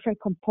with different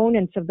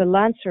components of the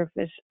land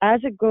surface as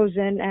it goes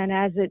in and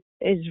as it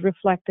is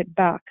reflected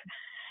back.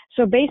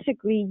 So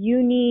basically,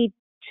 you need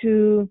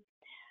to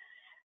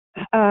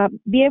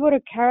be able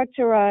to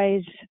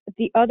characterize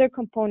the other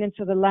components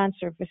of the land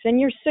surface. In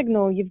your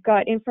signal, you've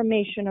got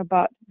information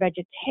about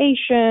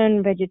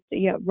vegetation,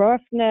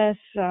 roughness,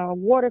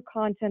 water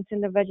content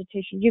in the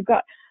vegetation. You've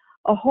got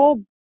a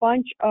whole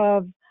bunch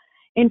of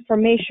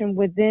information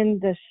within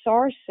the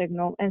SAR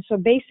signal. And so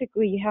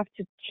basically, you have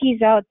to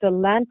tease out the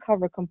land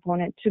cover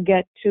component to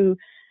get to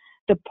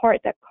the part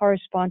that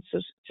corresponds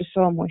to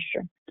soil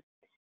moisture.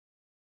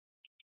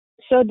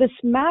 So the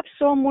SMAP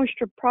soil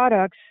moisture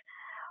products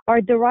are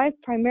derived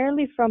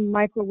primarily from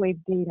microwave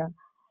data.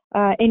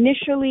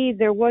 Initially,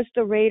 there was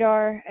the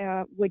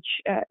radar, which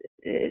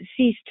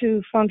ceased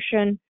to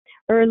function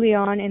early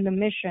on in the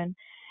mission.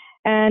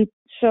 And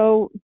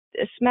so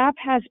SMAP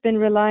has been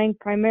relying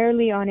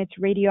primarily on its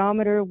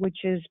radiometer, which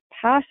is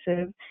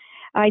passive.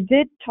 I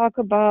did talk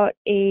about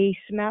a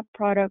SMAP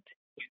product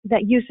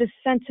that uses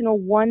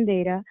Sentinel-1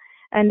 data,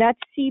 and that's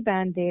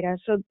C-band data.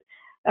 So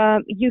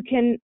you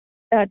can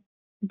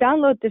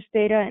download this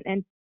data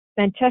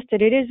and test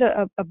it. It is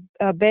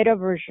a beta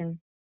version.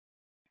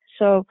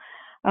 So,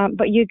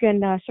 but you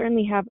can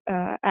certainly have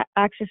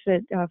access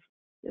it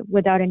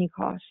without any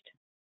cost.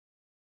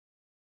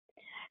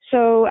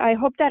 So I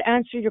hope that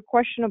answered your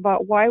question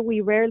about why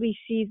we rarely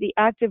see the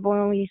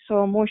active-only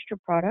soil moisture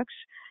products,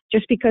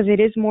 just because it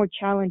is more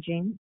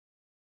challenging.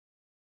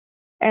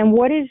 And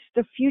what is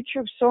the future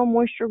of soil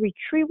moisture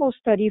retrieval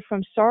study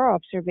from SAR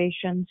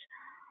observations?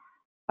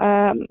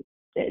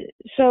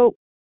 So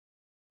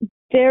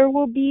there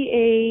will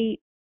be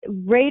a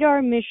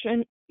radar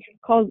mission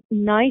called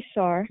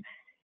NISAR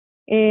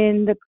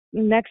in the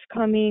next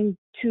coming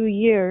 2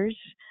 years.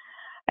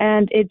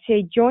 And it's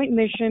a joint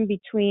mission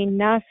between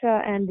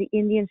NASA and the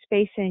Indian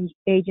Space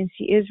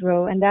Agency,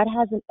 Israel, and that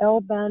has an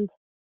L-band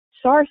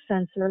SAR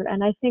sensor.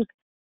 And I think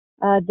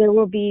there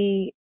will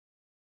be,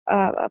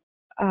 or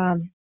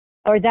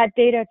that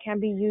data can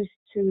be used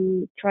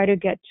to try to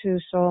get to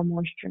soil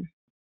moisture.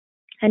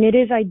 And it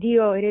is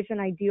ideal, it is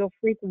an ideal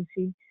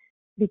frequency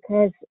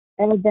because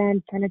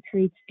L-band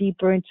penetrates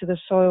deeper into the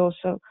soil,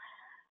 so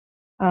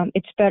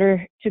it's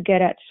better to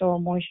get at soil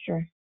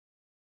moisture.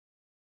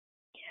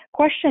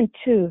 Question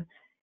 2,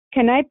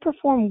 can I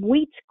perform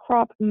wheat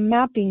crop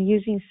mapping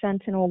using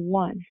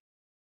Sentinel-1?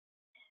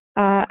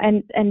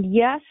 And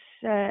yes,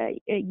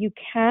 you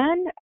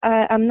can.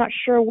 I'm not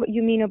sure what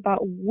you mean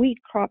about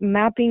wheat crop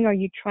mapping. Are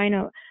you trying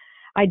to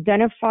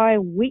identify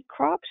wheat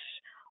crops,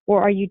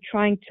 or are you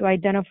trying to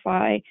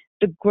identify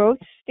the growth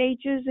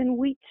stages in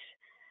wheat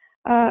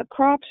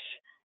crops?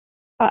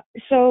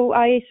 So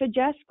I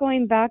suggest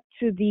going back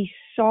to the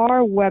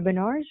SAR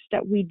webinars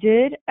that we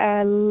did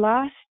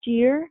last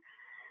year.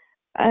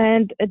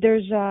 And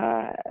there's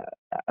a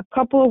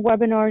couple of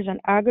webinars on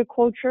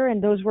agriculture,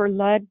 and those were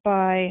led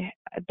by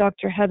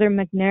Dr. Heather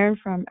McNairn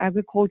from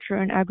Agriculture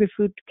and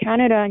Agri-Food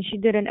Canada, and she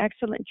did an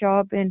excellent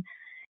job in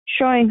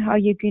showing how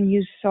you can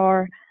use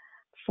SAR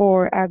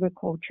for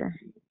agriculture.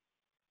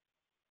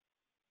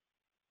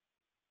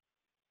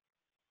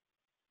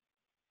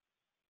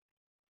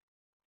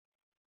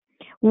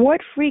 What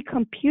free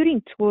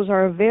computing tools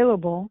are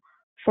available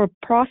for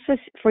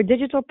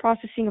digital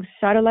processing of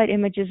satellite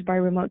images by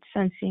remote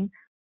sensing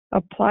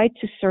applied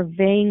to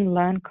surveying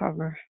land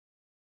cover?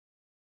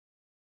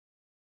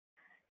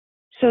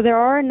 So there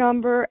are a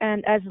number,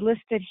 and as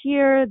listed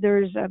here,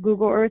 there's a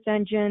Google Earth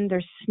Engine,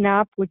 there's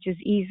SNAP, which is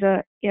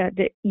ESA,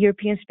 the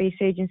European Space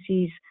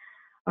Agency's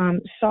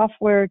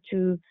software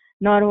to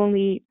not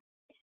only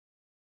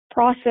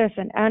process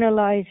and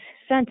analyze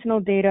Sentinel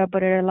data,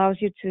 but it allows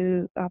you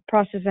to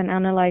process and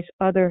analyze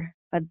other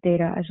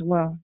data as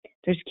well.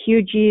 There's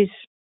QGIS,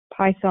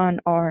 Python,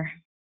 R.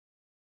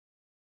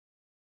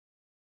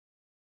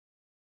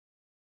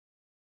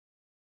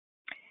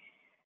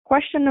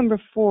 Question number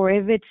 4,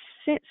 if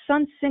it's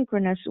sun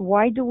synchronous,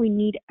 why do we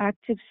need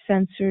active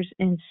sensors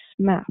in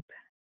SMAP?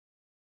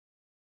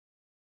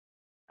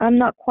 I'm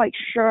not quite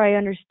sure I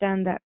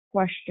understand that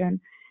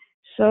question.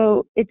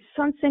 So it's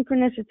sun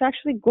synchronous, it's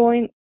actually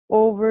going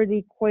over the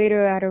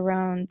equator at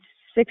around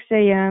 6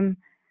 a.m.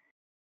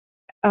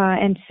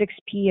 And 6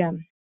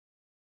 p.m.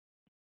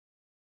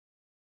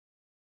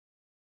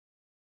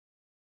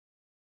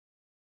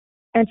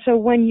 And so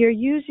when you're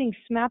using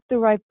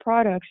SMAP-derived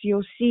products,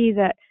 you'll see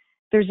that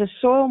there's a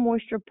soil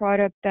moisture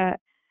product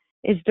that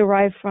is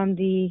derived from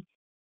the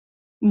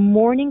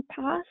morning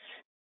pass,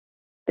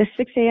 the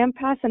 6 a.m.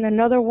 pass, and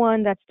another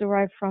one that's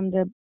derived from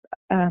the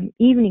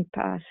evening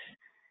pass.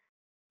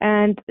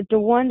 And the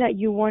one that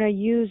you want to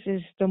use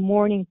is the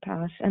morning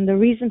pass. And the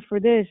reason for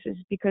this is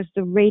because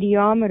the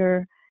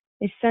radiometer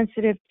is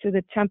sensitive to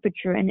the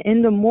temperature. And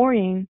in the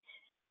morning,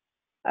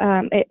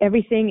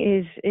 everything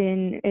is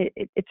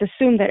it's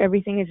assumed that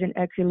everything is in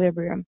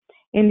equilibrium.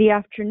 In the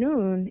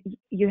afternoon,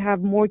 you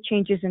have more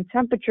changes in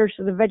temperature,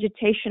 so the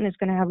vegetation is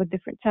going to have a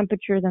different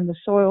temperature than the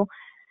soil.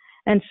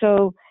 And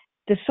so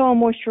the soil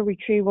moisture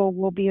retrieval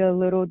will be a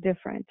little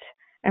different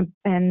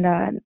and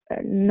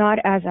not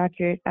as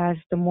accurate as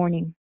the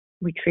morning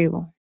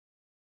retrieval.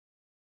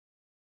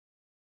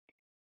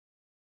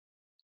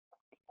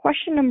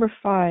 Question number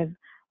 5.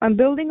 I'm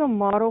building a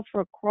model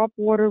for crop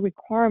water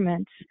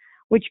requirements,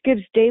 which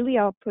gives daily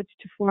outputs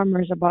to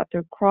farmers about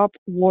their crop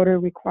water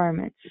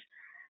requirements,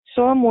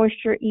 soil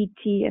moisture,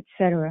 ET,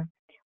 etc.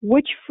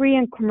 Which free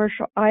and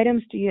commercial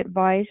items do you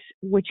advise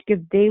which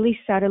give daily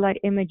satellite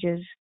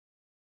images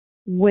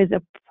with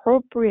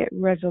appropriate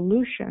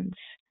resolutions?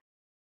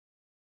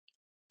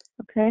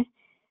 Okay.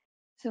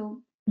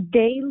 So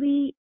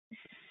Daily,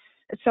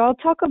 so I'll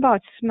talk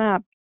about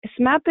SMAP.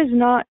 SMAP is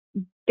not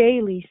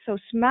daily, so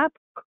SMAP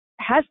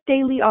has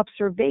daily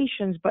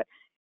observations, but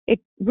it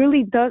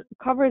really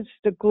covers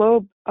the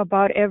globe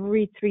about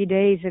every 3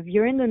 days. If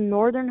you're in the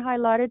northern high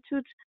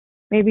latitudes,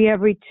 maybe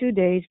every 2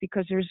 days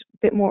because there's a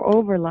bit more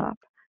overlap.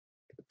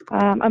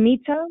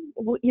 Amita,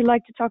 would you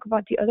like to talk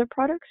about the other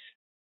products?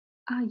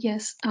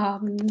 Yes.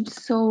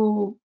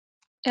 So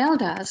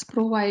LDAS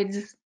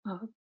provides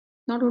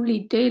not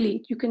only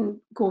daily, you can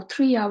go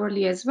 3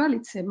 hourly as well.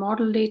 It's a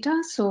model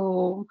data,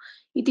 so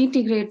it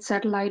integrates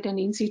satellite and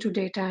in situ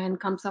data and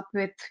comes up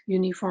with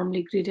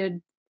uniformly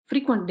gridded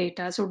frequent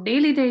data. So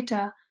daily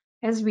data,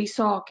 as we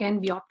saw, can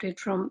be opted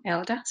from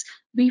LDAS.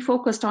 We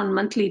focused on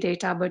monthly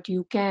data, but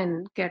you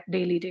can get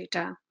daily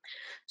data.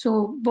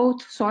 So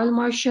both soil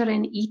moisture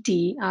and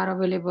ET are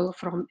available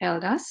from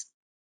LDAS.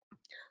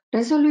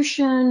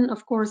 Resolution,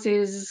 of course,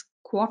 is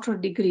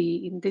 1/4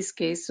 degree in this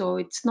case, so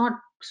it's not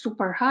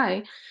super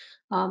high,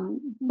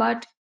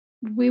 but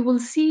we will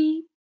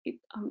see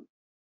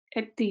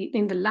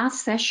in the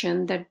last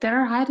session that there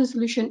are high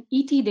resolution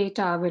ET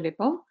data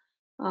available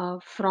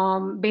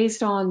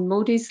based on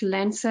Moody's,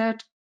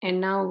 Landsat, and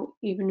now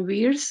even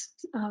Weir's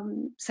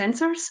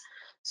sensors.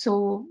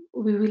 So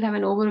we will have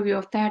an overview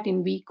of that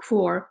in week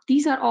 4.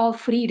 These are all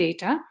free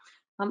data.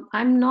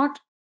 I'm not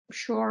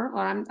sure,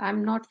 or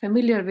I'm not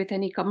familiar with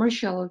any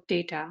commercial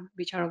data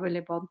which are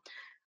available.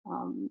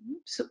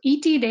 So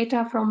ET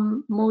data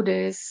from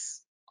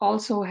Moody's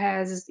also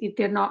has,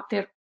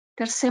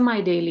 they're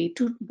semi-daily,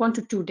 1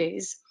 to 2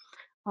 days.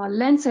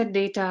 Landsat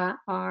data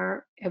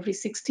are every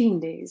 16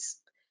 days.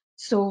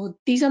 So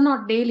these are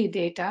not daily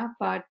data,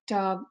 but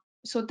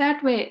so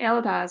that way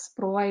LDAS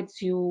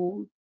provides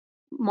you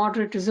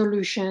moderate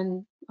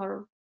resolution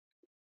or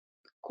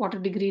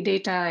 1/4 degree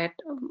data at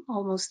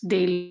almost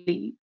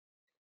daily.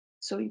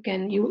 So you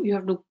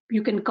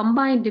can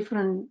combine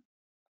different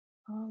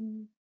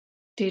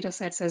data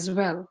sets as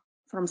well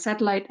from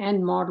satellite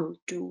and model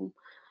to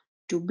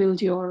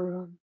build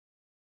your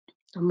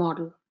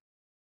model.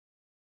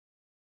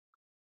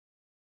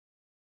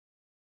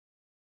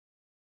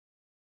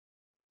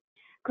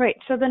 Great.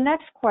 So the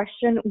next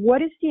question,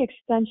 what is the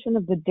extension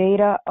of the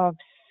data of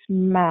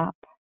SMAP?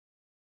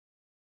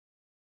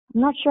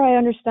 I'm not sure I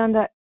understand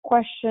that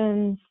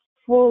question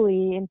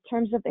fully in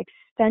terms of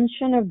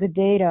extension of the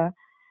data.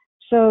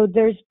 So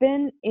there's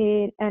been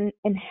an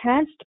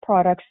enhanced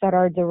products that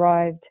are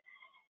derived,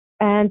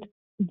 and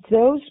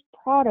those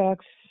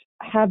products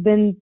have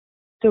been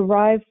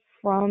derived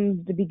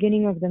from the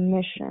beginning of the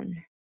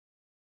mission.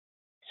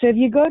 So if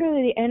you go to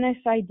the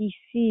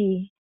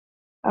NSIDC,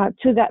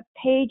 to that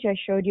page I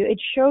showed you, it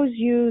shows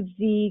you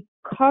the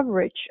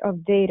coverage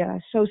of data.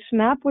 So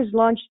SMAP was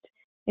launched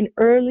in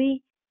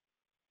early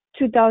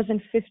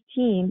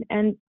 2015,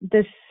 and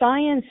the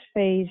science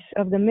phase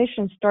of the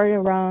mission started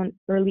around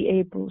early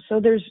April. So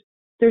there's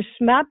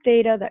SMAP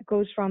data that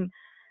goes from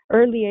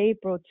early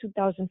April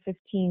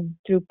 2015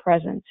 through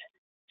present.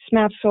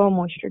 SMAP soil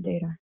moisture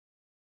data.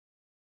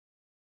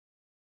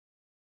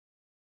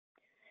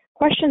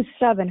 Question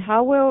 7,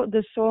 how will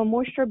the soil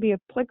moisture be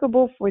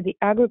applicable for the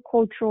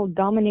agricultural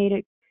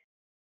dominated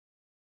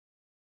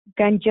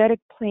Gangetic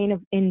Plain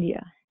of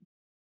India?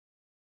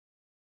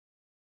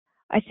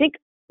 I think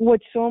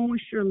what soil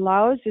moisture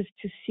allows is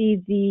to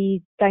see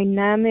the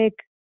dynamic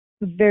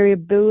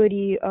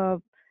variability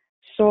of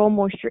soil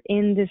moisture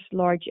in this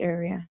large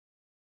area.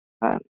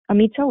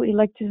 Amita, would you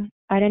like to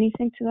add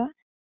anything to that?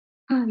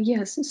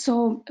 Yes.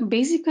 So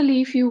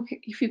basically, if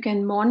you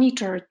can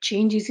monitor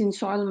changes in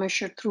soil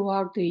moisture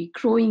throughout the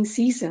growing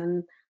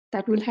season,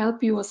 that will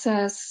help you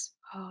assess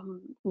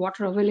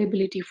water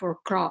availability for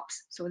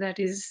crops. So that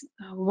is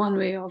one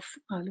way of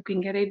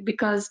looking at it,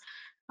 because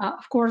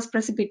of course,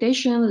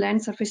 precipitation,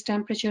 land surface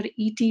temperature,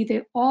 ET,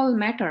 they all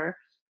matter,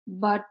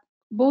 but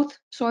both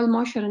soil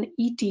moisture and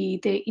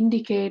ET, they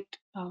indicate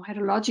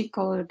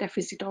hydrological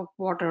deficit of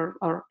water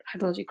or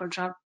hydrological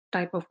drought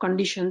type of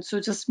conditions.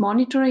 So just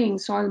monitoring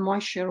soil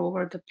moisture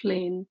over the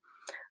plain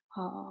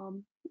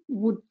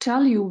would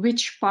tell you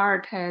which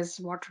part has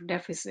water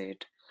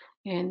deficit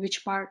and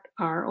which part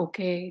are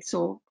okay.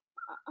 So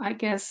I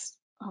guess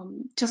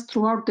just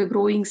throughout the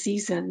growing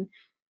season,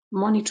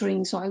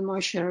 monitoring soil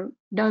moisture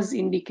does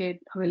indicate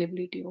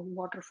availability of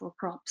water for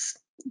crops.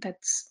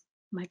 That's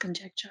my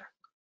conjecture.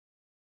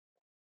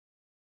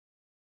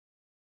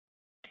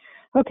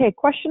 Okay,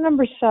 question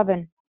number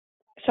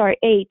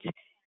 8.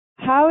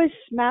 How is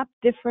SMAP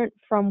different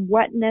from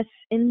wetness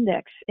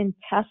index in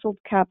tasseled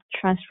cap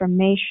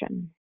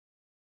transformation?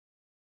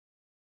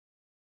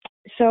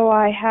 So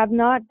I have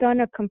not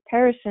done a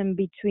comparison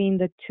between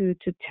the two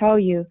to tell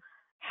you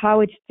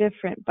how it's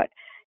different, but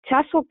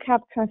tassel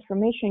cap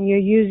transformation, you're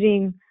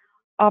using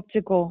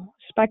optical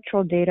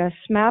spectral data.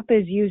 SMAP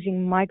is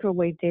using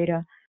microwave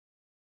data.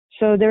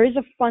 So there is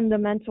a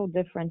fundamental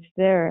difference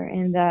there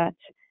in that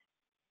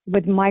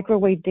with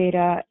microwave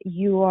data,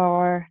 you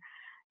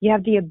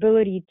have the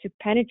ability to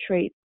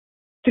penetrate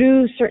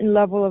through certain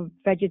level of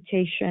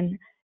vegetation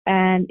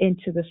and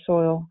into the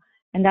soil.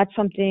 And that's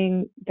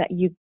something that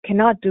you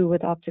cannot do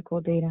with optical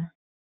data.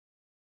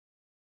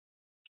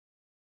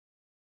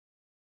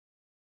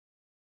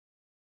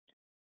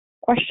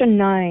 Question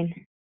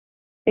 9.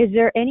 Is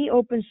there any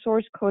open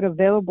source code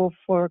available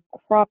for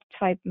crop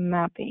type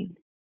mapping?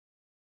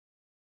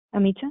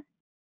 Amita?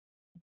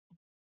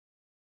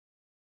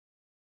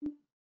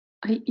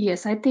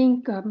 Yes, I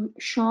think,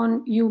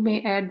 Sean, you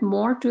may add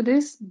more to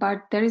this,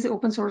 but there is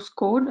open source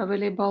code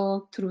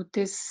available through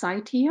this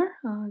site here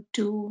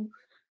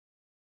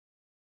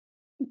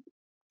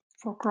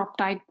for crop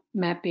type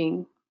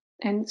mapping.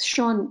 And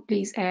Sean,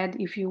 please add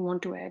if you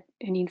want to add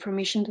any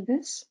information to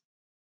this.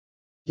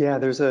 Yeah,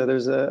 there's a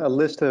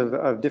list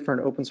of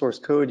different open source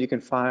code you can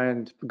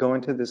find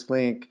going to this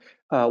link.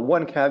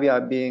 One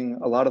caveat being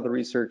a lot of the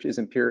research is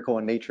empirical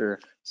in nature,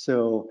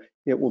 so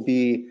it will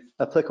be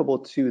applicable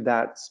to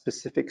that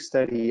specific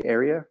study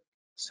area.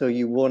 So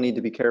you will need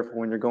to be careful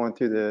when you're going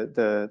through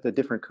the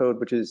different code,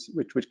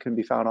 which can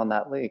be found on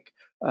that link.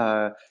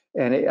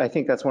 I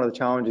think that's one of the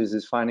challenges,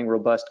 is finding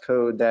robust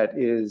code that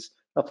is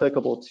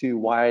applicable to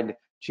wide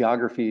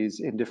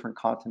geographies in different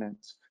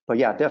continents. But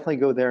yeah, definitely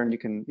go there and you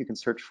can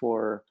search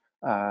for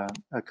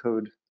a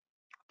code.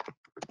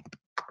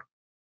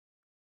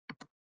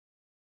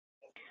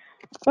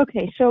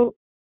 Okay, so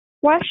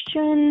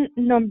question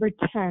number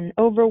 10.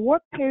 Over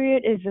what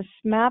period is the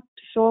SMAP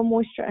soil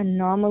moisture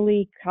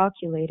anomaly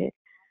calculated?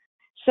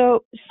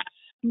 So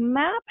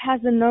SMAP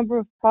has a number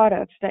of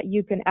products that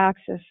you can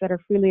access that are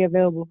freely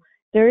available.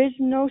 There is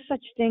no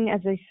such thing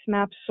as a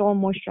SMAP soil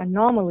moisture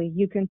anomaly.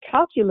 You can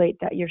calculate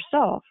that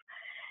yourself.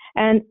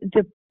 And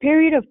the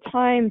period of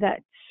time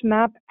that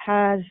SMAP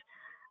has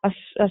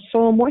a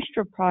soil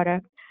moisture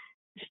product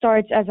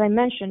starts, as I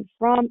mentioned,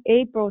 from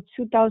April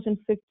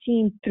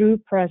 2015 through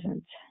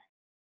present.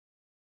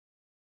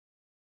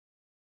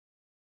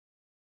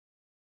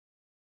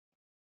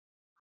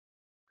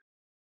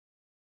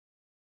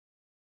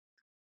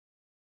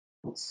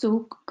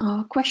 So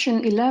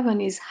question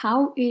 11 is,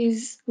 how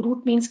is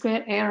root mean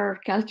square error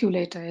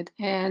calculated?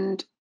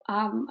 And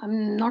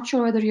I'm not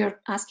sure whether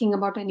you're asking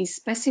about any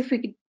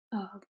specific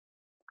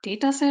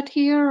data set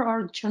here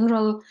or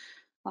general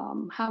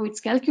how it's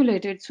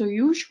calculated. So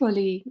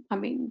usually, I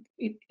mean,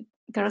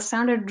 there are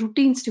standard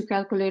routines to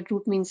calculate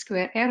root mean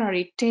square error.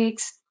 It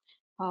takes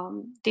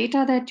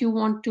data that you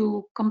want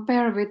to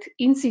compare with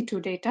in situ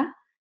data,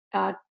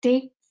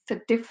 take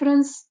the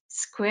difference,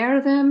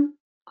 square them,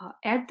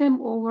 add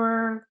them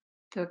over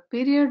the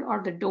period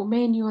or the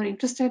domain you are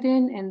interested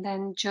in, and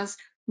then just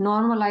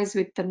normalize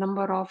with the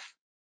number of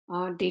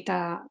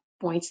data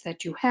points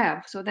that you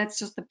have. So that's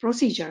just the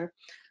procedure.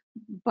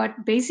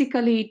 But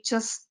basically, it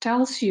just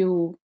tells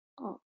you,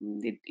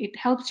 it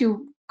helps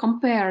you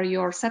compare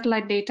your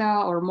satellite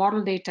data or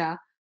model data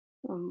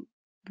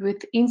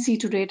with in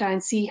situ data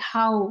and see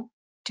how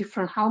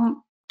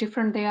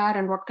different they are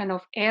and what kind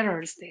of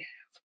errors they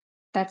have.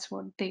 That's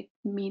what they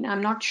mean.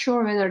 I'm not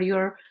sure whether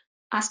you're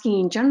asking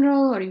in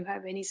general or you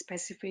have any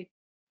specific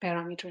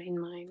parameter in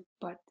mind,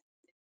 but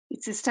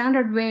it's a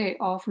standard way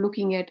of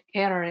looking at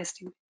error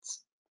estimates.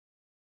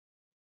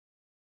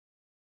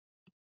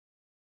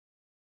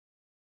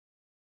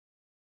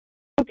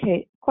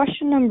 Okay,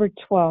 question number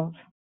 12.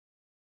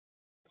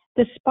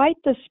 Despite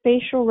the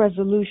spatial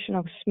resolution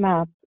of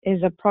SMAP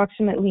is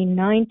approximately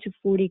 9 to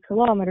 40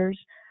 kilometers,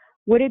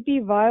 would it be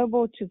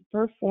viable to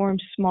perform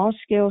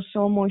small-scale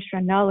soil moisture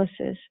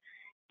analysis,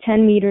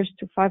 10 meters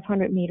to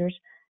 500 meters,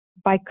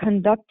 by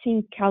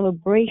conducting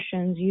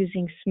calibrations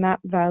using SMAP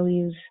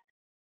values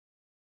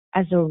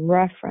as a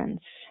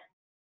reference?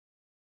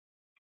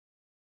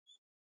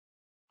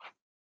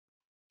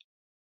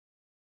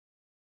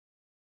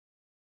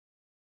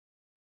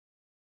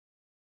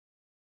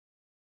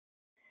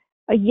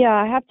 Yeah,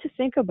 I have to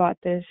think about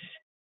this.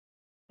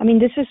 I mean,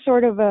 this is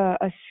sort of a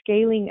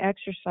scaling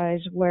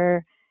exercise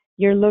where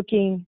you're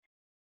looking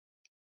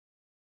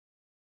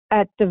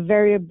at the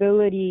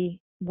variability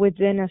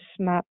within a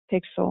SMAP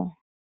pixel,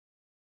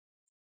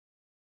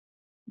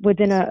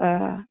 within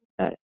a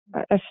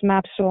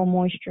SMAP soil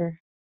moisture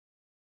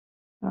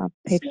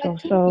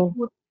pixel. So it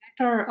would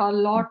matter a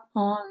lot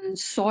on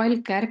soil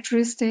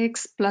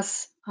characteristics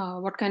plus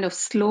what kind of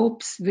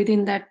slopes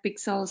within that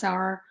pixels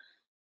are.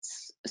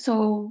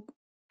 So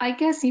I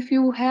guess if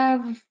you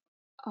have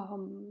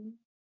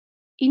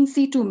in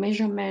situ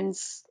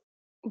measurements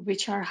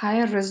which are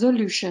higher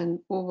resolution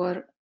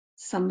over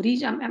some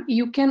region,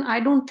 I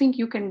don't think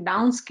you can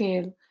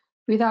downscale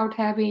without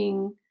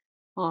having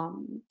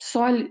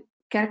soil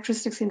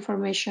characteristics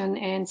information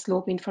and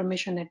slope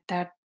information at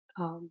that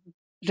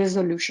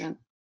resolution.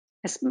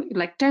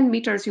 Like 10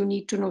 meters, you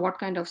need to know what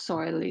kind of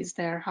soil is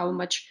there, how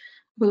much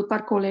will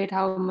percolate,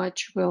 how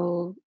much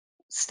will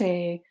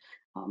stay,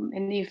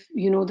 and if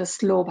you know the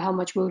slope, how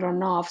much will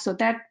run off. So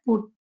that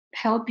would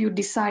help you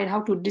decide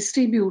how to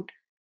distribute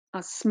a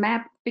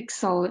SMAP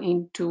pixel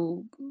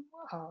into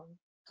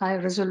high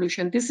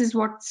resolution. This is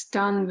what's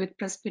done with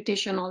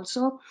precipitation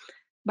also,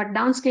 but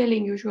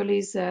downscaling usually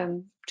is a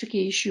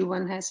tricky issue.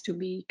 One has to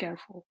be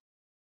careful.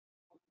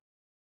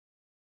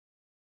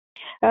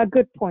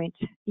 Good point.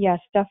 Yes,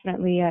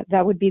 definitely.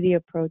 That would be the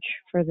approach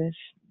for this.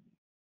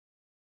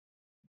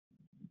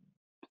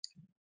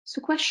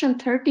 So question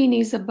 13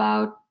 is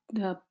about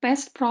the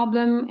pest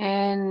problem,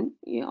 and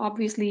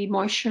obviously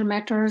moisture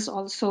matters,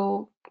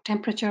 also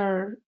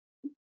temperature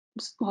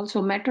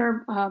also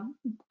matter.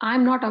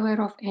 I'm not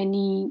aware of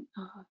any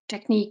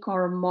technique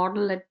or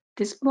model at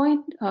this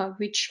point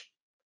which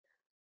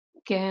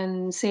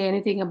can say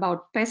anything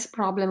about pest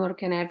problem or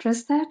can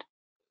address that.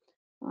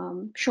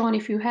 Sean,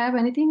 if you have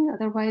anything,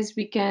 otherwise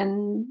we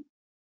can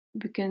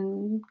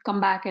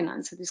come back and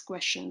answer this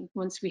question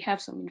once we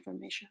have some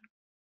information.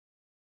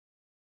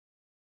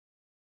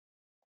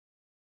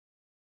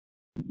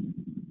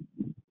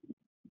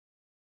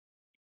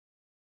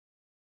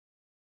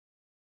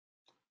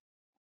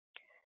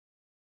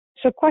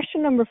 So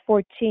question number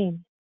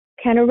 14,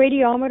 can a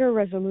radiometer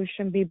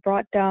resolution be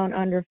brought down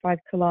under 5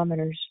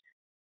 kilometers?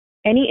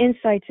 Any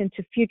insights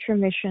into future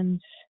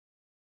missions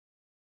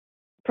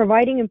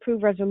providing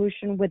improved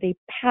resolution with a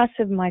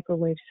passive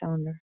microwave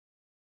sounder?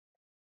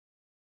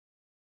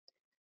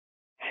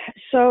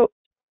 So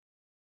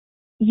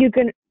you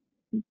can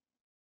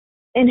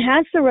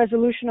enhance the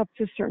resolution up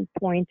to a certain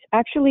point.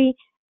 Actually,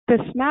 the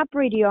SMAP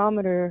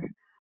radiometer,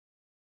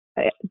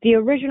 the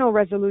original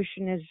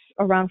resolution is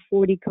around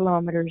 40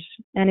 kilometers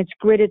and it's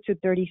gridded to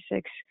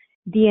 36.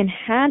 The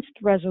enhanced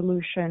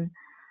resolution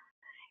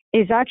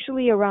is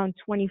actually around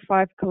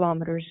 25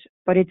 kilometers,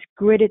 but it's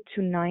gridded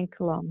to 9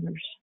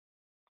 kilometers.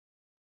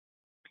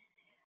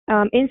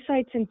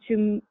 Insights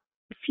into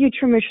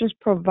future missions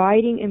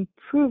providing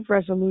improved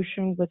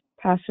resolution with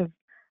passive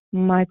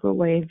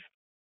microwave.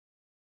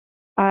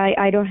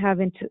 I don't have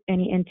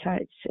any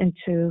insights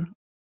into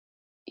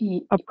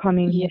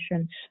upcoming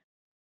missions.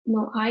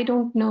 No, I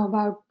don't know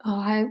about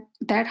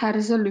that high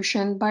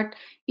resolution, but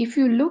if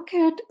you look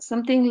at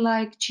something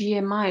like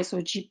GMI, so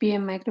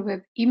GPM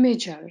microwave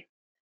imager,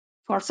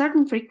 for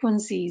certain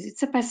frequencies,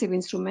 it's a passive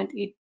instrument.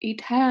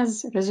 It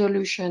has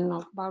resolution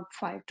of about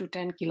 5 to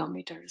 10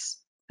 kilometers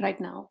right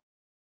now.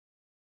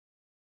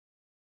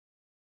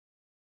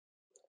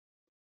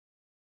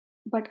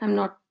 but I'm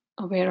not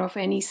aware of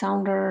any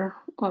sounder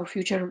or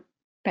future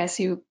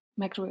passive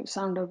microwave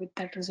sounder with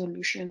that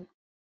resolution.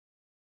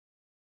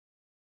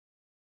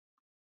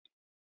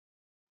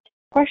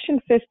 Question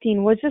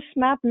 15, was the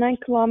SMAP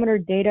 9-kilometer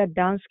data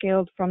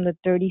downscaled from the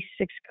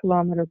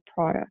 36-kilometer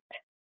product?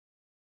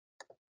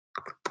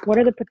 What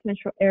are the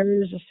potential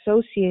errors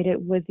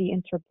associated with the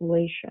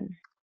interpolation?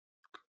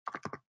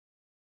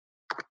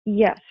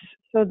 Yes,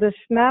 so the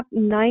SMAP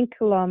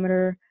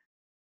 9-kilometer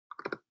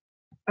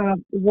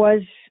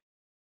was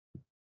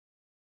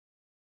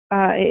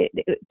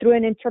through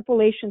an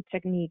interpolation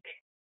technique.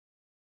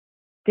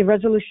 The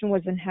resolution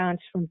was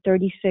enhanced from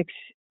 36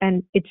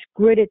 and it's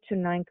gridded to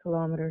 9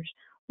 kilometers.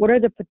 What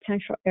are the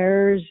potential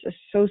errors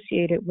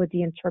associated with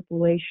the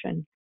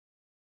interpolation?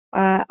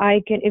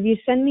 If you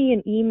send me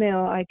an email,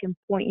 I can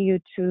point you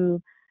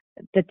to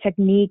the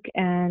technique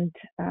and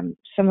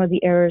some of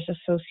the errors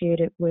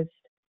associated with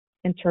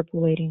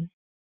interpolating.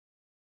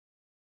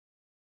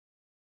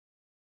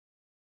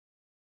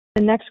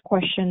 The next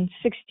question,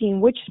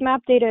 16, which SMAP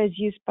data is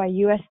used by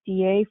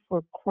USDA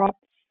for crop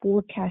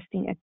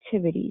forecasting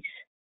activities?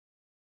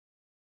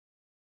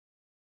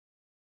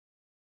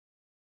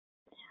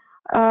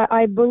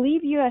 I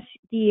believe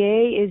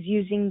USDA is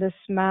using the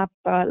SMAP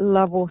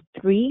level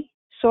 3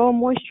 soil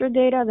moisture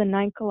data, the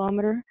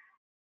 9-kilometer,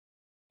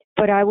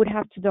 but I would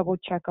have to double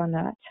check on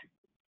that.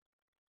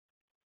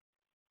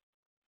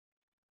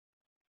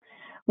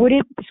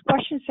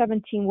 Question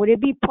 17, would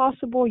it be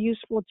possible,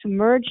 useful to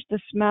merge the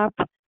SMAP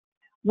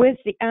with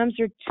the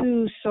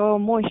ARSET2 soil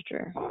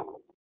moisture?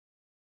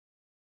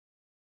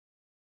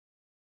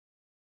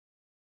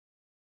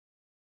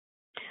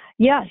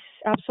 Yes,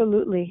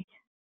 absolutely.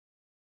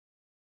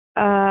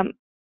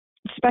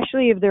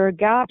 Especially if there are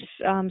gaps,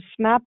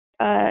 SMAP,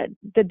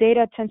 the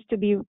data tends to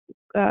be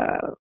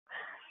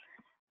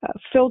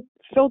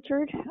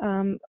filtered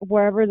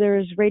wherever there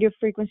is radio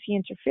frequency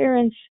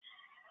interference.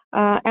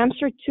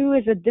 ARSET2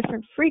 is a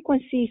different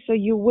frequency, so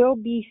you will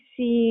be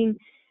seeing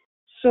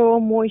soil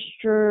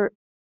moisture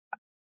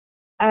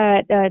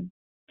at a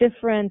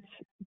different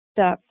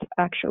depth,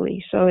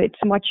 actually. So it's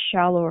much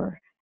shallower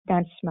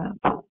than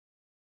SMAP.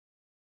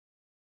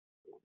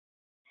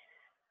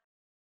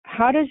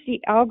 How does the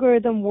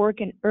algorithm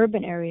work in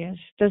urban areas?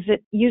 Does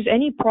it use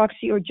any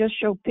proxy or just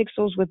show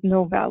pixels with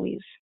no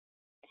values?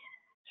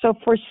 So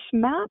for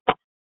SMAP,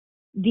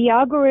 the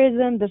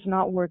algorithm does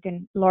not work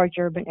in large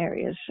urban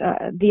areas.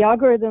 The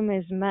algorithm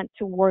is meant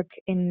to work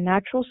in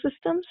natural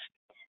systems,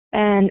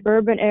 and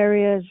urban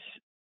areas,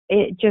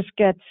 it just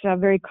gets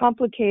very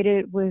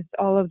complicated with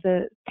all of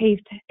the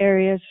paved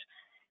areas.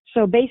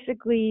 So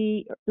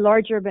basically,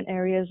 large urban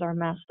areas are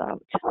masked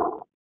out.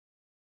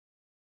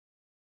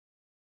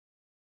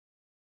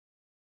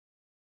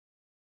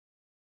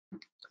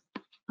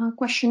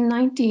 Question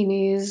 19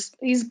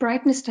 is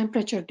brightness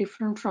temperature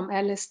different from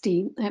LST?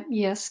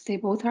 Yes, they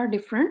both are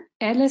different.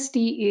 LST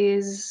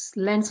is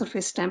land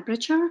surface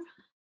temperature,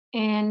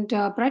 and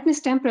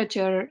brightness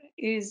temperature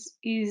is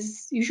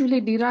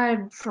usually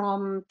derived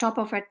from top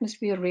of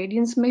atmosphere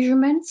radiance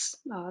measurements.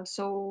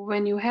 So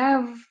when you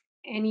have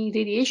any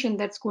radiation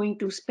that's going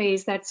to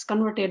space, that's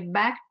converted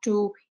back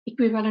to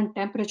equivalent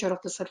temperature of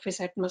the surface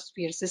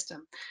atmosphere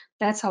system.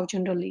 That's how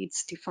generally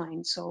it's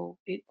defined. So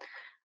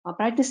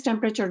brightness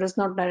temperature does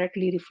not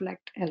directly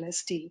reflect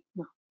LST.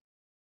 No.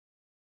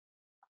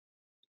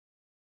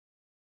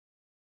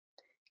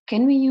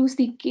 Can we use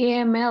the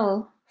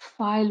KML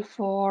file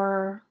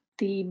for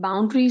the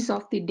boundaries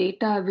of the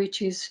data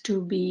which is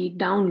to be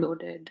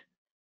downloaded?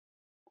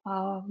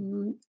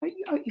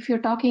 If you're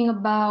talking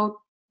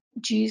about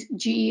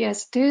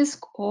GES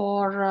disk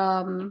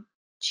or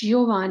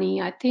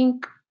Giovanni, I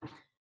think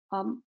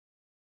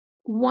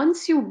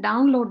once you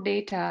download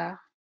data,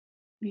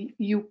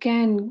 you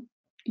can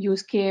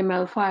use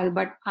KML file,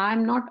 but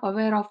I'm not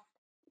aware of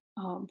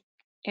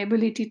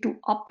ability to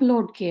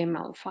upload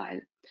KML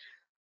file.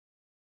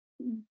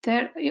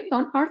 There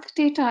on Earth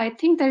data, I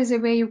think there is a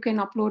way you can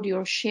upload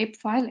your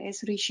shapefile,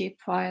 Esri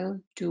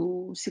shapefile,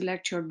 to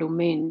select your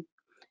domain.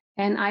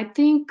 And I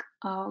think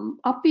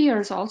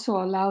Appears also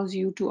allows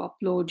you to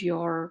upload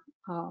your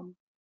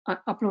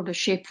upload a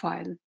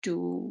shapefile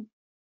to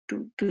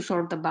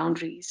sort the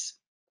boundaries.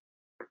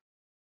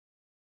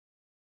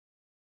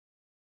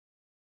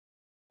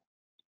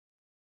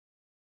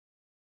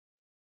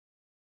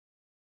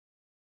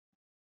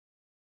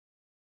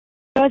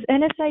 Does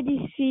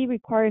NSIDC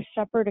require a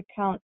separate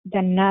account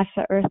than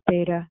NASA Earth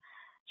data?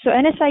 So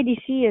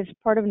NSIDC is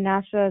part of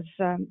NASA's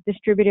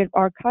Distributed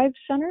Archive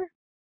Center.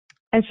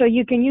 And so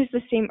you can use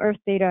the same Earth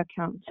data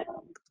account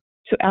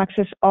to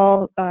access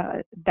all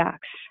DACs.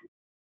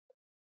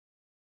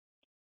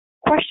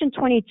 Question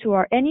 22,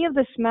 are any of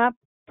the SMAP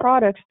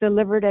products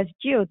delivered as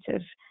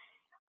GeoTIFFs?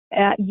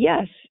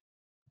 Yes.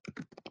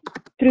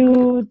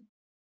 Through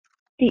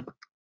the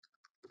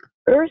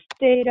Earth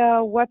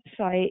data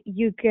website,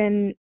 you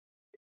can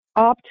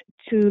opt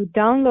to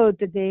download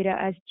the data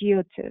as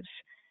GeoTIFFs.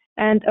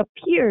 And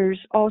Appears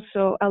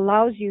also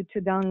allows you to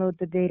download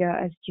the data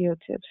as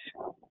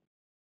GeoTIFFs.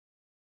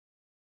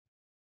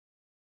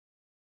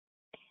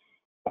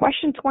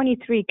 Question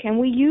 23, can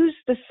we use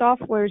the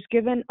softwares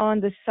given on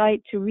the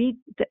site to read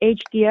the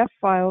HDF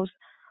files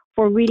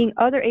for reading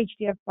other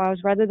HDF files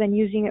rather than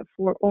using it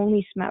for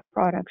only SMAP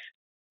products?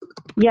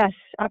 Yes,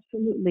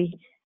 absolutely.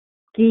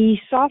 The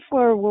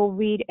software will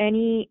read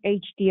any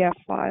HDF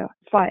file,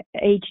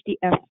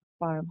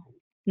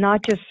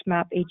 not just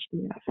SMAP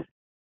HDF.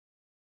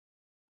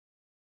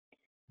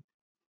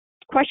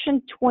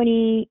 Question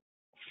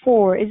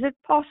 24, is it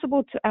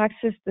possible to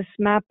access the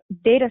SMAP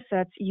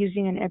datasets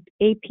using an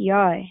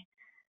API?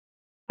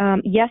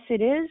 Yes,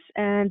 it is,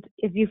 and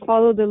if you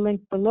follow the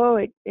link below,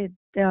 it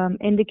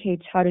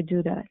indicates how to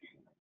do that.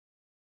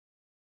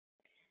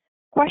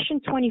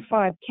 Question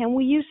 25, can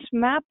we use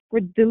SMAP for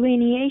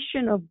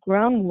delineation of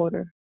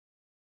groundwater?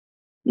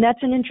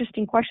 That's an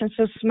interesting question.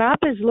 So SMAP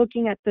is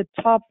looking at the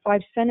top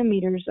 5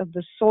 centimeters of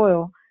the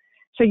soil.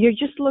 So you're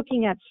just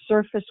looking at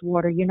surface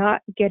water. You're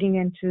not getting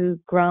into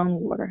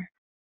groundwater.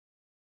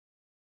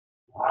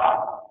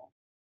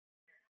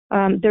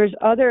 There's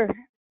other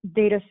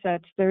data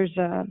sets. There's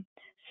a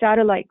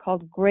satellite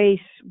called GRACE,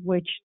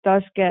 which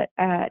does get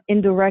at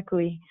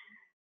indirectly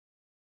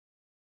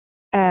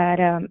at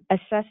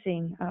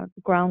assessing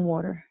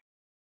groundwater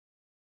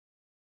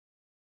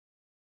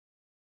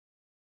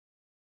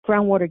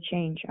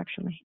change,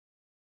 actually.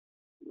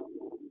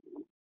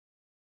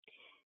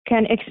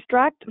 Can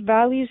extract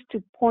values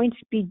to points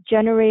be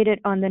generated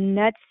on the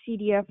net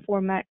CDF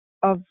format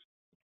of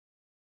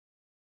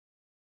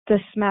the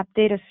SMAP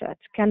datasets?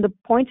 Can the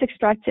points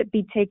extracted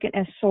be taken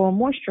as soil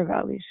moisture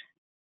values?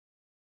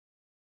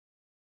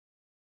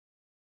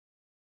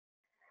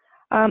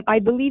 I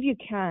believe you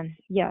can,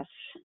 yes.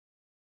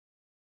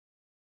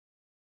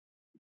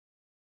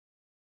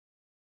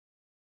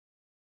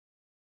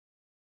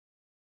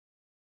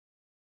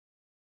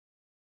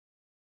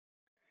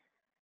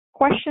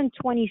 Question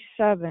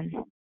 27.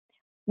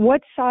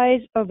 What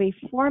size of a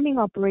farming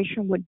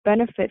operation would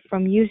benefit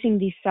from using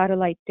these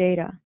satellite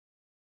data?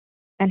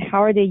 And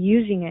how are they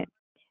using it?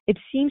 It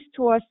seems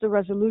to us the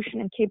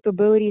resolution and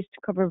capabilities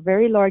to cover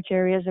very large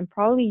areas and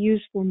probably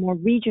used for more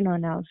regional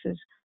analysis.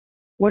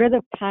 What are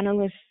the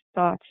panelists'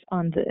 thoughts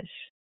on this?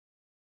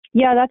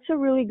 Yeah, that's a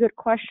really good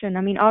question.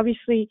 I mean,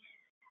 obviously,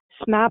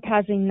 SMAP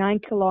has a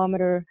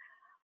 9-kilometer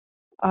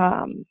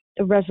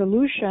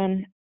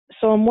resolution,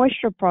 so a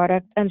moisture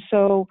product. And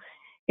so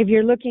if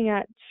you're looking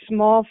at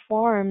small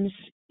farms,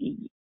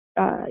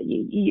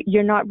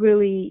 you're not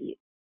really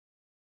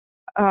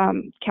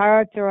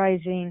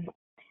characterizing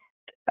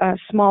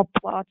small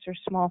plots or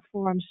small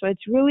farms. So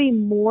it's really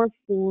more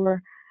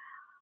for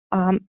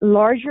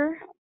larger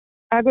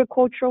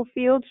agricultural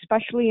fields,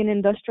 especially in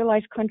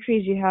industrialized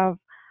countries. You have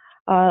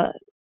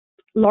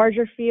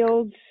larger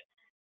fields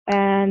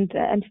and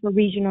for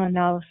regional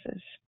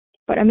analysis.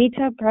 But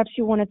Amita, perhaps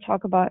you want to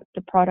talk about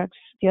the products,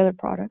 the other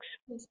products.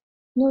 Yes.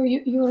 No,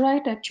 you're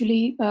right,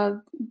 actually.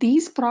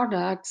 These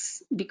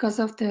products, because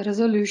of the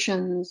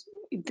resolutions,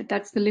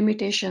 that's the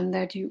limitation,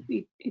 that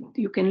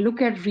you can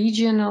look at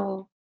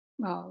regional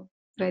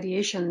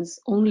variations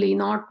only,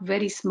 not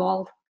very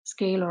small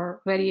scale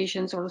or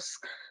variations or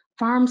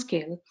farm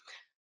scale.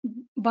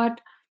 But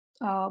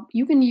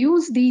you can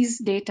use these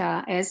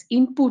data as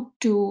input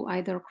to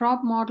either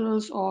crop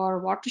models or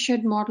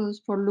watershed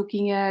models for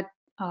looking at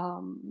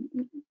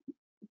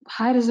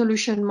high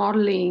resolution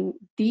modeling.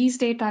 These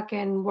data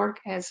can work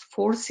as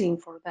forcing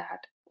for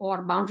that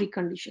or boundary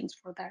conditions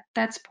for that.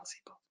 That's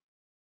possible.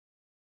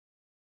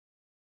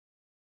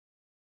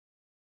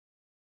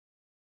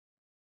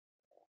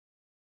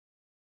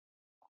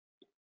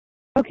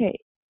 Okay,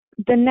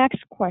 the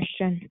next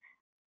question.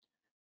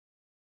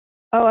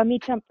 Oh,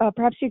 Amita,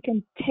 perhaps you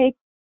can take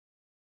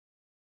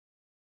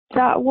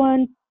that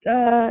one,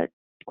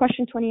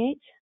 question 28.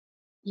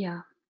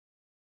 Yeah.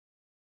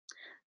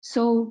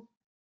 So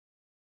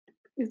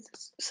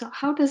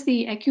how does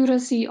the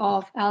accuracy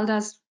of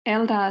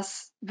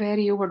LDAS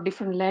vary over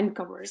different land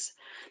covers?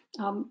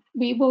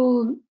 We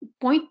will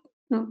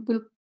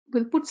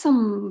we'll put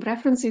some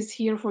references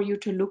here for you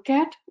to look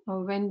at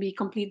when we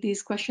complete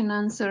this question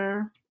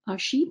answer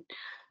sheet.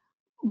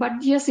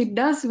 But yes, it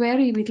does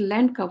vary with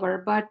land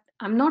cover, but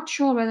I'm not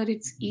sure whether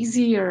it's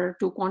easier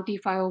to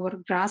quantify over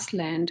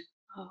grassland.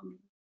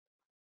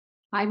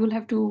 I will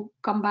have to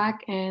come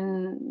back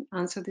and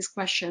answer this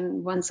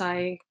question once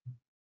I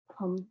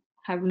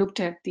have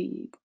looked at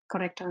the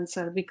correct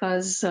answer,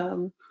 because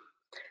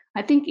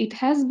I think it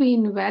has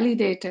been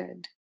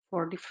validated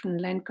for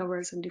different land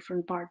covers in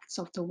different parts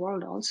of the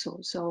world also.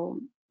 So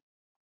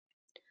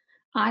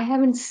I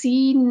haven't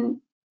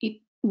seen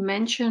it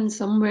mentioned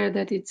somewhere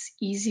that it's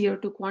easier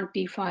to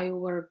quantify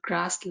over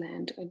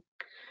grassland.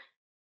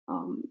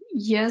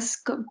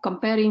 Yes,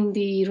 comparing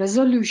the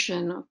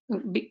resolution,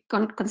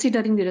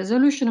 considering the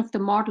resolution of the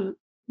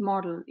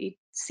model, it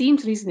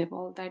seems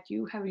reasonable that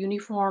you have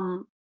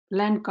uniform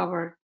land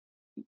cover,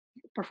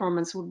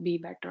 performance would be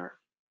better.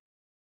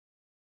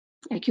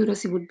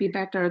 Accuracy would be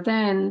better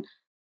than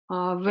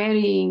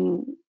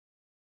varying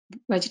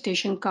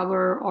vegetation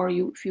cover, or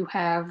if you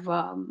have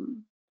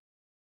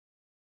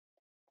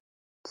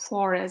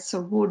forests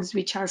or woods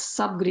which are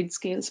subgrid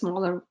scale,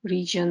 smaller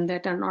region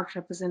that are not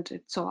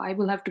represented. So I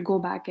will have to go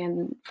back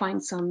and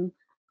find some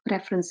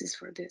references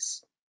for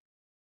this.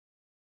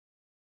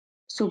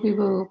 So we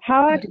will.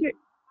 How accurate?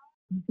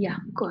 Yeah,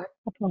 go ahead.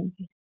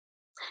 Apologies.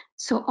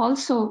 So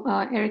also,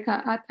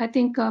 Erica, I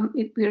think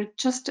we're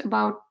just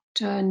about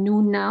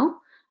noon now.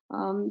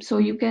 So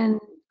you can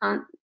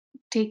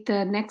take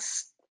the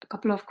next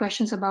couple of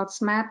questions about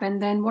SMAP,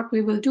 and then what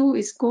we will do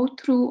is go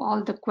through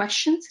all the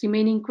questions,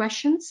 remaining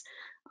questions,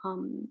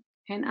 and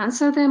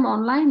answer them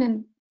online.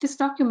 And this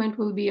document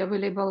will be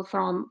available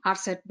from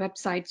ARSET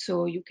website,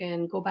 so you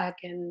can go back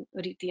and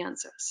read the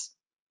answers.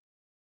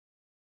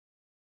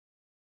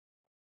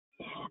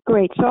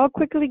 Great. So I'll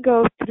quickly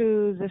go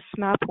through the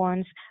SMAP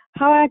ones.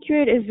 How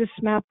accurate is the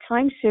SMAP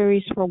time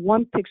series for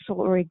one pixel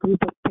or a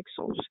group of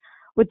pixels?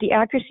 Would the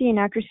accuracy and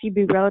accuracy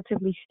be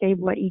relatively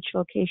stable at each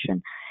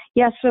location?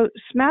 Yeah, so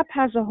SMAP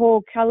has a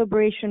whole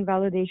calibration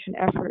validation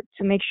effort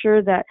to make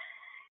sure that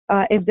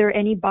if there are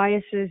any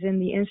biases in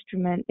the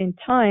instrument in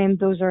time,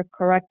 those are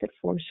corrected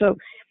for. So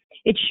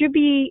it should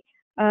be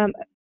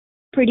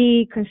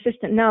pretty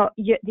consistent. Now,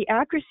 the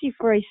accuracy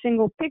for a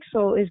single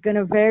pixel is going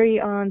to vary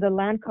on the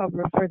land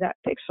cover for that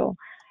pixel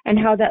and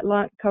how that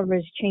land cover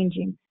is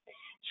changing.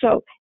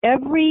 So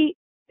every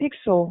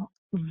pixel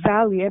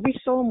value, every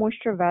soil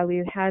moisture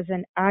value has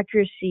an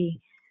accuracy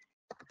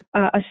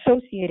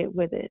associated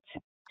with it.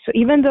 So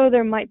even though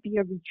there might be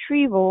a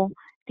retrieval,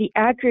 the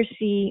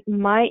accuracy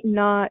might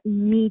not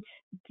meet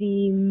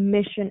the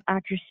mission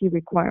accuracy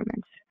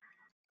requirements.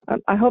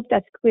 I hope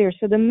that's clear.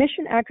 So the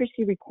mission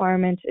accuracy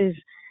requirement is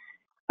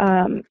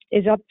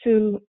up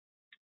to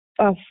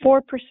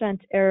 4%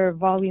 error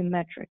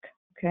volumetric,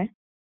 okay?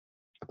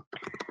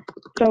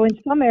 So in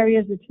some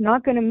areas, it's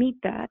not going to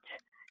meet that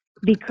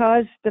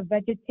because the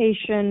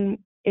vegetation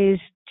is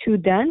too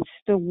dense,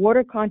 the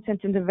water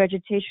content in the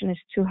vegetation is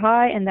too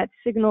high, and that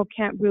signal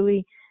can't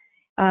really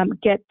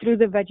get through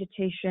the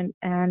vegetation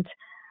and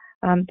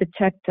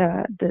detect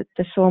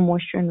the soil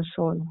moisture in the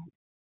soil.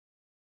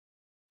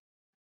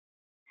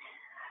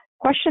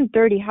 Question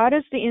 30, how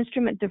does the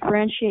instrument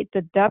differentiate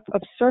the depth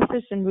of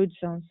surface and root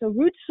zone? So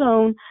root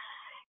zone,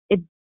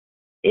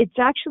 it's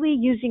actually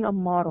using a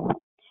model.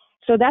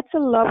 So that's a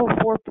level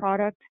 4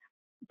 product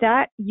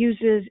that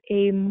uses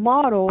a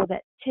model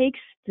that takes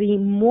the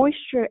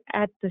moisture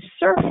at the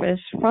surface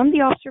from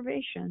the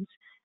observations,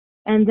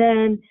 and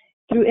then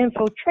through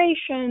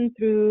infiltration,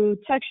 through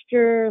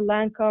texture,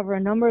 land cover, a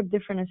number of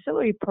different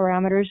ancillary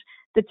parameters,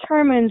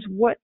 determines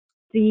what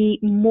the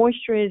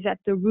moisture is at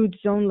the root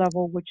zone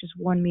level, which is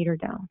 1 meter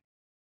down.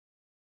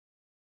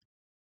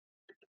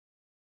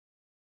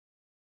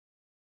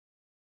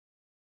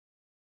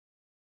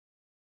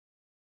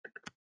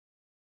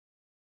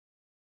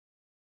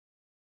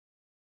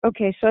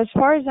 Okay, so as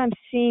far as I'm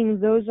seeing,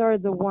 those are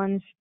the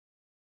ones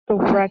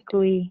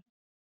directly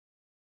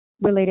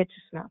related to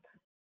SMAP.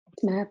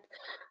 SMAP.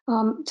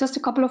 Just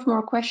a couple of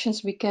more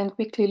questions we can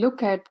quickly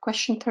look at.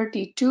 Question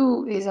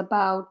 32 is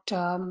about,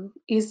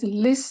 is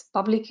LIS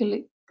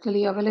publicly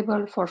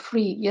available for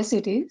free? Yes,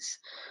 it is.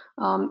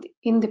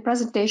 In the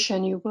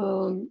presentation, you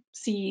will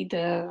see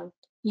the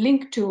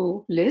link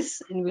to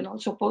LIS, and we'll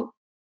also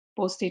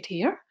post it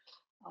here.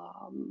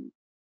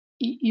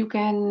 You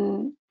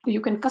can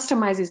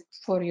customize it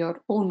for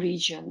your own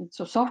region.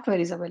 So software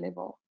is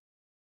available.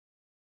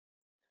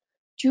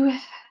 Do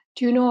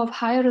you know of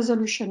higher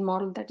resolution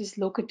model that is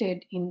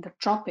located in the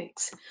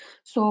tropics?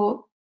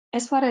 So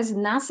as far as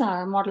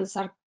NASA models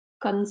are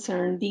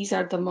concerned, these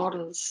are the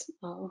models.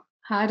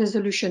 High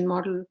resolution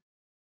model,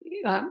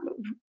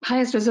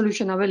 highest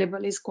resolution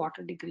available is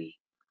 1/4 degree,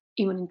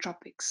 even in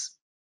tropics.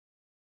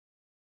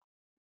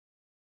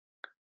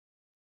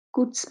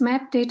 Could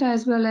SMAP data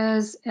as well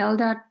as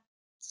LDAS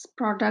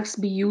products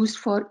be used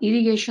for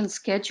irrigation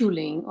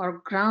scheduling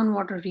or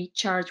groundwater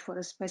recharge for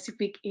a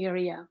specific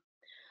area?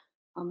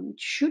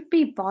 Should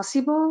be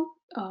possible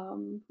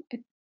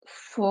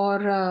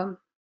for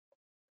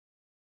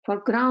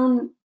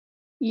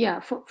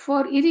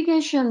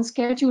irrigation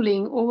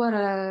scheduling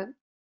over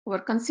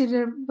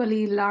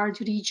considerably large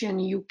region.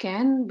 You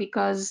can,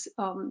 because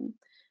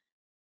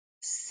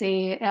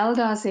say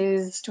LDAS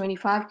is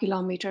 25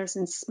 kilometers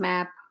and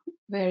SMAP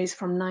varies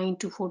from 9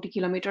 to 40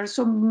 kilometers.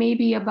 So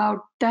maybe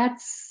about that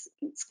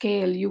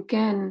scale you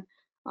can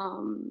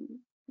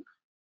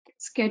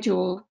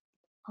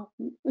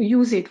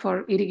use it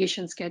for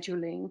irrigation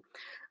scheduling.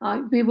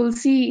 We will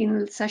see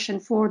in session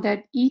 4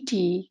 that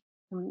ET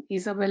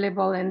is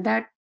available, and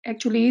that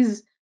actually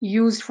is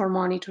used for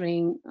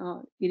monitoring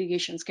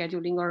irrigation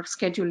scheduling or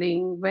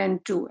scheduling when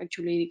to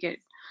actually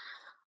irrigate.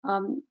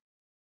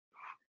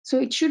 So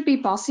it should be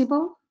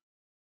possible.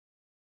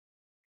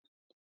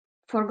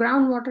 For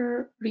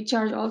groundwater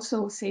recharge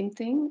also same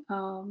thing.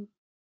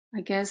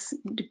 I guess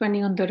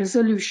depending on the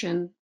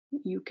resolution,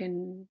 you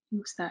can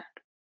use that.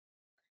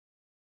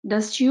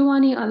 Does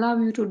Giovanni allow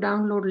you to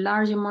download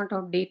large amount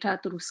of data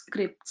through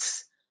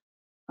scripts?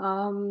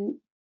 I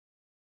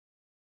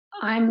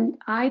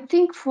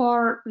think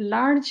for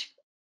large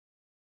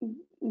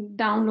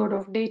download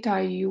of data,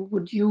 you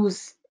would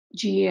use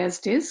GAS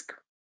disk.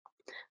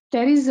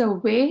 There is a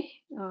way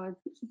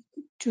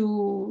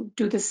to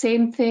do the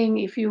same thing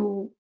if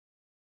you,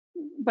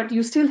 but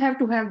you still have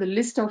to have the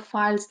list of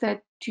files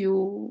that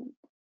you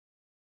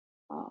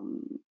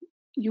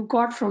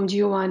got from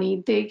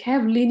Giovanni. They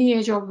have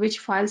lineage of which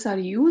files are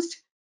used,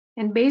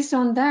 and based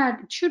on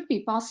that, it should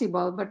be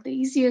possible, but the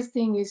easiest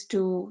thing is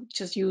to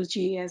just use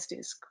GAS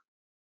disk.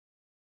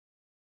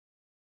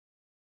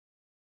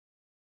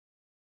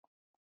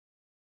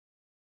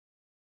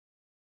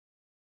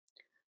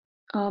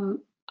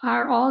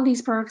 Are all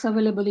these products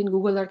available in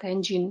Google Earth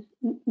Engine?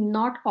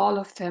 Not all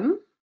of them.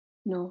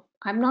 No,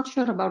 I'm not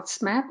sure about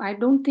SMAP. I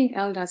don't think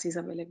LDAS is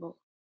available.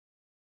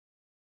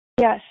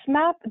 Yeah,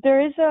 SMAP,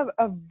 there is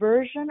a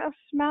version of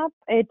SMAP.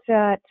 It's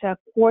at a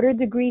 1/4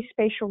 degree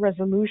spatial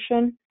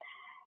resolution,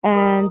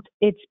 and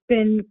it's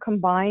been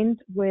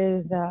combined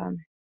with,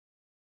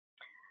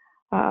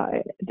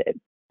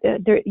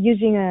 they're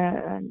using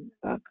a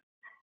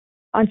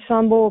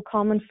ensemble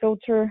common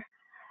filter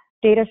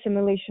data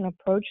assimilation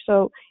approach.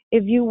 So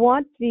if you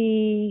want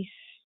the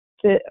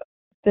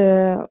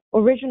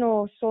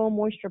original soil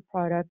moisture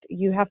product,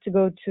 you have to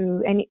go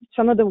to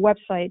some of the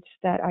websites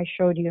that I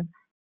showed you.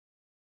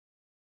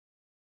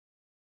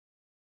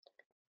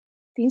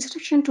 The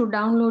instruction to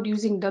download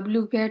using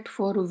wget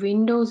for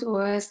Windows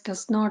OS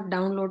does not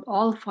download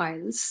all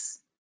files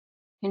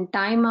and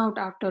timeout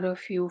after a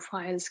few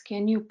files.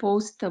 Can you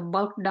post the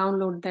bulk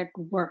download that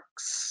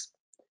works?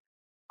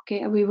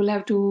 Okay, we will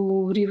have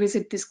to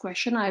revisit this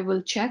question. I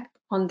will check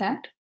on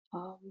that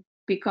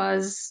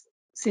because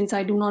since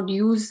I do not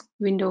use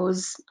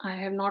Windows, I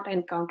have not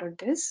encountered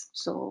this.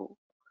 So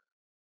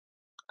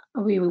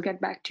we will get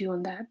back to you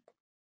on that.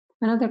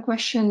 Another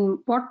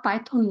question, what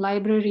Python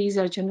libraries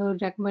are generally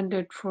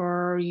recommended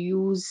for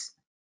use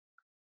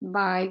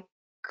by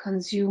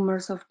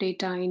consumers of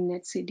data in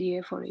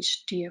netcdf or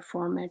HDF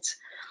formats?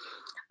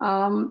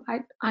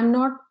 I'm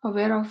not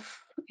aware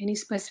of any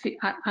specific,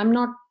 I'm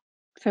not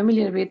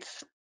familiar with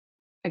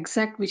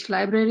exact which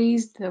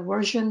libraries. The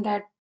version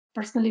that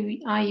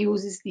personally I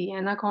use is the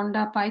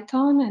Anaconda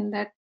Python, and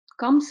that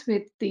comes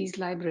with these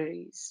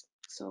libraries.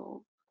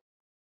 So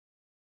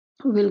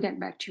we'll get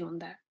back to you on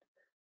that.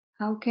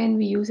 How can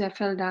we use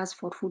FLDAS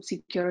for food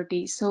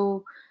security?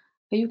 So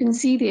you can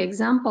see the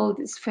example,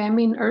 this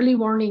famine early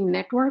warning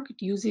network,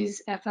 it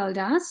uses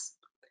FLDAS,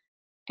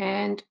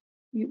 and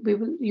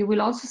you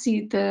will also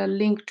see the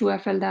link to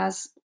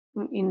FLDAS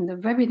in the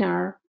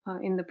webinar,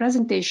 in the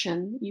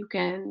presentation. You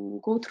can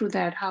go through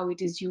that, how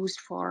it is used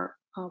for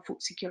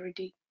food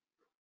security.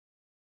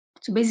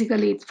 So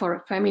basically it's for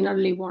a famine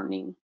early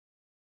warning.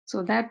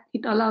 So that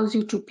it allows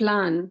you to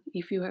plan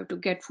if you have to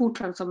get food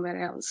from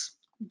somewhere else.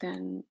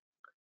 Then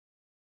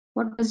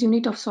what does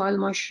unit of soil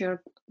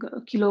moisture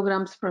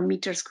kilograms per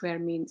meter square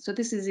mean? So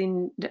this is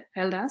in the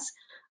LDAS.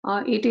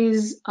 It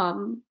is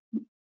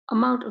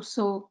amount of,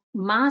 so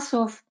mass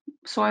of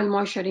soil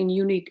moisture in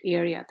unit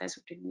area, that's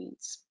what it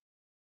means.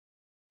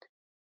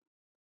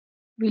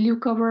 Will you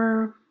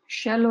cover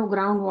shallow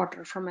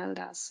groundwater from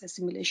LDAS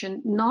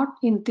assimilation? Not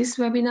in this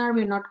webinar,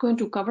 we're not going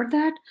to cover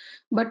that,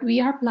 but we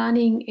are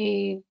planning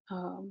a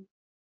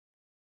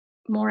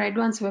more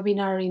advanced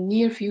webinar in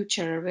near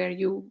future where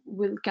you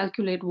will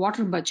calculate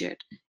water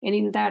budget, and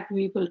in that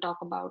we will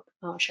talk about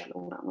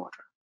shallow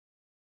groundwater.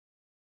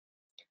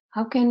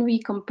 How can we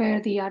compare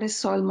the ARSET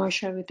soil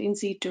moisture with in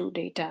situ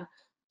data?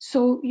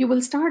 So you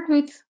will start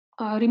with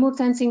remote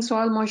sensing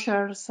soil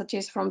moisture such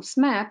as from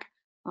SMAP,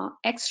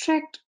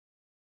 extract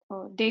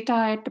data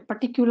at a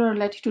particular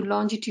latitude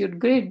longitude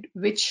grid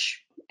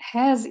which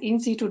has in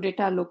situ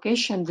data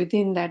location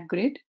within that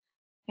grid,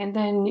 and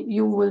then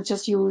you will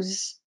just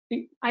use,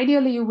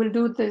 ideally you will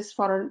do this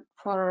for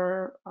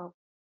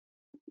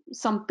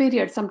some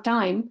period, some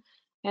time,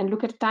 and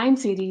look at time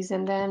series,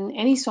 and then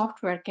any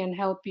software can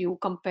help you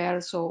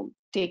compare, so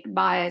take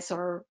bias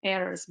or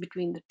errors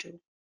between the two.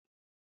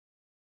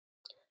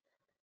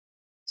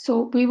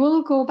 So we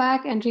will go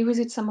back and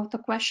revisit some of the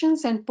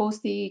questions and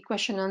post the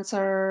question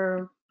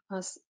answer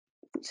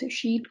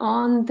sheet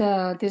on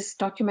this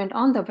document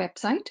on the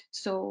website.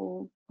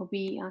 So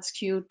we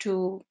ask you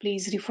to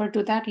please refer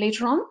to that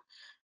later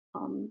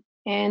on.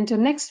 And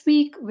next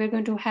week, we're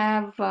going to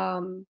have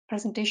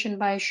presentation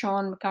by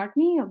Sean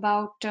McCartney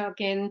about,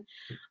 again,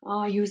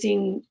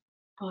 using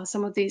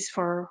some of these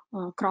for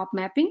crop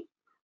mapping.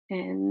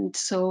 And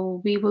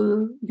so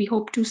we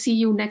hope to see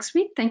you next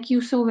week. Thank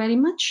you so very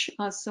much.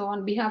 So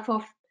on behalf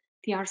of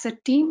the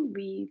ARSET team,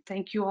 we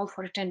thank you all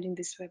for attending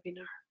this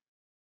webinar.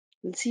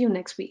 We'll see you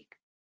next week.